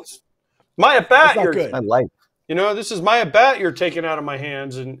still it's my at-bat. I like. You know, this is my at-bat you're taking out of my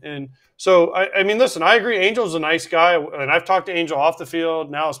hands. And so, I mean, listen, I agree. Angel's a nice guy. And I've talked to Angel off the field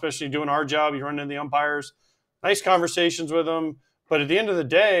now, especially doing our job. You run into the umpires. Nice conversations with them. But at the end of the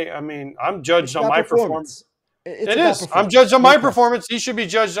day, I mean, I'm judged on my performance. It is. I'm judged on my performance. He should be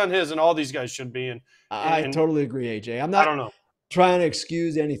judged on his, and all these guys should be. And I totally agree, AJ. I'm not trying to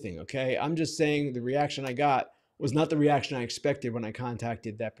excuse anything, okay? I'm just saying the reaction I got was not the reaction I expected when I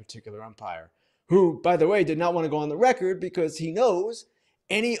contacted that particular umpire, who, by the way, did not want to go on the record because he knows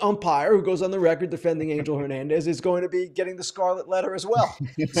any umpire who goes on the record defending Angel Hernandez is going to be getting the scarlet letter as well.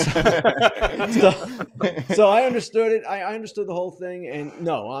 So I understood it. I understood the whole thing. And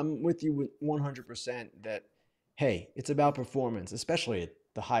no, I'm with you 100% that, hey, it's about performance, especially at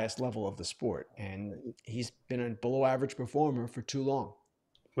the highest level of the sport. And he's been a below average performer for too long.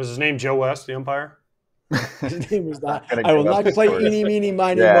 Was his name Joe West, the umpire? His name was not. I will not play eeny, meeny,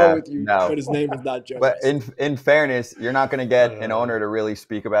 miny, mo with you, but his name is not Joe But West. in fairness, you're not going to get an owner to really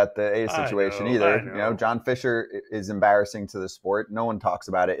speak about the A's situation either. I know. You know, John Fisher is embarrassing to the sport. No one talks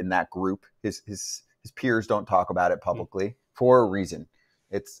about it in that group. His peers don't talk about it publicly for a reason.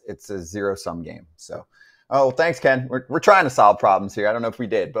 It's a zero-sum game. So. Oh, well, thanks, Ken. We're trying to solve problems here. I don't know if we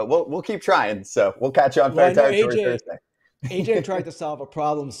did, but we'll keep trying. So we'll catch you on Fair Territory Thursday. AJ tried to solve a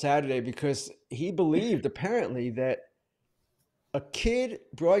problem Saturday because he believed apparently that a kid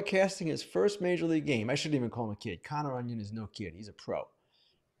broadcasting his first major league game, I shouldn't even call him a kid. Connor Onion is no kid. He's a pro.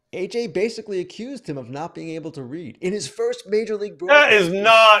 AJ basically accused him of not being able to read in his first major league broadcast. That is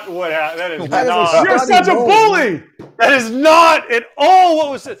not what happened. That is not. You're such a bully. That is not at all what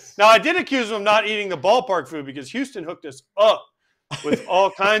was said. Now, I did accuse him of not eating the ballpark food because Houston hooked us up with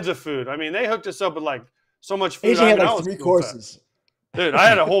all kinds of food. I mean, they hooked us up with like so much food. AJ had like 3 courses. Dude, I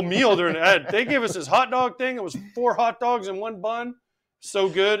had a whole meal during it. They gave us this hot dog thing. It was 4 hot dogs in 1 bun. So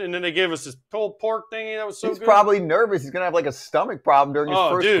good. And then they gave us this pulled pork thingy that was so good. He's probably nervous. He's going to have like a stomach problem during his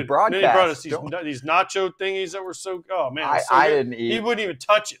first broadcast. And then he brought us these nacho thingies that were so – oh, man. I didn't eat. He wouldn't even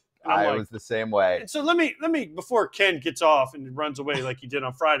touch it. And I'm I like, was the same way. so let me before Ken gets off and runs away like he did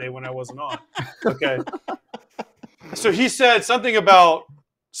on Friday when I wasn't on. Okay. So he said something about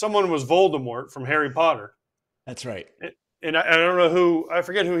someone was Voldemort from Harry Potter. That's right. And I don't know who, I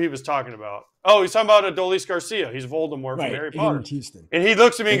forget who he was talking about. Oh, he's talking about Adolis Garcia. He's Voldemort from Harry Potter. In Houston. And he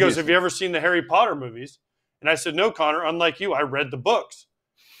looks at me and goes, have you ever seen the Harry Potter movies? And I said, no, Connor, unlike you, I read the books.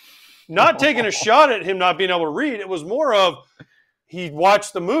 Not taking a shot at him not being able to read. It was more of he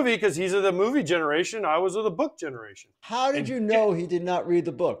watched the movie because he's of the movie generation. I was of the book generation. How did you know he did not read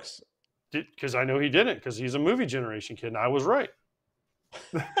the books? Because I know he didn't, because he's a movie generation kid, and I was right.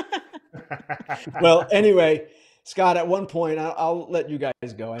 Well, anyway, Scott, at one point, I'll let you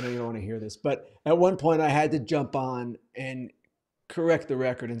guys go. I know you don't want to hear this, but at one point I had to jump on and correct the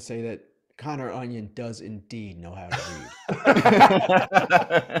record and say that Connor Onion does indeed know how to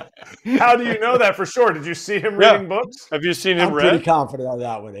read. How do you know that for sure? Did you see him reading books? Have you seen him I'm read? pretty confident on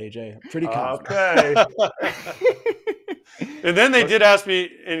that one, AJ. Pretty confident. Okay. And then they did ask me,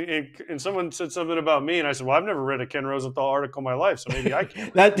 and someone said something about me, and I said, well, I've never read a Ken Rosenthal article in my life, so maybe I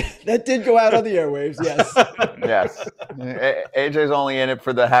can. That did go out on the airwaves, yes. Yes. AJ's only in it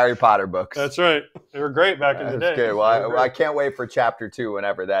for the Harry Potter books. That's right. They were great back in the day. Good. Well, I can't wait for chapter 2,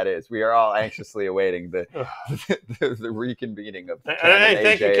 whenever that is. We are all anxiously awaiting the reconvening of Ken and and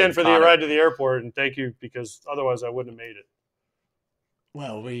thank you, AJ Ken, and for the Connor. ride to the airport, and thank you, because otherwise I wouldn't have made it.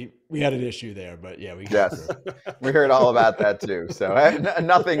 Well, we had an issue there, but yeah, we Yes, we heard all about that too. So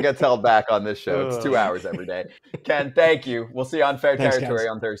nothing gets held back on this show. It's 2 hours every day. Ken, thank you. We'll see you on Fair Territory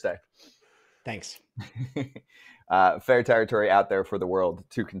on Thursday. Thanks. Fair Territory out there for the world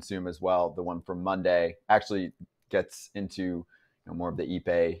to consume as well. The one from Monday actually gets into more of the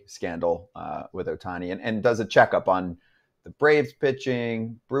Ippei scandal with Ohtani and does a checkup on the Braves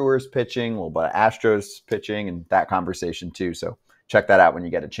pitching, Brewers pitching, a little bit of Astros pitching, and that conversation too. So check that out when you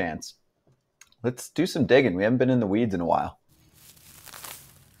get a chance. Let's do some digging. We haven't been in the weeds in a while.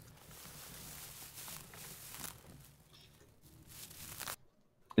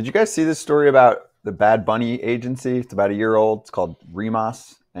 Did you guys see this story about the Bad Bunny agency? It's about a year old. It's called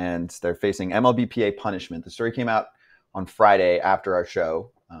Remas, and they're facing MLBPA punishment. The story came out on Friday after our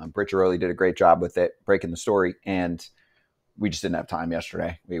show. Britt Giroli did a great job with it, breaking the story, and we just didn't have time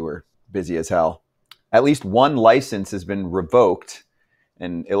yesterday. We were busy as hell. At least one license has been revoked,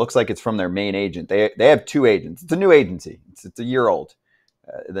 and it looks like it's from their main agent. They have 2 agents. It's a new agency. It's a year old.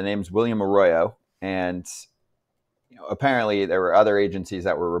 The name's William Arroyo, and apparently there were other agencies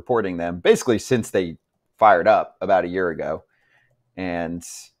that were reporting them basically since they fired up about a year ago. And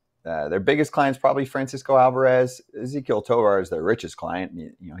their biggest client's probably Francisco Alvarez. Ezequiel Tovar is their richest client.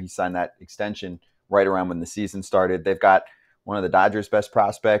 He signed that extension right around when the season started. They've got one of the Dodgers' best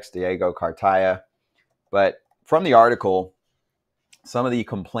prospects, Diego Cartaya. But from the article, some of the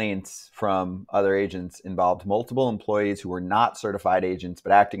complaints from other agents involved multiple employees who were not certified agents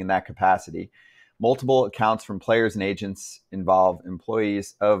but acting in that capacity. Multiple accounts from players and agents involve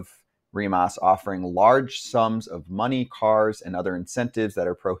employees of Remas offering large sums of money, cars, and other incentives that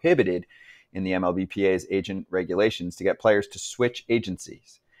are prohibited in the MLBPA's agent regulations to get players to switch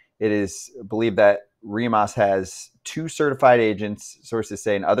agencies. It is believed that Remas has 2 certified agents, sources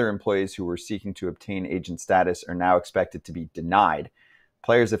say, and other employees who were seeking to obtain agent status are now expected to be denied.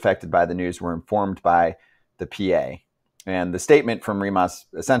 Players affected by the news were informed by the PA. And the statement from Remas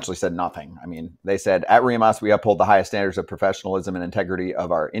essentially said nothing. I mean, they said, at Remas, we uphold the highest standards of professionalism and integrity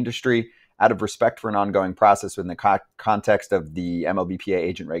of our industry. Out of respect for an ongoing process within the context of the MLBPA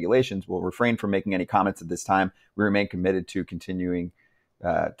agent regulations, we'll refrain from making any comments at this time. We remain committed to continuing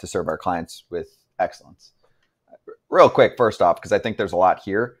to serve our clients with excellence. Real quick, first off, because I think there's a lot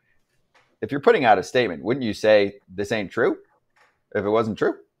here. If you're putting out a statement, wouldn't you say this ain't true if it wasn't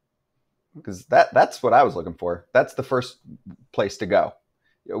true? Because that's what I was looking for. That's the first place to go.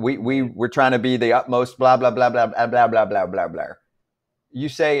 We're trying to be the utmost blah, blah, blah, blah, blah, blah, blah, blah, blah, blah. You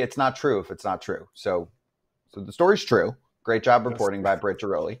say it's not true if it's not true. So the story's true. Great job reporting by Britt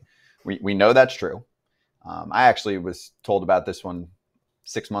Giroli. We know that's true. I actually was told about this one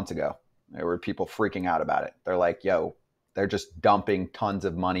 6 months ago. There were people freaking out about it. They're like, yo, they're just dumping tons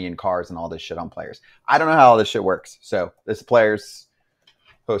of money in cars and all this shit on players. I don't know how all this shit works. So this players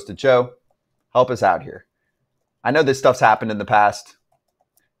hosted show. Help us out here. I know this stuff's happened in the past.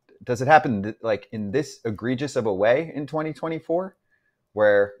 Does it happen like in this egregious of a way in 2024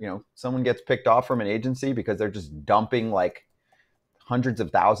 where, someone gets picked off from an agency because they're just dumping like hundreds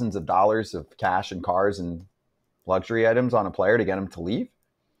of thousands of dollars of cash and cars and luxury items on a player to get him to leave?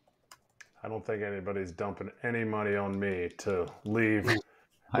 I don't think anybody's dumping any money on me to leave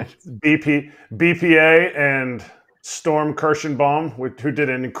BPA and Storm Kirschenbaum, who did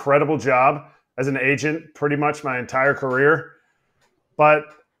an incredible job as an agent pretty much my entire career. But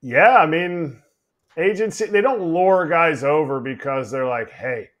yeah, I mean, agents, they don't lure guys over because they're like,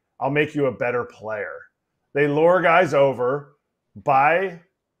 hey, I'll make you a better player. They lure guys over by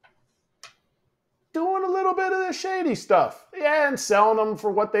doing a little bit of the shady stuff. Yeah, and selling them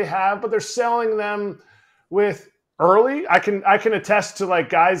for what they have, but they're selling them with early. I can attest to like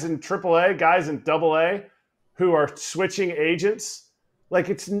guys in AAA, guys in AA who are switching agents. Like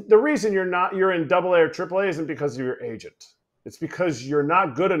it's the reason you're in AA or AAA isn't because of your agent. It's because you're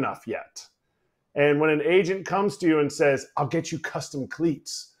not good enough yet. And when an agent comes to you and says, I'll get you custom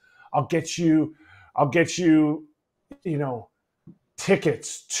cleats, I'll get you,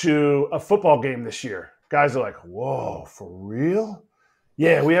 tickets to a football game this year. Guys are like, whoa, for real?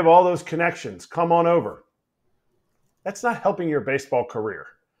 Yeah, we have all those connections. Come on over. That's not helping your baseball career.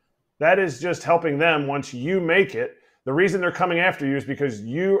 That is just helping them once you make it. The reason they're coming after you is because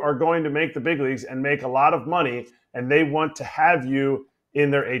you are going to make the big leagues and make a lot of money, and they want to have you in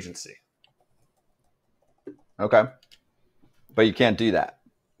their agency. Okay. But you can't do that.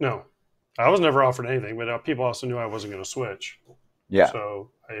 No. I was never offered anything, but people also knew I wasn't going to switch. Yeah.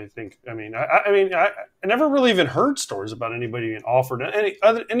 So I think, I never really even heard stories about anybody being offered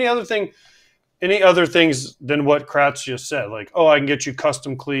any other things than what Kratz just said. Like, oh, I can get you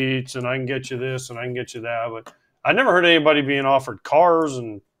custom cleats and I can get you this and I can get you that. But I never heard anybody being offered cars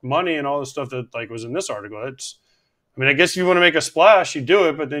and money and all the stuff that like was in this article. I guess if you want to make a splash, you do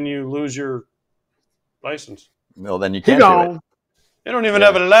it, but then you lose your license. Well, then you can't do it. You don't even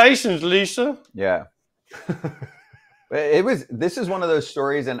have a license, Lisa. Yeah. This is one of those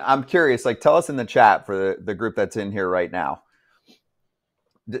stories, and I'm curious, like, tell us in the chat for the group that's in here right now.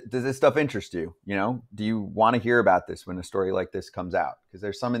 Does this stuff interest you? Do you want to hear about this when a story like this comes out? Because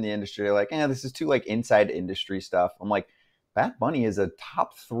there's some in the industry like, this is too like inside industry stuff. I'm like, Bad Bunny is a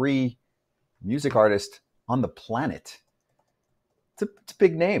top 3 music artist on the planet. It's a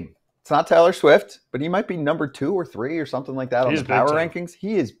big name. It's not Taylor Swift, but he might be number 2 or 3 or something like that on the power rankings.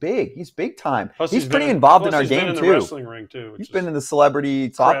 He is big. He's big time. Plus he's pretty involved in our game too. Wrestling ring too. He's been in the celebrity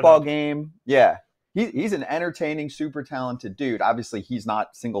softball game. Yeah. He's an entertaining, super talented dude. Obviously, he's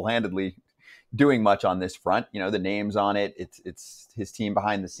not single-handedly doing much on this front. The name's on it. It's his team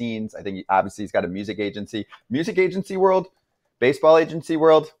behind the scenes. I think obviously he's got a music agency. Music agency world, baseball agency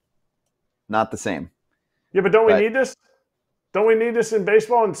world, not the same. Yeah, but don't we need this? Don't we need this in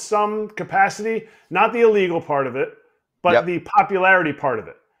baseball in some capacity? Not the illegal part of it, but the popularity part of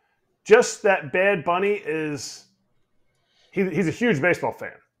it. Just that Bad Bunny is he's a huge baseball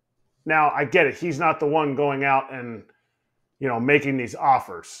fan. Now, I get it. He's not the one going out and, making these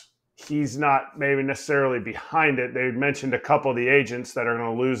offers. He's not maybe necessarily behind it. They mentioned a couple of the agents that are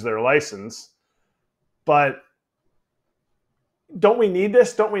going to lose their license. But don't we need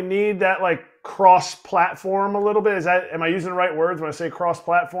this? Don't we need that, like, cross-platform a little bit? Am I using the right words when I say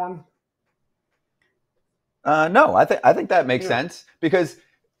cross-platform? No, I think that makes sense, because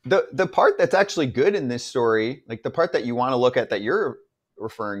the part that's actually good in this story, like the part that you want to look at that you're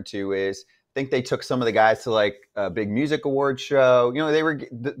referring to, is I think they took some of the guys to like a big music award show. They were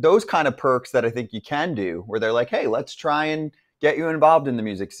those kind of perks that I think you can do, where they're like, hey, let's try and get you involved in the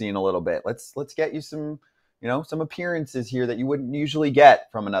music scene a little bit. Let's get you some some appearances here that you wouldn't usually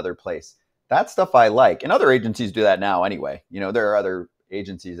get from another place. That stuff I like. And other agencies do that now anyway. There are other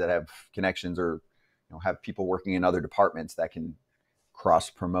agencies that have connections or have people working in other departments that can cross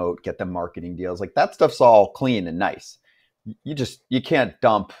promote, get them marketing deals. Like that stuff's all clean and nice. You can't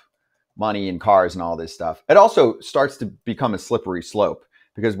dump money in cars and all this stuff. It also starts to become a slippery slope,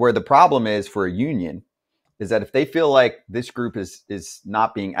 because where the problem is for a union is that if they feel like this group is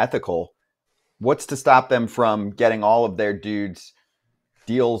not being ethical, what's to stop them from getting all of their dudes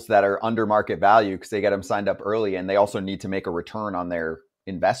deals that are under market value because they get them signed up early, and they also need to make a return on their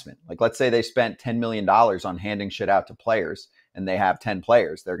investment. Like, let's say they spent $10 million on handing shit out to players and they have 10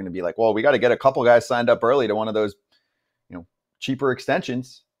 players. They're going to be like, well, we got to get a couple guys signed up early to one of those, cheaper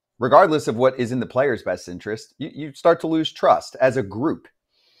extensions. Regardless of what is in the player's best interest, you start to lose trust as a group.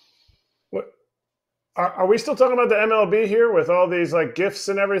 What are we still talking about the MLB here with all these like gifts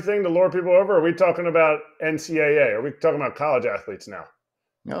and everything to lure people over? Or are we talking about NCAA? Are we talking about college athletes now?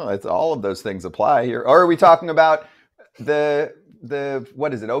 No, it's all of those things apply here. Or are we talking about the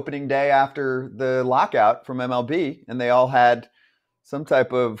what is it, opening day after the lockout from MLB, and they all had some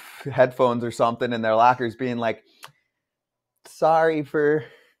type of headphones or something in their lockers being like, sorry for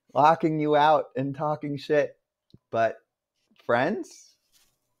locking you out and talking shit, but friends?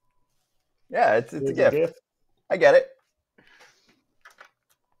 Yeah, it's a gift. I get it.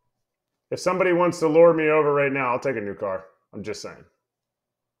 If somebody wants to lure me over right now, I'll take a new car. I'm just saying.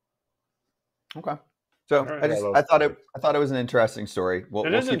 Okay. So Right. I thought it was an interesting story. We'll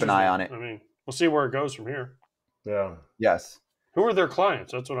keep an eye on it. I mean, we'll see where it goes from here. Yeah. Yes. Who are their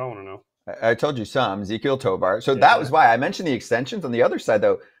clients? That's what I want to know. I told you some, Ezekiel Tovar. So that was why I mentioned the extensions. On the other side,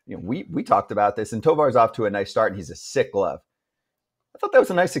 though, we talked about this, and Tovar's off to a nice start, and he's a sick glove. I thought that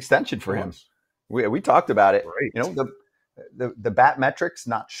was a nice extension for him. We talked about it. Great. The bat metrics,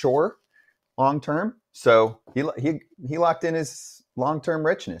 not sure long term. So he locked in his long term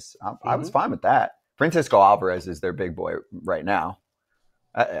richness. I was fine with that. Francisco Alvarez is their big boy right now.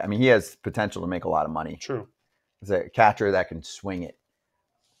 I mean, he has potential to make a lot of money. True. He's a catcher that can swing it.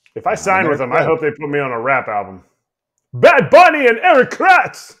 If I sign with them, I hope they put me on a rap album. Bad Bunny and Erik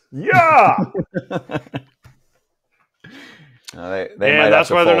Kratz. Yeah. That's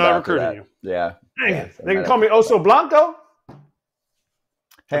why they're not recruiting you. Yeah. Dang it. They can call me Oso Blanco.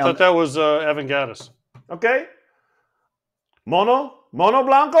 I thought that was Evan Gaddis. Okay. Mono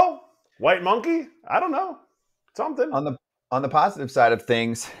Blanco? White monkey? I don't know. Something. On the positive side of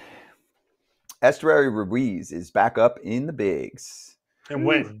things, Estuary Ruiz is back up in the bigs. And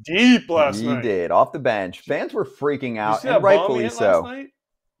went deep last night. He did, off the bench. Fans were freaking out, and rightfully so.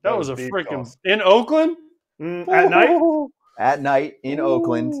 That was a freaking... In Oakland? At night? At night in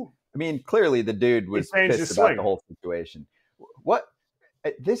Oakland. I mean, clearly the dude was pissed about the whole situation.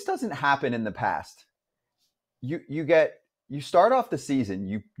 This doesn't happen in the past. You start off the season,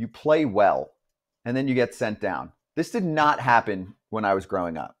 you play well, and then you get sent down. This did not happen when I was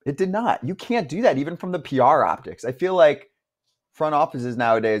growing up. It did not. You can't do that even from the PR optics. I feel like front offices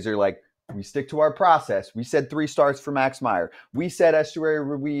nowadays are like, we stick to our process. We said 3 starts for Max Meyer. We said Estuary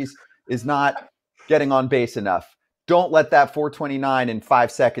Ruiz is not getting on base enough. Don't let that 429 in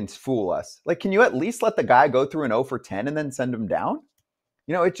 5 seconds fool us. Like, can you at least let the guy go through an 0 for 10 and then send him down?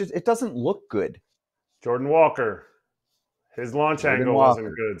 It doesn't look good. Jordan Walker, his launch angle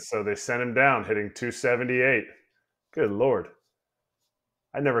wasn't good, so they sent him down, hitting 278. Good Lord.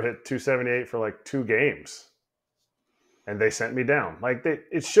 I never hit 278 for like 2 games. And they sent me down.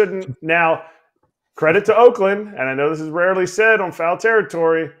 It shouldn't. Now, credit to Oakland, and I know this is rarely said on Foul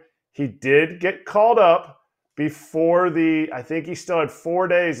Territory, he did get called up before I think he still had 4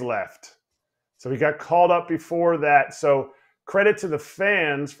 days left. So he got called up before that. So credit to the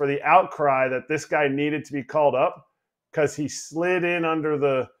fans for the outcry that this guy needed to be called up because he slid in under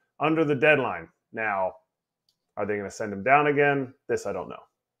the deadline. Now, are they going to send him down again? This I don't know.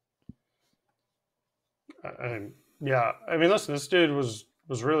 Yeah, I mean, listen, this dude was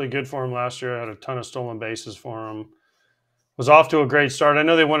really good for him last year. Had a ton of stolen bases for him. Was off to a great start. I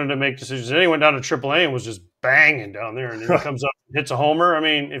know they wanted to make decisions. Then he went down to AAA and was just banging down there. And then he comes up and hits a homer. I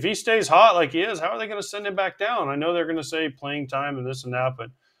mean, if he stays hot like he is, how are they going to send him back down? I know they're going to say playing time and this and that, but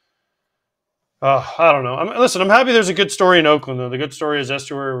I don't know. I'm happy there's a good story in Oakland, though. The good story is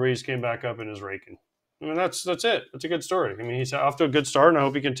Estuary Ruiz came back up and is raking. I mean, that's it. That's a good story. I mean, he's off to a good start, and I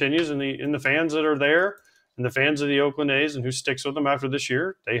hope he continues. And the fans that are there and the fans of the Oakland A's and who sticks with them after this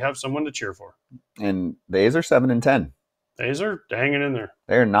year, they have someone to cheer for. And the A's are 7-10. A's are hanging in there.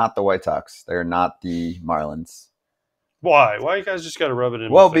 They're not the White Sox. They're not the Marlins. Why? Why you guys just got to rub it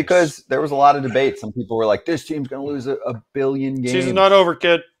in? Well, because there was a lot of debate. Some people were like, "This team's going to lose a billion games." Season's not over,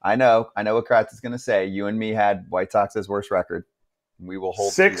 kid. I know what Kratz is going to say. You and me had White Sox's worst record. We will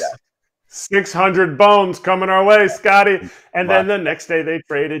hold to that. 600 bones coming our way, Scotty. And then the next day they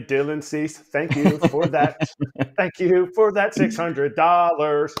traded Dylan Cease. Thank you for that. Thank you for that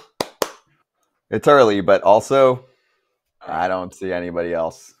 $600. It's early, but also I don't see anybody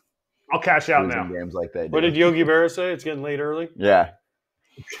else. I'll cash out now. Games like they do. What did Yogi Berra say? It's getting late early. Yeah.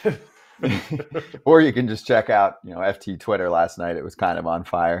 Or you can just check out, FT Twitter last night. It was kind of on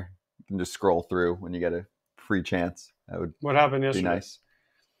fire. You can just scroll through when you get a free chance. That would What happened yesterday? be nice.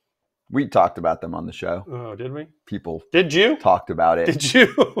 We talked about them on the show. Oh, did we? People Did you? talked about it. Did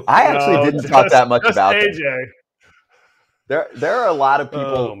you? I actually didn't talk that much about AJ. them. There are a lot of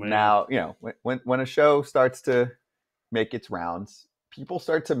people now, when a show starts to make its rounds, people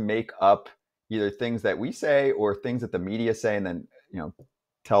start to make up either things that we say or things that the media say and then,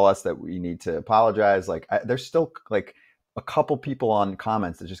 tell us that we need to apologize. There's still a couple people on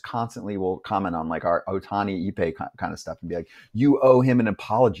comments that just constantly will comment on our Ohtani Ipe kind of stuff and be like, you owe him an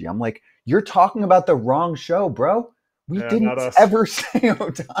apology. I'm like, you're talking about the wrong show, bro. We didn't ever say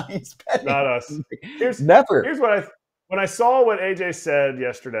Ohtani's betting. Not us. Never. Here's when I saw what AJ said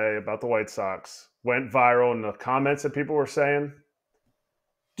yesterday about the White Sox went viral in the comments that people were saying.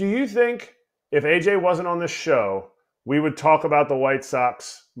 Do you think if AJ wasn't on this show, we would talk about the White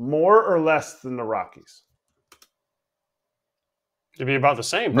Sox more or less than the Rockies? To be about the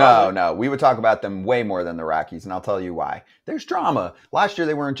same, probably. No. We would talk about them way more than the Rockies, and I'll tell you why. There's drama. Last year,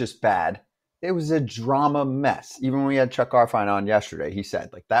 they weren't just bad. It was a drama mess. Even when we had Chuck Garfien on yesterday, he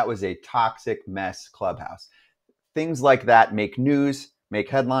said, like, that was a toxic mess clubhouse. Things like that make news, make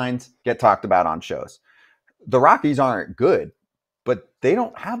headlines, get talked about on shows. The Rockies aren't good, but they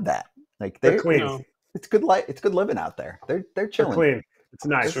don't have that. Like, They're clean. It's good living out there. They're chilling. They're clean. It's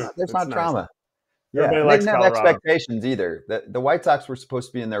nice. There's not nice. drama. Everybody Yeah, they likes didn't have Colorado. expectations either. The White Sox were supposed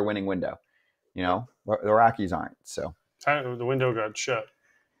to be in their winning window. You know, the Rockies aren't. So The window got shut.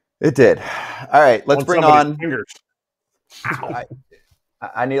 it did. All right, let's bring on. Fingers.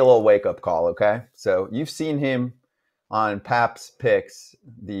 I need a little wake up call. Okay, so you've seen him on Pap's Picks,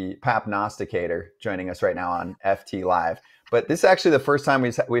 the Pap Gnosticator, joining us right now on FT Live. But this is actually the first time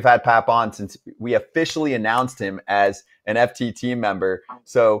we've had Pap on since we officially announced him as an FT team member.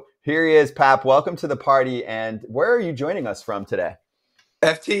 So here he is, Pap. Welcome to the party. And where are you joining us from today?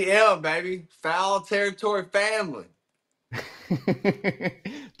 FTL, baby. Foul territory family.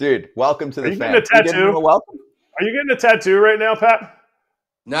 Dude, welcome to the Are you fam. getting a tattoo? Welcome? Are you getting a tattoo right now, Pat?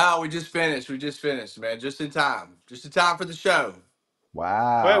 No, we just finished, man. Just in time. Just in time for the show.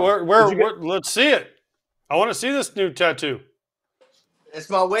 Wow. Wait, where let's see it. I want to see this new tattoo. It's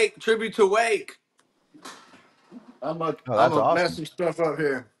my Wake tribute to Wake. I'm gonna mess some stuff up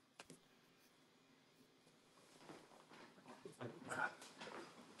here.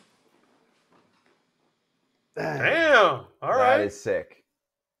 Damn. All right. That is sick.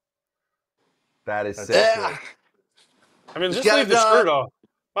 That is sick. Yeah. I mean, just leave the shirt off.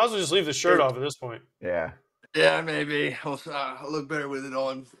 Might as well just leave the shirt off at this point. Yeah. Yeah, maybe. I'll look better with it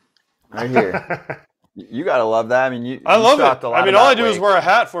on. Right here. You gotta love that. I mean, I love it. I mean, all I do Wake. is wear a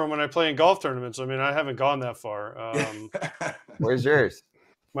hat for him when I play in golf tournaments. I mean, I haven't gone that far. Where's yours?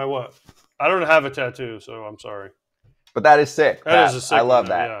 My what? I don't have a tattoo, so I'm sorry. But that is sick. That is a sick I love one,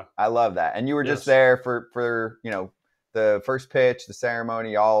 that. yeah. I love that. And you were just there for the first pitch, the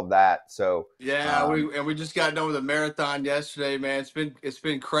ceremony, all of that. So yeah, we just got done with a marathon yesterday, man. It's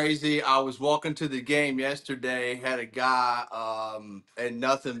been crazy. I was walking to the game yesterday, had a guy in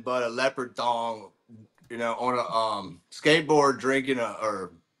nothing but a leopard thong, on a skateboard drinking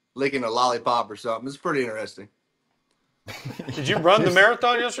or licking a lollipop or something. It's pretty interesting. Did you run the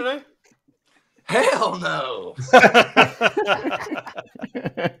marathon yesterday? Hell no.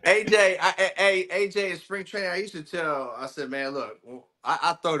 AJ in spring training, I said, man, look,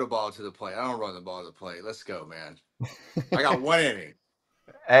 I throw the ball to the plate. I don't run the ball to the plate. Let's go, man. I got one inning.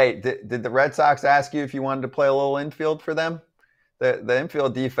 Hey, did the Red Sox ask you if you wanted to play a little infield for them? The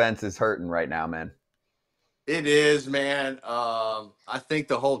infield defense is hurting right now, man. It is, man. I think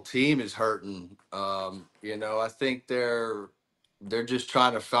the whole team is hurting. I think they're just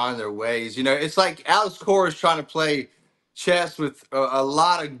trying to find their ways. It's like Alex Cora is trying to play chess with a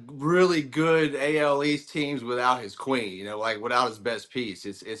lot of really good AL East teams without his queen. Like without his best piece.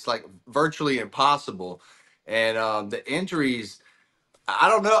 It's like virtually impossible. And the injuries, I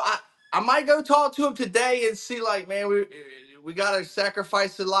don't know. I might go talk to him today and see, like, man, we got to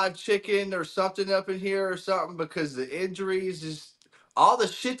sacrifice a live chicken or something up in here or something, because the injuries is all the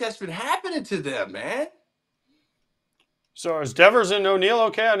shit that's been happening to them, man. So is Devers and O'Neill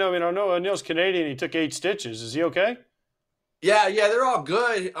okay? I know O'Neill's Canadian. He took 8 stitches. Is he okay? Yeah, they're all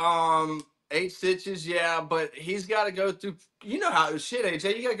good. 8 stitches, yeah, but he's got to go through. You know how shit,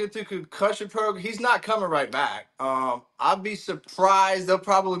 AJ. You got to go through concussion program. He's not coming right back. I'd be surprised. They'll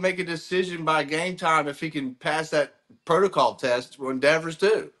probably make a decision by game time if he can pass that protocol test when Devers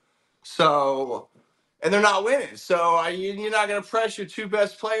do. So, and they're not winning. So you're not going to press your 2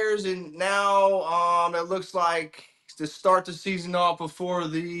 best players. And now it looks like to start the season off before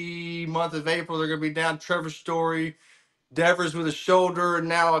the month of April, they're going to be down Trevor Story, Devers with a shoulder and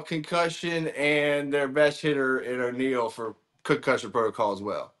now a concussion, and their best hitter in O'Neill for concussion protocol as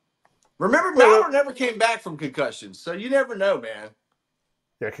well. Remember, Mauer never came back from concussions, so you never know, man.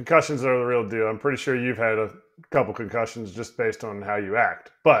 Yeah, concussions are the real deal. I'm pretty sure you've had a couple concussions just based on how you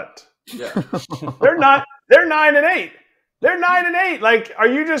act. But yeah, they're not. They're 9-8. They're 9-8. Like, are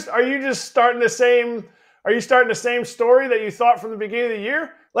you just starting the same? Are you starting the same story that you thought from the beginning of the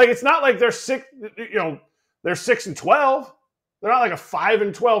year? Like, it's not like they're sick. They're 6-12. They're not like a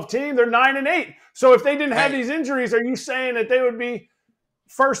 5-12 team. They're 9-8. So if they didn't have these injuries, are you saying that they would be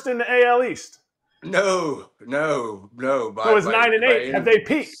first in the AL East? No. So it's 9-8. Have they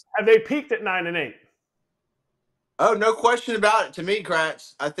peaked? Have they peaked at 9-8? Oh, no question about it. To me,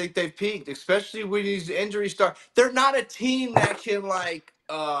 Kratz, I think they've peaked, especially when these injuries start. They're not a team that can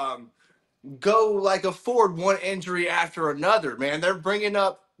go afford one injury after another, man. They're bringing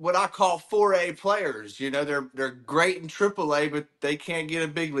up what I call 4A players. You know, they're great in AAA, but they can't get a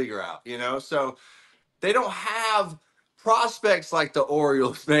big leaguer out. You know, so they don't have prospects like the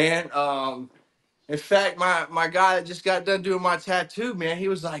Orioles, man. In fact, my guy that just got done doing my tattoo, man, he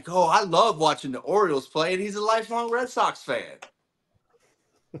was like, "Oh, I love watching the Orioles play," and he's a lifelong Red Sox fan.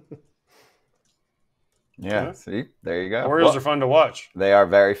 Yeah, see, there you go. Orioles are fun to watch. They are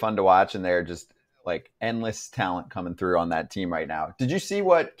very fun to watch, and they're just like endless talent coming through on that team right now. Did you see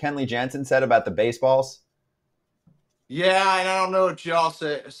what Kenley Jansen said about the baseballs? Yeah, and I don't know what y'all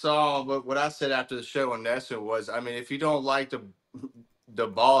saw, but what I said after the show on Nessa was, I mean, if you don't like the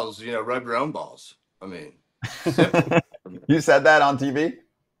balls, you know, rub your own balls. I mean, simple. You said that on TV?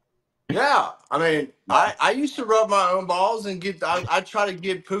 Yeah, I mean, I used to rub my own balls and I try to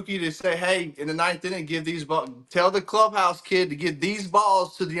get Pookie to say, hey, in the ninth inning, give these balls. Tell the clubhouse kid to give these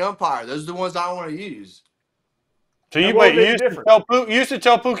balls to the umpire. Those are the ones I want to use. So you used to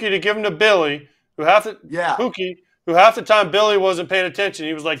tell Pookie to give them to Billy, who half the time Billy wasn't paying attention.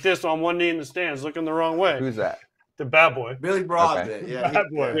 He was like this on one knee in the stands, looking the wrong way. Who's that? The bad boy. Billy Broadbent. Okay. Yeah, bad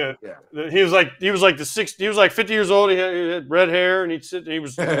boy. Yeah. He was like the 60. He was like 50 years old. He had red hair, and he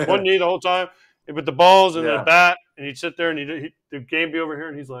was one knee the whole time with the balls and the bat, and he'd sit there and the game be over here,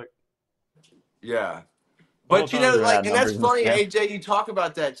 and he's like, yeah. But you know, like, and that's funny, AJ. You talk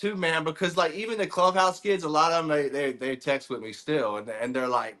about that too, man, because like even the clubhouse kids, a lot of them they text with me still, and they're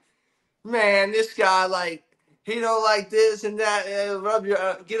like, man, this guy like he don't like this and that. Rub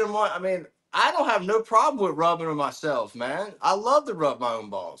your get him on. I mean, I don't have no problem with rubbing them myself, man. I love to rub my own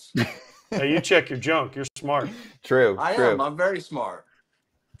balls. Hey, you check your junk. You're smart. True. I am. I'm very smart.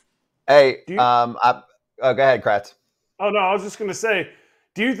 Hey, go ahead, Kratz. Oh no, I was just gonna say,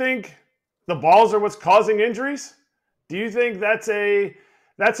 do you think the balls are what's causing injuries? Do you think that's a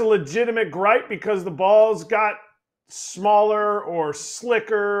legitimate gripe because the balls got smaller or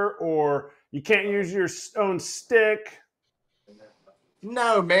slicker, or you can't use your own stick?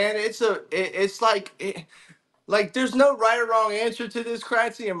 No, man. It's like there's no right or wrong answer to this,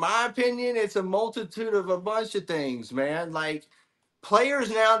 Kratzy. In my opinion, it's a multitude of a bunch of things, man. Like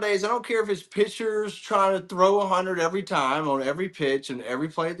players nowadays, I don't care if it's pitchers trying to throw 100 every time on every pitch and every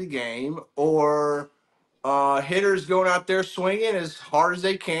play of the game, or hitters going out there swinging as hard as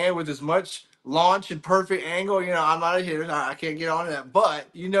they can with as much launch and perfect angle. You know, I'm not a hitter. I can't get on that. But,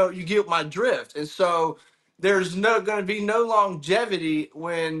 you know, you get my drift. And so there's going to be no longevity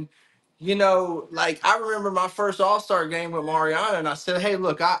when, you know, like I remember my first All-Star game with Mariana, and I said, hey,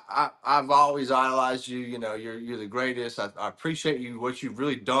 look, I've always idolized you. You know, you're the greatest. I appreciate you, what you've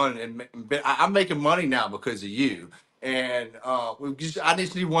really done. And I'm making money now because of you. And I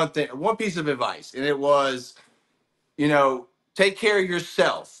just need one piece of advice, and it was, you know, take care of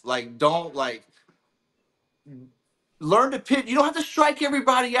yourself. Like, don't learn to pitch. You don't have to strike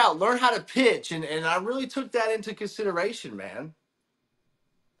everybody out. Learn how to pitch, and I really took that into consideration, man.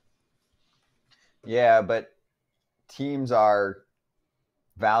 Yeah, but teams are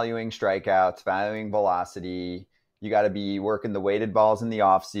valuing strikeouts, valuing velocity. You got to be working the weighted balls in the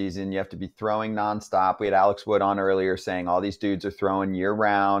offseason. You have to be throwing nonstop. We had Alex Wood on earlier saying all these dudes are throwing year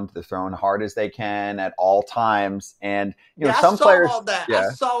round. They're throwing hard as they can at all times. And, you know, some players. I saw all that. Yeah.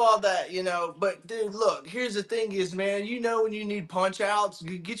 I saw all that, you know. But, dude, look, here's the thing is, man, you know when you need punch outs,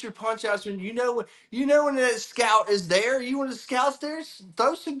 you get your punch outs when you know when that scout is there. You when the scout's there,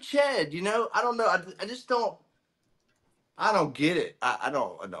 throw some ched, you know. I don't know. I just don't. I don't get it. I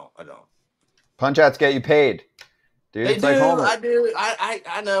don't. Punch outs get you paid. Dude, they it's do. like homework. I do.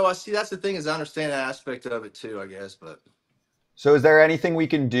 I know. I see. That's the thing is I understand that aspect of it too, I guess. But so is there anything we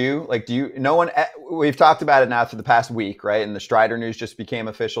can do? Like, we've talked about it now for the past week, right? And the Strider news just became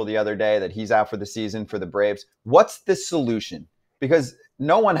official the other day that he's out for the season for the Braves. What's the solution? Because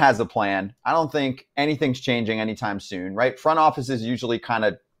no one has a plan. I don't think anything's changing anytime soon, right? Front offices usually kind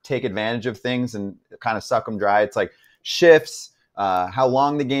of take advantage of things and kind of suck them dry. It's like shifts, how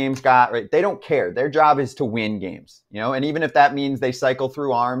long the game's got, right? They don't care. Their job is to win games, you know? And even if that means they cycle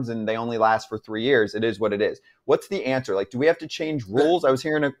through arms and they only last for 3 years, it is what it is. What's the answer? Like, do we have to change rules? I was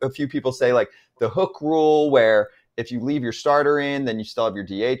hearing a few people say like the hook rule where if you leave your starter in, then you still have your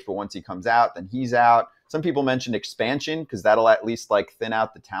DH, but once he comes out, then he's out. Some people mentioned expansion because that'll at least like thin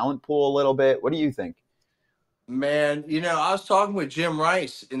out the talent pool a little bit. What do you think? man, you know, I was talking with Jim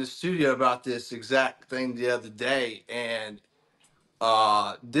Rice in the studio about this exact thing the other day, and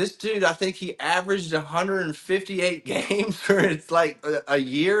this dude, I think he averaged 158 games for it's like a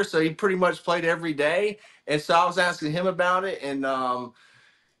year, so he pretty much played every day. And so I was asking him about it, and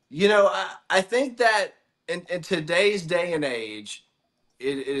you know, I think that in today's day and age,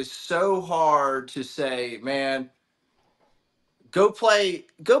 it is so hard to say, man, go play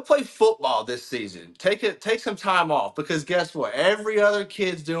football this season. Take some time off, because guess what? Every other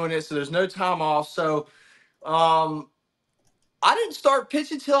kid's doing it, so there's no time off. So I didn't start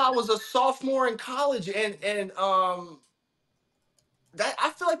pitching till I was a sophomore in college, and that I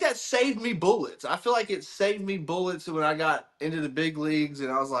feel like that saved me bullets. I feel like it saved me bullets when I got into the big leagues, and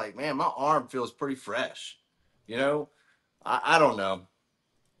I was like, man, my arm feels pretty fresh. You know, I don't know.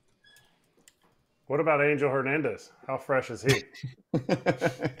 What about Angel Hernandez? How fresh is he?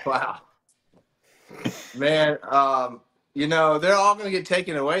 Wow, man. You know, they're all going to get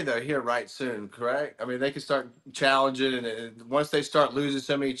taken away though here right soon, correct? I mean, they can start challenging, and once they start losing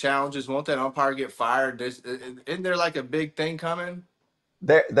so many challenges, won't that umpire get fired? Isn't there like a big thing coming?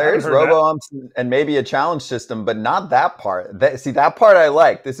 There is robo-umps and maybe a challenge system, but not that part. That part I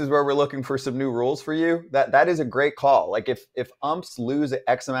like. This is where we're looking for some new rules for you. That is a great call. Like if umps lose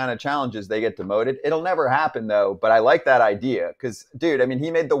X amount of challenges, they get demoted. It'll never happen though, but I like that idea because, dude, I mean,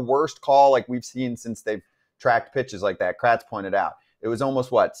 he made the worst call like we've seen since they've tracked pitches like that. Kratz pointed out. It was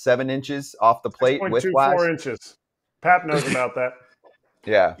almost, 7 inches off the plate width-wise? 6.24 inches. Pap knows about that.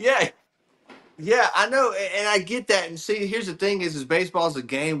 Yeah. Yeah. Yeah, I know, and I get that. And see, here's the thing: is baseball is a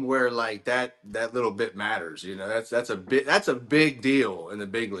game where like that little bit matters. You know, that's a big deal in the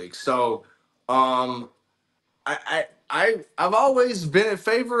big leagues. So, I've always been in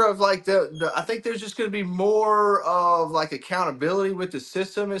favor of like I think there's just going to be more of like accountability with the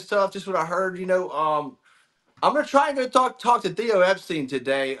system and stuff. Just what I heard, you know. I'm gonna try and go talk to Theo Epstein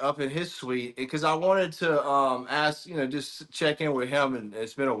today up in his suite, because I wanted to ask, you know, just check in with him, and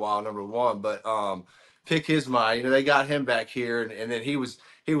it's been a while, number one, but pick his mind. You know, they got him back here, and then he was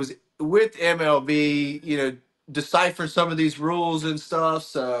with MLB, you know, deciphering some of these rules and stuff.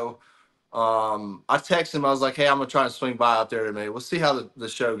 So I texted him. I was like, hey, I'm gonna try and swing by out there today. We'll see how the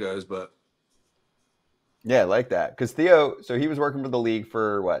show goes, but Yeah, I like that. Because Theo, so he was working for the league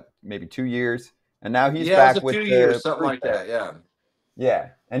for maybe 2 years. And now he's yeah, back it was a with few the years, something fruit like bat. that. Yeah. Yeah.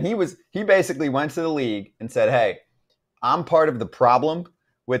 And he basically went to the league and said, hey, I'm part of the problem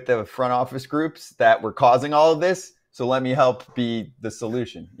with the front office groups that were causing all of this. So let me help be the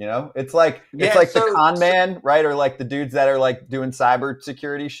solution. You know, it's like the con man, right? Or like the dudes that are like doing cyber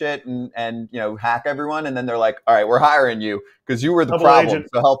security shit and you know, hack everyone. And then they're like, all right, we're hiring you because you were the problem. Agent.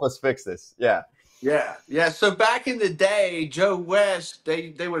 So help us fix this. Yeah. Yeah. So back in the day, Joe West,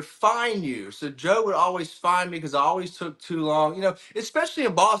 they would fine you. So Joe would always fine me because I always took too long. You know, especially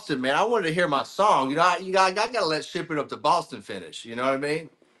in Boston, man. I wanted to hear my song. You know, I got to let Ship It Up to Boston finish. You know what I mean?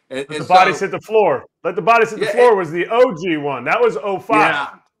 Let the bodies hit the floor. Let the bodies hit the floor was the OG one. That was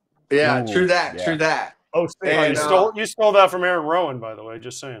 05. Yeah. True that. Oh, and you stole that from Aaron Rowan, by the way.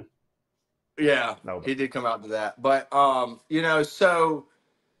 Just saying. Yeah, no, he did come out to that, but you know, so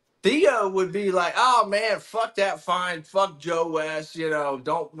Theo would be like, "Oh man, fuck that fine, fuck Joe West, you know,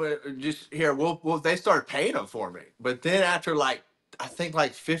 don't just here." We'll they started paying them for me, but then after like I think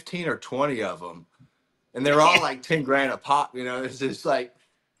like 15 or 20 of them, and they're all like 10 grand a pop. You know, it's just like,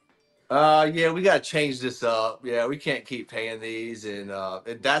 yeah, we got to change this up. Yeah, we can't keep paying these, and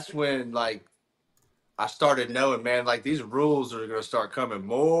that's when like I started knowing, man, like these rules are gonna start coming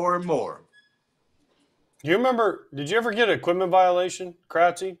more and more. Do you remember, did you ever get an equipment violation,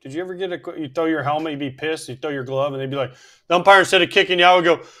 Kratzy? Did you ever get you throw your helmet, you'd be pissed, you throw your glove, and they'd be like, the umpire, instead of kicking you, I would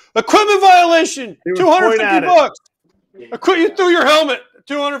go, equipment violation, $250. You threw your helmet,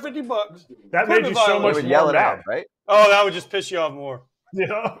 $250. That made you so much more yell it out, right? Oh, that would just piss you off more.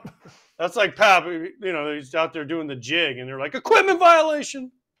 Yeah. That's like Pap, you know, he's out there doing the jig, and they're like, equipment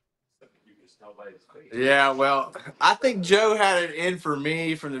violation. Yeah, well, I think Joe had it in for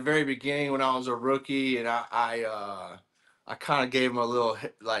me from the very beginning when I was a rookie, and I kind of gave him a little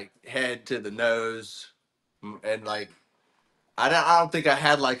like head to the nose, and like I don't think I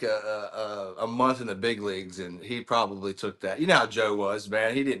had like a month in the big leagues, and he probably took that. You know how Joe was,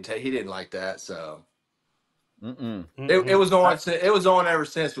 man. He didn't like that, so it was on ever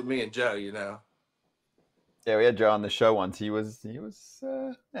since with me and Joe, you know. Yeah, we had Joe on the show once. He was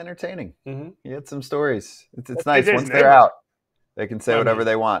entertaining. Mm-hmm. He had some stories. It's nice once they're out, they can say whatever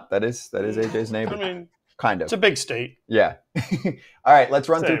they want. That is AJ's neighbor. I mean, kind of. It's a big state. Yeah. All right, let's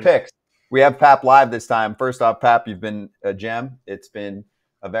run through picks. We have Pap live this time. First off, Pap, you've been a gem. It's been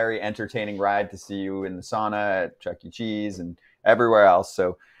a very entertaining ride to see you in the sauna at Chuck E. Cheese and everywhere else.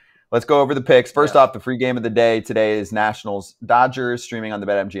 So let's go over the picks. First off, the free game of the day today is Nationals-Dodgers, streaming on the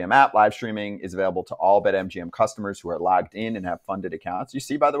Bet MGM app. Live streaming is available to all Bet MGM customers who are logged in and have funded accounts. You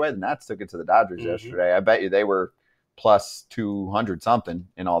see, by the way, the Nats took it to the Dodgers yesterday. I bet you they were plus 200 something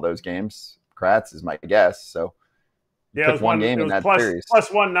in all those games. Kratz is my guess. So yeah, it was one game in that series. Plus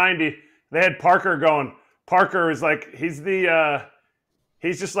 190. They had Parker going Parker is like he's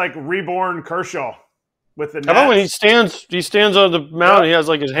just like reborn Kershaw with the Nats. How about when he stands on the mound, he has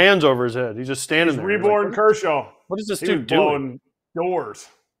like his hands over his head. He's just standing there. Reborn like, Kershaw. What is this He dude was doing? blowing doors.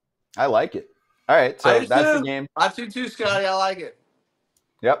 I like it. All right, so that's the game. I do too, Scotty. I like it.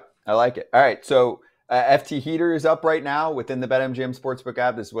 Yep, I like it. All right, so FT Heater is up right now within the Bet MGM Sportsbook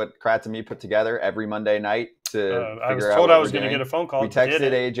app. This is what Kratz and me put together every Monday night to I was figure out told what I was we're going to doing. get a phone call. We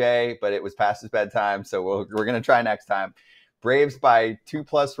texted AJ, but it was past his bedtime, so we're going to try next time. Braves by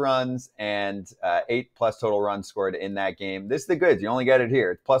 2+ runs and 8+ total runs scored in that game. This is the goods. You only get it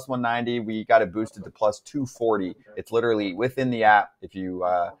here. It's plus 190. We got it boosted to plus 240. It's literally within the app if you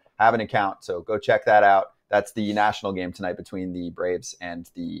have an account. So go check that out. That's the national game tonight between the Braves and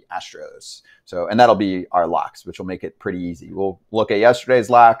the Astros. So, and that'll be our locks, which will make it pretty easy. We'll look at yesterday's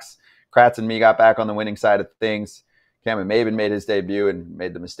locks. Kratz and me got back on the winning side of things. Cameron Maben made his debut and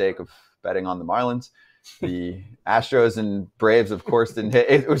made the mistake of betting on the Marlins. The Astros and Braves, of course, didn't hit.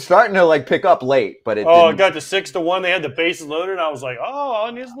 It was starting to like pick up late, but it it got to 6-1. They had the bases loaded. I was like,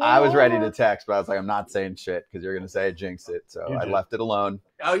 I was ready to text, but I was like, I'm not saying shit because you're going to say I jinxed it. So I left it alone.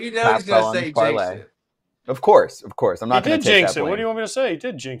 Oh, you know he's going to say jinx it. Of course. I'm not going to jinx it. What do you want me to say? He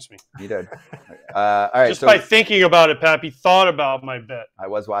did jinx me. He did. All right. Just by thinking about it, Pap, he thought about my bet. I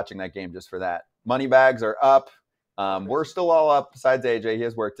was watching that game just for that. Money bags are up. We're still all up. Besides AJ, he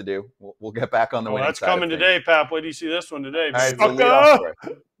has work to do. We'll get back on the winning that's side coming today, Pap. Wait do you see this one today? All right, so lead off for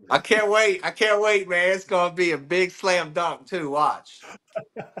it. I can't wait, man. It's going to be a big slam dunk, too. Watch.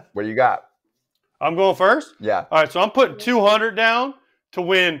 What do you got? I'm going first? Yeah. All right, so I'm putting 200 down to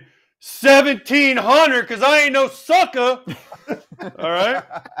win 1,700 because I ain't no sucker. All right?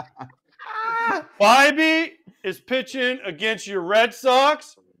 Bybee is pitching against your Red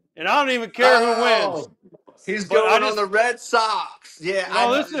Sox, and I don't even care who wins. He's going on the Red Sox. Yeah.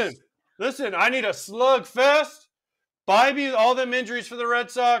 No, listen. I need a slugfest. Bybee, all them injuries for the Red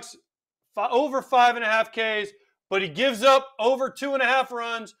Sox, over 5.5 Ks, but he gives up over 2.5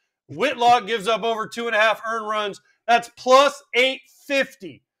 runs. Whitlock gives up over 2.5 earned runs. That's plus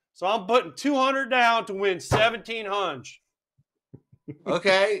 850. So I'm putting 200 down to win 1,700.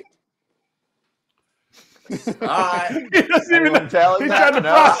 Okay. All right. He doesn't even tell him. He's trying to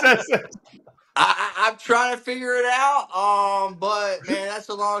process it. I'm trying to figure it out. But man, that's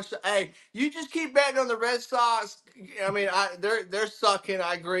a long shot. Hey, you just keep betting on the Red Sox. I mean, they're sucking.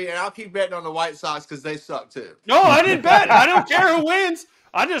 I agree, and I'll keep betting on the White Sox because they suck too. No, I didn't bet. I don't care who wins.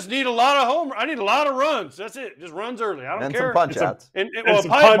 I just need a lot of I need a lot of runs. That's it. Just runs early. I don't care. And some punch outs.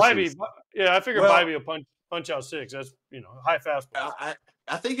 Bybee. Yeah, I figured Bybee will punch out 6. That's high fastball.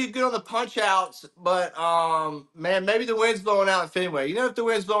 I think you're good on the punch outs, but man, maybe the wind's blowing out at Fenway. If the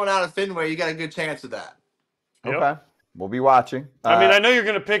wind's blowing out at Fenway, you got a good chance of that. Yep. Okay. We'll be watching. I mean, I know you're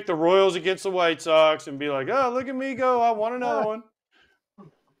going to pick the Royals against the White Sox and be like, oh, look at me go. I want another one.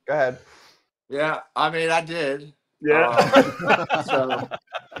 Go ahead. Yeah, I mean, I did. Yeah.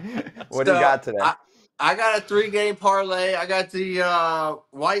 What do you got today? I got a 3-game parlay. I got the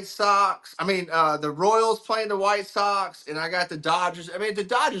White Sox. I mean, the Royals playing the White Sox, and I got the Dodgers. I mean, the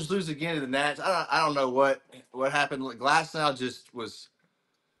Dodgers lose again to the Nats. I don't know what happened. Glasnow was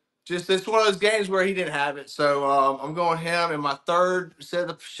it's one of those games where he didn't have it. So I'm going him. And my third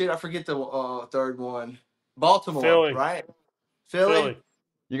I forget the third one. Baltimore, Philly. right? Philly.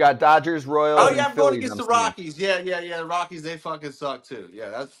 You got Dodgers, Royals. Oh yeah, I'm going Phillies, against the Rockies. Yeah. The Rockies, they fucking suck too. Yeah,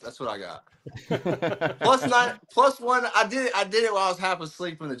 that's what I got. +1. I did it while I was half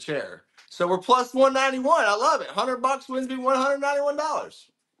asleep in the chair. So we're plus 191. I love it. $100 wins me $191.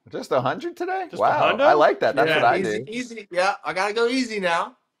 Just 100 today? Just wow, I like that. That's what I do. Easy. Yeah, I gotta go easy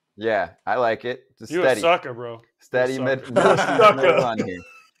now. Yeah, I like it. Just you steady. A sucker, bro. Steady mid run here.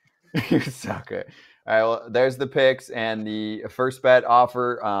 You sucker. All right, well, there's the picks and the first bet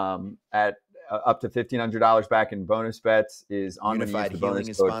offer at up to $1,500 back in bonus bets is on Unified the Healing bonus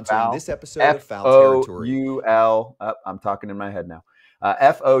is code sponsoring FOUL. this episode of Foul Territory. FOUL. I'm talking in my head now.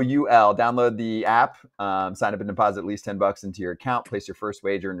 FOUL. Download the app. Sign up and deposit at least $10 into your account. Place your first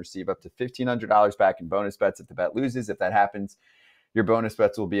wager and receive up to $1,500 back in bonus bets if the bet loses. If that happens, your bonus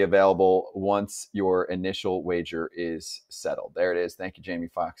bets will be available once your initial wager is settled. There it is. Thank you, Jamie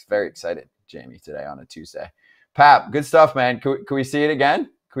Foxx. Very excited, Jamie, today on a Tuesday. Pap, good stuff, man. Can we see it again?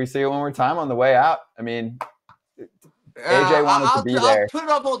 Can we see it one more time on the way out? I mean, AJ wanted to be there. I'll put it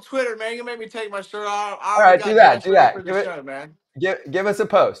up on Twitter, man. You made me take my shirt off. All right, do that. Show, man. Give us a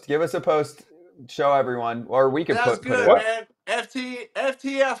post. Give us a post. Show everyone, or we could put good, it up. Man.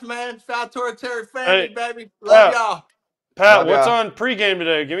 FTF, man. Foul Territory family, baby. Love y'all. Pat, what's on pregame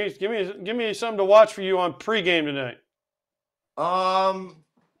today? Give me something to watch for you on pregame tonight.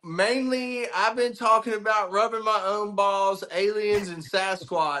 Mainly, I've been talking about rubbing my own balls, aliens, and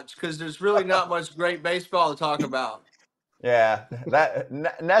Sasquatch because there's really not much great baseball to talk about. Yeah, that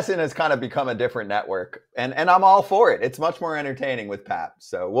Nesson has kind of become a different network, and I'm all for it. It's much more entertaining with Pap.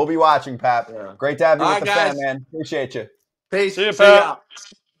 So we'll be watching, Pap. Yeah. Great to have you All with right, the fan, guys. man. Appreciate you. Peace. See you, See Pat. ya.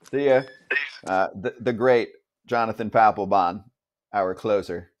 See ya. The great Jonathan Papelbon, our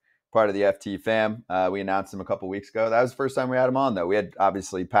closer, part of the FT fam. We announced him a couple weeks ago. That was the first time we had him on, though. We had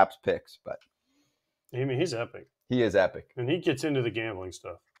obviously Pap's picks, but I mean, he's epic. he is epic. And he gets into the gambling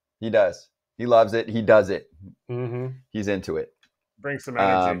stuff. He does. He loves it. He does it. Mm-hmm. He's into it. Brings some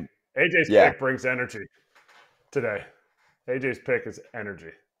energy. AJ's pick brings energy today. AJ's pick is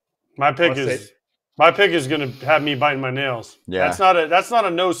energy. My pick is going to have me biting my nails. Yeah. That's not a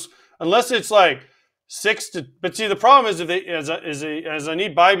no, unless it's like 6 to. But see, the problem is if they as I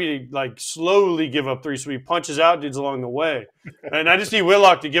need Bybee to like slowly give up 3, so he punches out dudes along the way, and I just need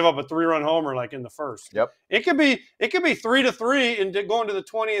Whitlock to give up a 3-run homer like in the first. Yep. It could be 3-3 and going to the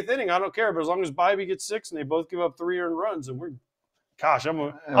 20th inning. I don't care, but as long as Bybee gets 6 and they both give up 3 earned runs, and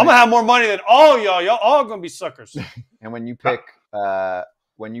I'm gonna have more money than all y'all. Y'all all gonna be suckers. And when you pick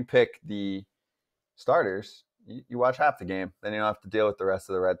the starters, you watch half the game. Then you don't have to deal with the rest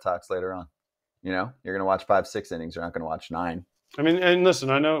of the Red Sox later on. You know, you're going to watch 5-6 innings. You're not going to watch 9. I mean, and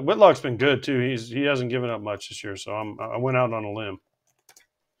listen, I know Whitlock's been good too. He hasn't given up much this year, so I went out on a limb.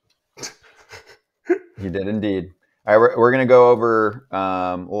 He did indeed. All right, we're going to go over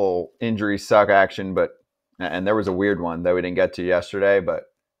a little injury suck action, and there was a weird one that we didn't get to yesterday. But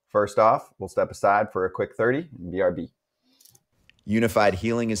first off, we'll step aside for a quick 30 and BRB. Unified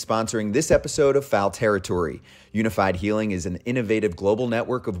Healing is sponsoring this episode of Foul Territory. Unified Healing is an innovative global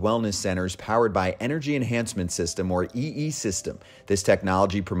network of wellness centers powered by Energy Enhancement System, or EE System. This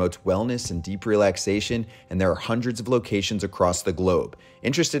technology promotes wellness and deep relaxation, and there are hundreds of locations across the globe.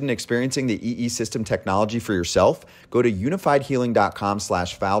 Interested in experiencing the EE System technology for yourself? Go to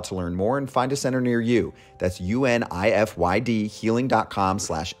unifydhealing.com/foul to learn more and find a center near you. That's UNIFYD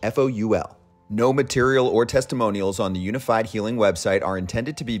healing.com/FOUL. No material or testimonials on the Unified Healing website are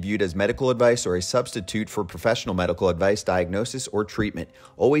intended to be viewed as medical advice or a substitute for professional medical advice, diagnosis, or treatment.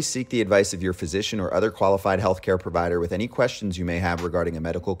 Always seek the advice of your physician or other qualified healthcare provider with any questions you may have regarding a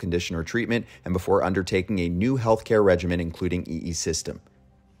medical condition or treatment and before undertaking a new healthcare regimen, including EE System.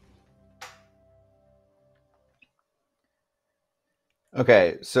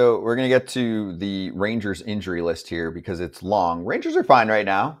 Okay, so we're going to get to the Rangers injury list here because it's long. Rangers are fine right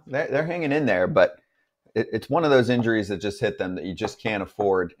now. They're hanging in there, but it's one of those injuries that just hit them that you just can't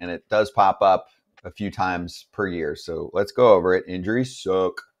afford, and it does pop up a few times per year. So let's go over it. Injuries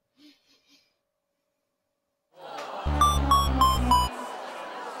suck.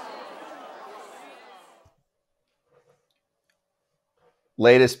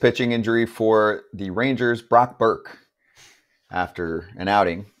 Latest pitching injury for the Rangers, Brock Burke. After an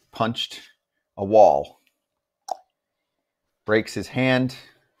outing, punched a wall, breaks his hand,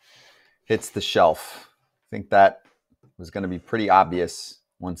 hits the shelf. I think that was going to be pretty obvious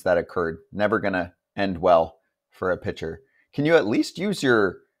once that occurred. Never going to end well for a pitcher. Can you at least use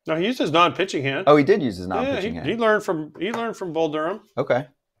your... No, he used his non-pitching hand. Oh, he did use his non-pitching hand. He learned from Bull Durham. Okay.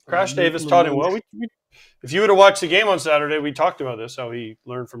 Crash Davis taught him well. If you would have watched the game on Saturday, we talked about this, how he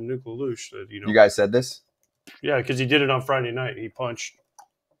learned from Nuke Lelouch. You guys said this? Yeah, because he did it on Friday night. He broke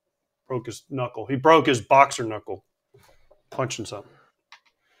his knuckle. He broke his boxer knuckle punching something.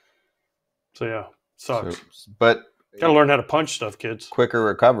 So, yeah, sucks. But got to learn how to punch stuff, kids. Quicker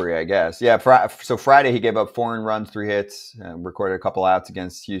recovery, I guess. Yeah, so Friday he gave up 4 earned runs, 3 hits, recorded a couple outs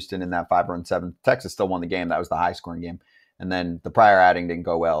against Houston in that 5-run 7. Texas still won the game. That was the high-scoring game. And then the prior outing didn't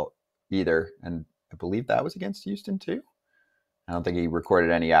go well either. And I believe that was against Houston too. I don't think he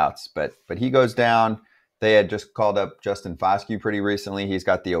recorded any outs. But he goes down. They had just called up Justin Foscue pretty recently. He's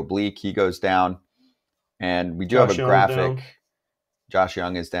got the oblique. He goes down. And we do have a graphic. Josh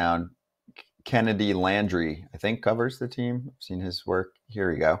Young is down. Kennedy Landry, I think, covers the team. I've seen his work.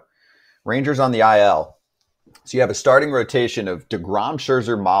 Here we go. Rangers on the IL. So you have a starting rotation of DeGrom,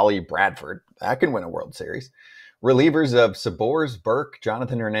 Scherzer, Molly, Bradford. That can win a World Series. Relievers of Sabors, Burke,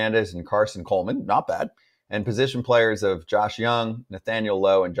 Jonathan Hernandez, and Carson Coleman. Not bad. And position players of Josh Young, Nathaniel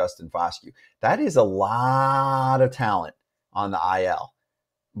Lowe, and Justin Foscue. That is a lot of talent on the IL.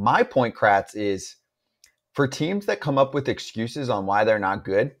 My point, Kratz, is for teams that come up with excuses on why they're not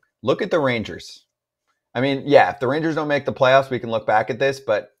good, look at the Rangers. I mean, yeah, if the Rangers don't make the playoffs, we can look back at this,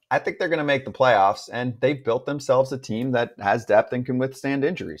 but I think they're going to make the playoffs, and they've built themselves a team that has depth and can withstand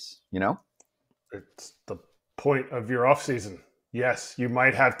injuries, you know? It's the point of your offseason. Yes, you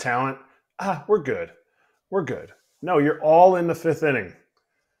might have talent. We're good. We're good. No, you're all in the 5th inning.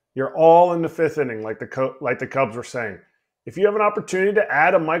 You're all in the fifth inning, like the Cubs were saying. If you have an opportunity to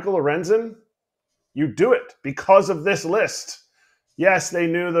add a Michael Lorenzen, you do it because of this list. Yes, they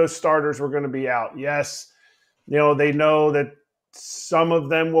knew those starters were going to be out. Yes, they know that some of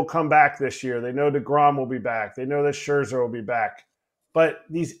them will come back this year. They know DeGrom will be back. They know that Scherzer will be back. But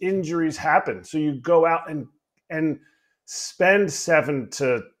these injuries happen. So you go out and spend $7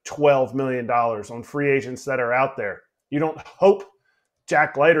 to $12 million on free agents that are out there. You don't hope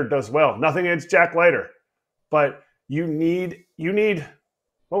Jack Leiter does well. Nothing against Jack Leiter. But you need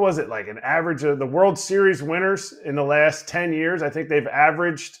what was it, like an average of the World Series winners in the last 10 years? I think they've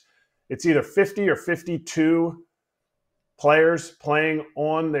averaged, it's either 50 or 52 players playing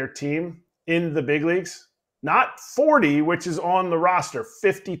on their team in the big leagues. Not 40, which is on the roster,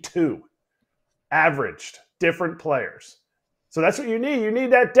 52 averaged different players. So that's what you need. You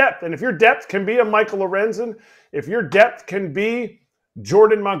need that depth. And if your depth can be a Michael Lorenzen, if your depth can be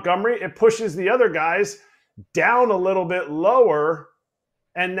Jordan Montgomery, it pushes the other guys down a little bit lower.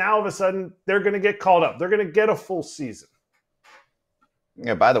 And now all of a sudden, they're going to get called up. They're going to get a full season.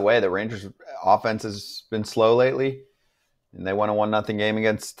 Yeah, by the way, the Rangers' offense has been slow lately, and they won a 1-0 game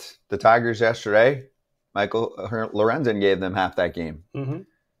against the Tigers yesterday. Michael Lorenzen gave them half that game. Mm-hmm.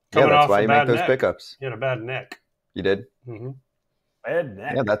 Yeah, that's why you make those pickups. He had a bad neck. You did? Mm-hmm. Bad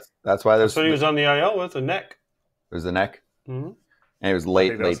neck. Yeah, that's why there's. That's what he was on the IL with, a neck. It was the neck? Mm-hmm. And it was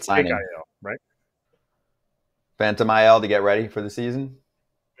late signing. IL, right? Phantom IL to get ready for the season?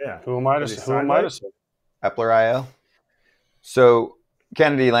 Yeah. Who am I to say? Epler IL. So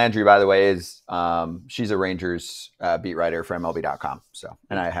Kennedy Landry, by the way, is she's a Rangers beat writer for MLB.com. So,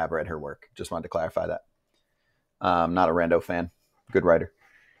 and I have read her work. Just wanted to clarify that. Not a Rando fan. Good writer.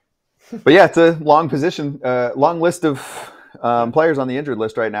 But yeah, it's a long list of players on the injured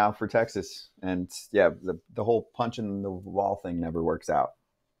list right now for Texas. And yeah, the whole punch in the wall thing never works out.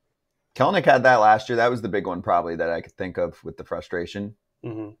 Kelenic had that last year. That was the big one probably that I could think of with the frustration.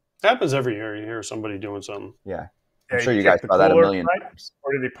 Mm-hmm. Happens every year. You hear somebody doing something. Yeah. I'm sure you guys saw that a million times.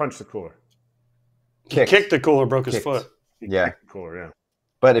 Or did he punch the cooler? He kicked the cooler, broke his foot. Yeah. Kicked the cooler, yeah.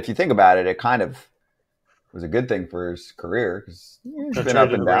 But if you think about it, it kind of was a good thing for his career because he's been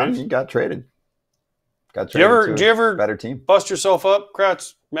up and down. He got traded. To you ever a better team. Bust yourself up,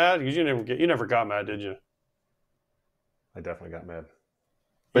 Kratz, mad? Because you never got mad, did you? I definitely got mad.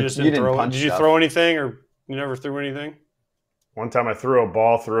 But you didn't throw. Did you throw anything, or you never threw anything? One time I threw a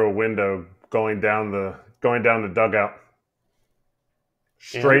ball through a window going down the dugout.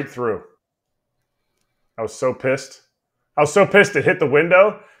 Straight through. I was so pissed. It hit the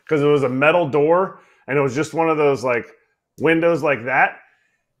window because it was a metal door and it was just one of those like windows like that.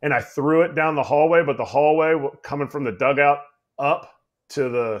 And I threw it down the hallway, but the hallway coming from the dugout up to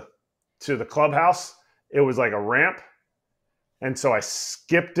the clubhouse, it was like a ramp. And so I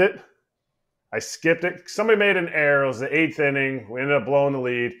skipped it. Somebody made an error. It was the 8th inning. We ended up blowing the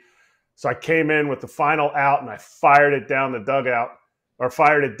lead. So I came in with the final out and I fired it down the dugout, or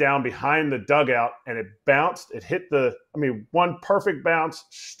fired it down behind the dugout, and it bounced. It hit one perfect bounce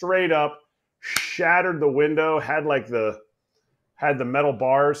straight up, shattered the window, had the metal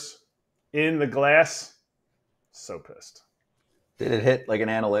bars in the glass. So pissed. Did it hit like an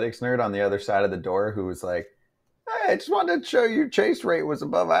analytics nerd on the other side of the door who was like, hey, I just wanted to show you chase rate was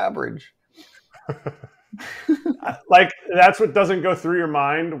above average. Like, that's what doesn't go through your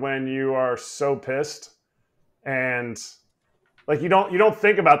mind when you are so pissed. And like, you don't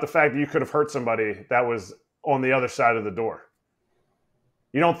think about the fact that you could have hurt somebody that was on the other side of the door.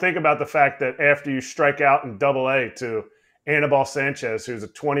 You don't think about the fact that after you strike out in Double-A to Anibal Sanchez, who's a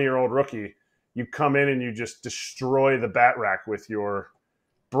 20-year-old rookie, you come in and you just destroy the bat rack with your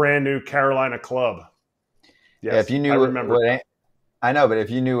brand new Carolina club. Yes, yeah, if you knew I know, but if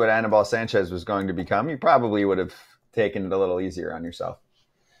you knew what Anibal Sanchez was going to become, you probably would have taken it a little easier on yourself.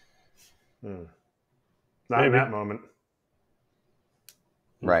 Not in that moment.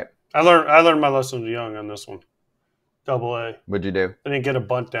 Right. I learned my lessons young on this one. Double-A. What'd you do? I didn't get a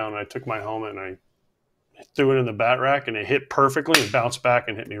bunt down, and I took my helmet and I threw it in the bat rack, and it hit perfectly and bounced back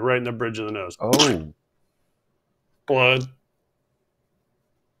and hit me right in the bridge of the nose. Oh. Blood.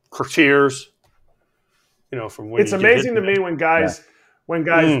 Tears. From when it's amazing to me when guys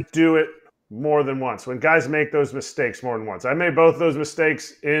do it more than once. When guys make those mistakes more than once. I made both those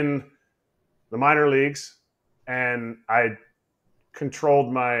mistakes in the minor leagues, and I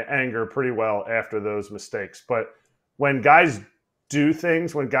controlled my anger pretty well after those mistakes. But when guys do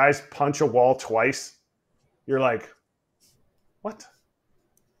things, when guys punch a wall twice, you're like, what?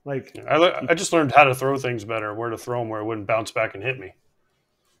 Like, I just learned how to throw things better, where to throw them where it wouldn't bounce back and hit me.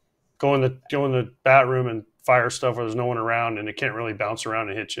 Go in the bat room and fire stuff where there's no one around and it can't really bounce around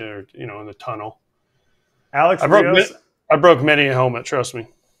and hit you, or, in the tunnel. Alex I broke many a helmet, trust me.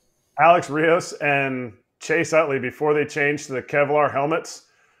 Alex Rios and Chase Utley, before they changed to the Kevlar helmets,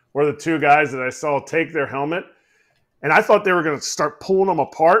 were the two guys that I saw take their helmet. And I thought they were going to start pulling them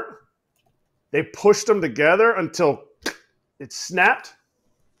apart. They pushed them together until it snapped,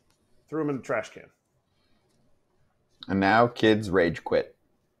 threw them in the trash can. And now kids rage quit.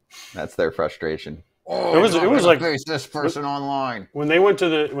 That's their frustration. It was like face this person online. When they went to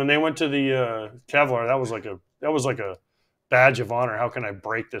the Kevlar, that was like a badge of honor. How can I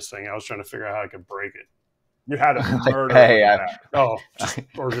break this thing? I was trying to figure out how I could break it. You had to murder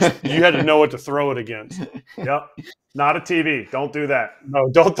you had to know what to throw it against. Yep. Not a TV. Don't do that. No,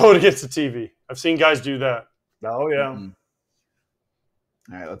 don't throw it against the TV. I've seen guys do that. Oh, yeah. All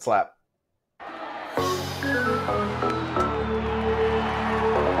right, let's slap.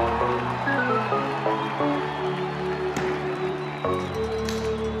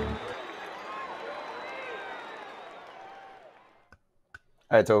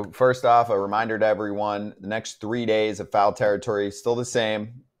 All right, so first off, a reminder to everyone, the next 3 days of Foul Territory, still the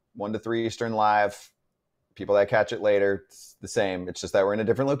same, 1 to 3 Eastern live. People that catch it later, it's the same. It's just that we're in a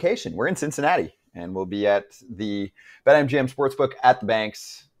different location. We're in Cincinnati, and we'll be at the Bet MGM Sportsbook at the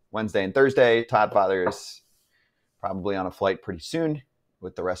Banks Wednesday and Thursday. Todd Father is probably on a flight pretty soon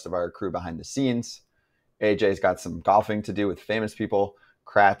with the rest of our crew behind the scenes. AJ's got some golfing to do with famous people.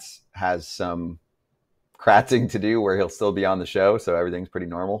 Kratz has some Kratzing to do where he'll still be on the show, so everything's pretty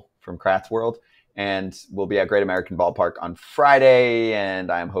normal from Kratz world. And we'll be at Great American Ballpark on Friday,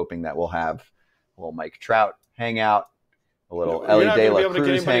 and I'm hoping that we'll have a little Mike Trout hangout, a little Ellie De La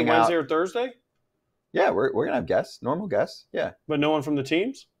Cruz hangout. Wednesday or Thursday? Yeah, we're gonna have guests, normal guests. Yeah, but no one from the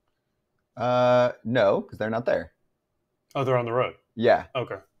teams. No, because they're not there. Oh, they're on the road. Yeah.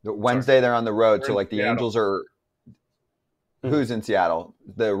 Okay. Wednesday they're on the road, so like the Angels are. Who's in Seattle?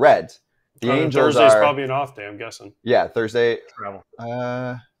 The Reds. The Angels Thursday's probably an off day, I'm guessing. Yeah, Thursday. Travel.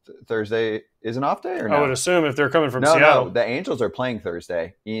 Thursday is an off day, or no? I would assume if they're coming from Seattle. No, the Angels are playing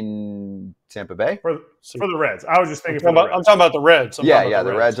Thursday in Tampa Bay. For the Reds. I was just thinking I'm talking about the Reds.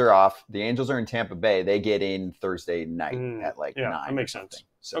 The Reds are off. The Angels are in Tampa Bay. They get in Thursday night at 9. That makes sense.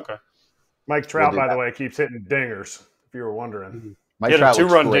 So. Okay. Mike Trout, by the way, keeps hitting dingers, if you were wondering. He had a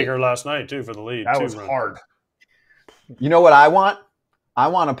 2-run dinger last night, too, for the lead. That was hard. You know what I want? I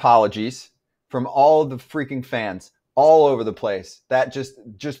want apologies from all the freaking fans all over the place that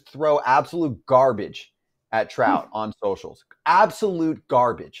just throw absolute garbage at Trout on socials. Absolute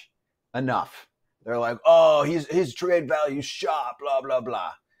garbage. Enough. They're like, oh, his trade value shot, blah, blah,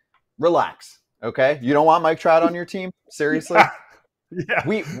 blah. Relax, okay? You don't want Mike Trout on your team? Seriously?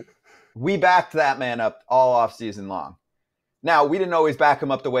 Yeah. We backed that man up all offseason long. Now, we didn't always back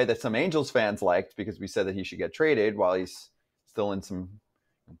him up the way that some Angels fans liked because we said that he should get traded while he's still in some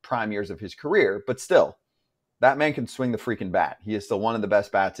prime years of his career. But still, that man can swing the freaking bat. He is still one of the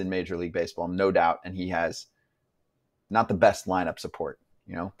best bats in Major League Baseball, no doubt. And he has not the best lineup support.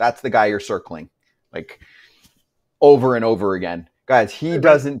 That's the guy you're circling like over and over again. Guys, he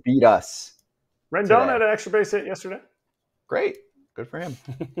doesn't beat us. Rendon had an extra base hit yesterday. Great. Good for him.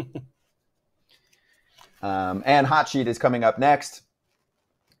 And Hot Sheet is coming up next.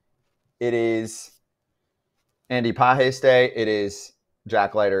 It is Andy Pages Day. It is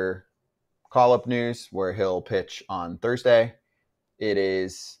Jack Leiter call-up news where he'll pitch on Thursday. It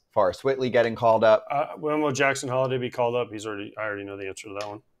is Forrest Whitley getting called up. When will Jackson Holiday be called up? I already know the answer to that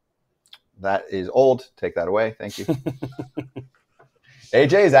one. That is old. Take that away. Thank you.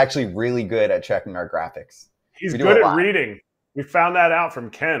 AJ is actually really good at checking our graphics. He's good at reading. We found that out from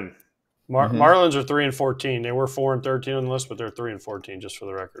Ken. Marlins are 3-14. They were 4-13 on the list, but they're 3-14. Just for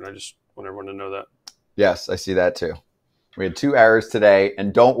the record, I just want everyone to know that. Yes, I see that too. We had 2 errors today,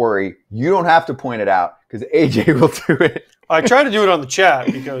 and don't worry, you don't have to point it out because AJ will do it. I try to do it on the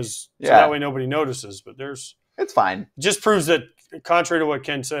chat because so that way nobody notices. But it's fine. It just proves that, contrary to what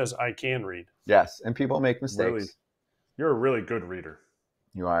Ken says, I can read. Yes, and people make mistakes. Really, you're a really good reader.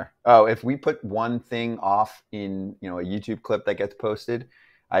 You are. Oh, if we put one thing off in a YouTube clip that gets posted,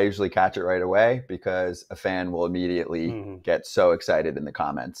 I usually catch it right away because a fan will immediately get so excited in the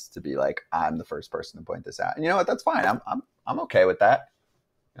comments to be like, I'm the first person to point this out. And you know what? That's fine. I'm okay with that.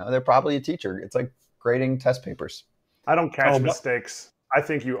 They're probably a teacher. It's like grading test papers. I don't catch mistakes. I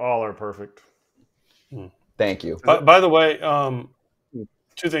think you all are perfect. Thank you. By the way,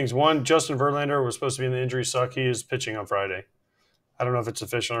 2 things. One, Justin Verlander was supposed to be in the injury suck. He is pitching on Friday. I don't know if it's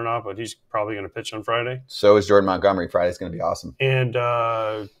official or not, but he's probably going to pitch on Friday. So is Jordan Montgomery. Friday's going to be awesome. And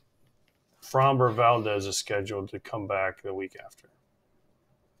Framber Valdez is scheduled to come back the week after.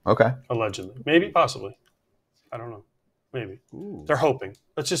 Okay. Allegedly. Maybe, possibly. I don't know. Maybe. Ooh. They're hoping.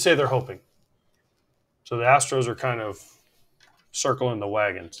 Let's just say they're hoping. So the Astros are kind of circling the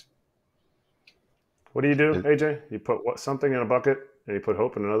wagons. What do, AJ? You put something in a bucket and you put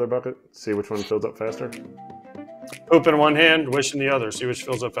hope in another bucket? See which one fills up faster? Hope in one hand, wish in the other. See which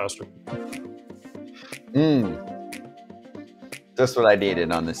fills up faster. Just what I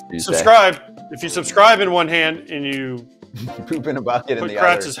needed on this Tuesday. Subscribe. If you subscribe in one hand and you poop in a bucket in put the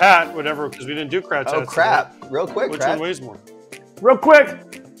Kratz's other. hat, whatever, because we didn't do Kratz hats. Oh, crap. Real quick, Which Kratz. one weighs more? Real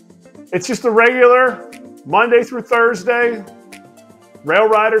quick, it's just a regular Monday through Thursday Rail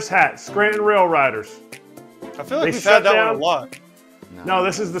Riders hat, Scranton Rail Riders. I feel like we've had that one a lot. No,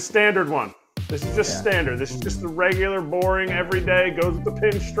 this is the standard one. This is just standard. This is just the regular, boring, everyday, goes with the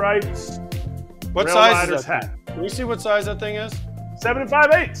pinstripes. What Rail size Riders is that hat? Can you see what size that thing is? 7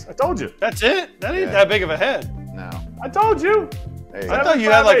 5/8. I told you. That's it? That ain't that big of a head. No. I told you. There you I go. thought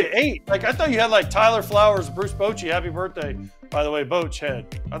you had like 7'5", an 8. Like I thought you had like Tyler Flowers, Bruce Bochy. Happy birthday, by the way, Boch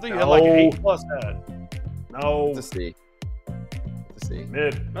head. I thought you had like an 8+ head. No. To see.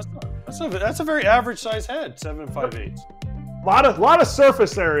 Mid. That's a very average size head. 7 5/8. Lot of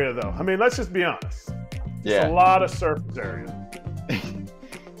surface area though. I mean, let's just be honest. Yeah. It's a lot of surface area.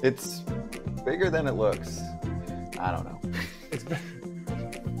 It's bigger than it looks. I don't know.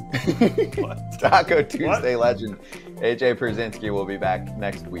 Taco Tuesday legend AJ Pierzynski will be back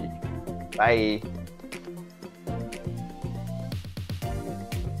next week. Bye.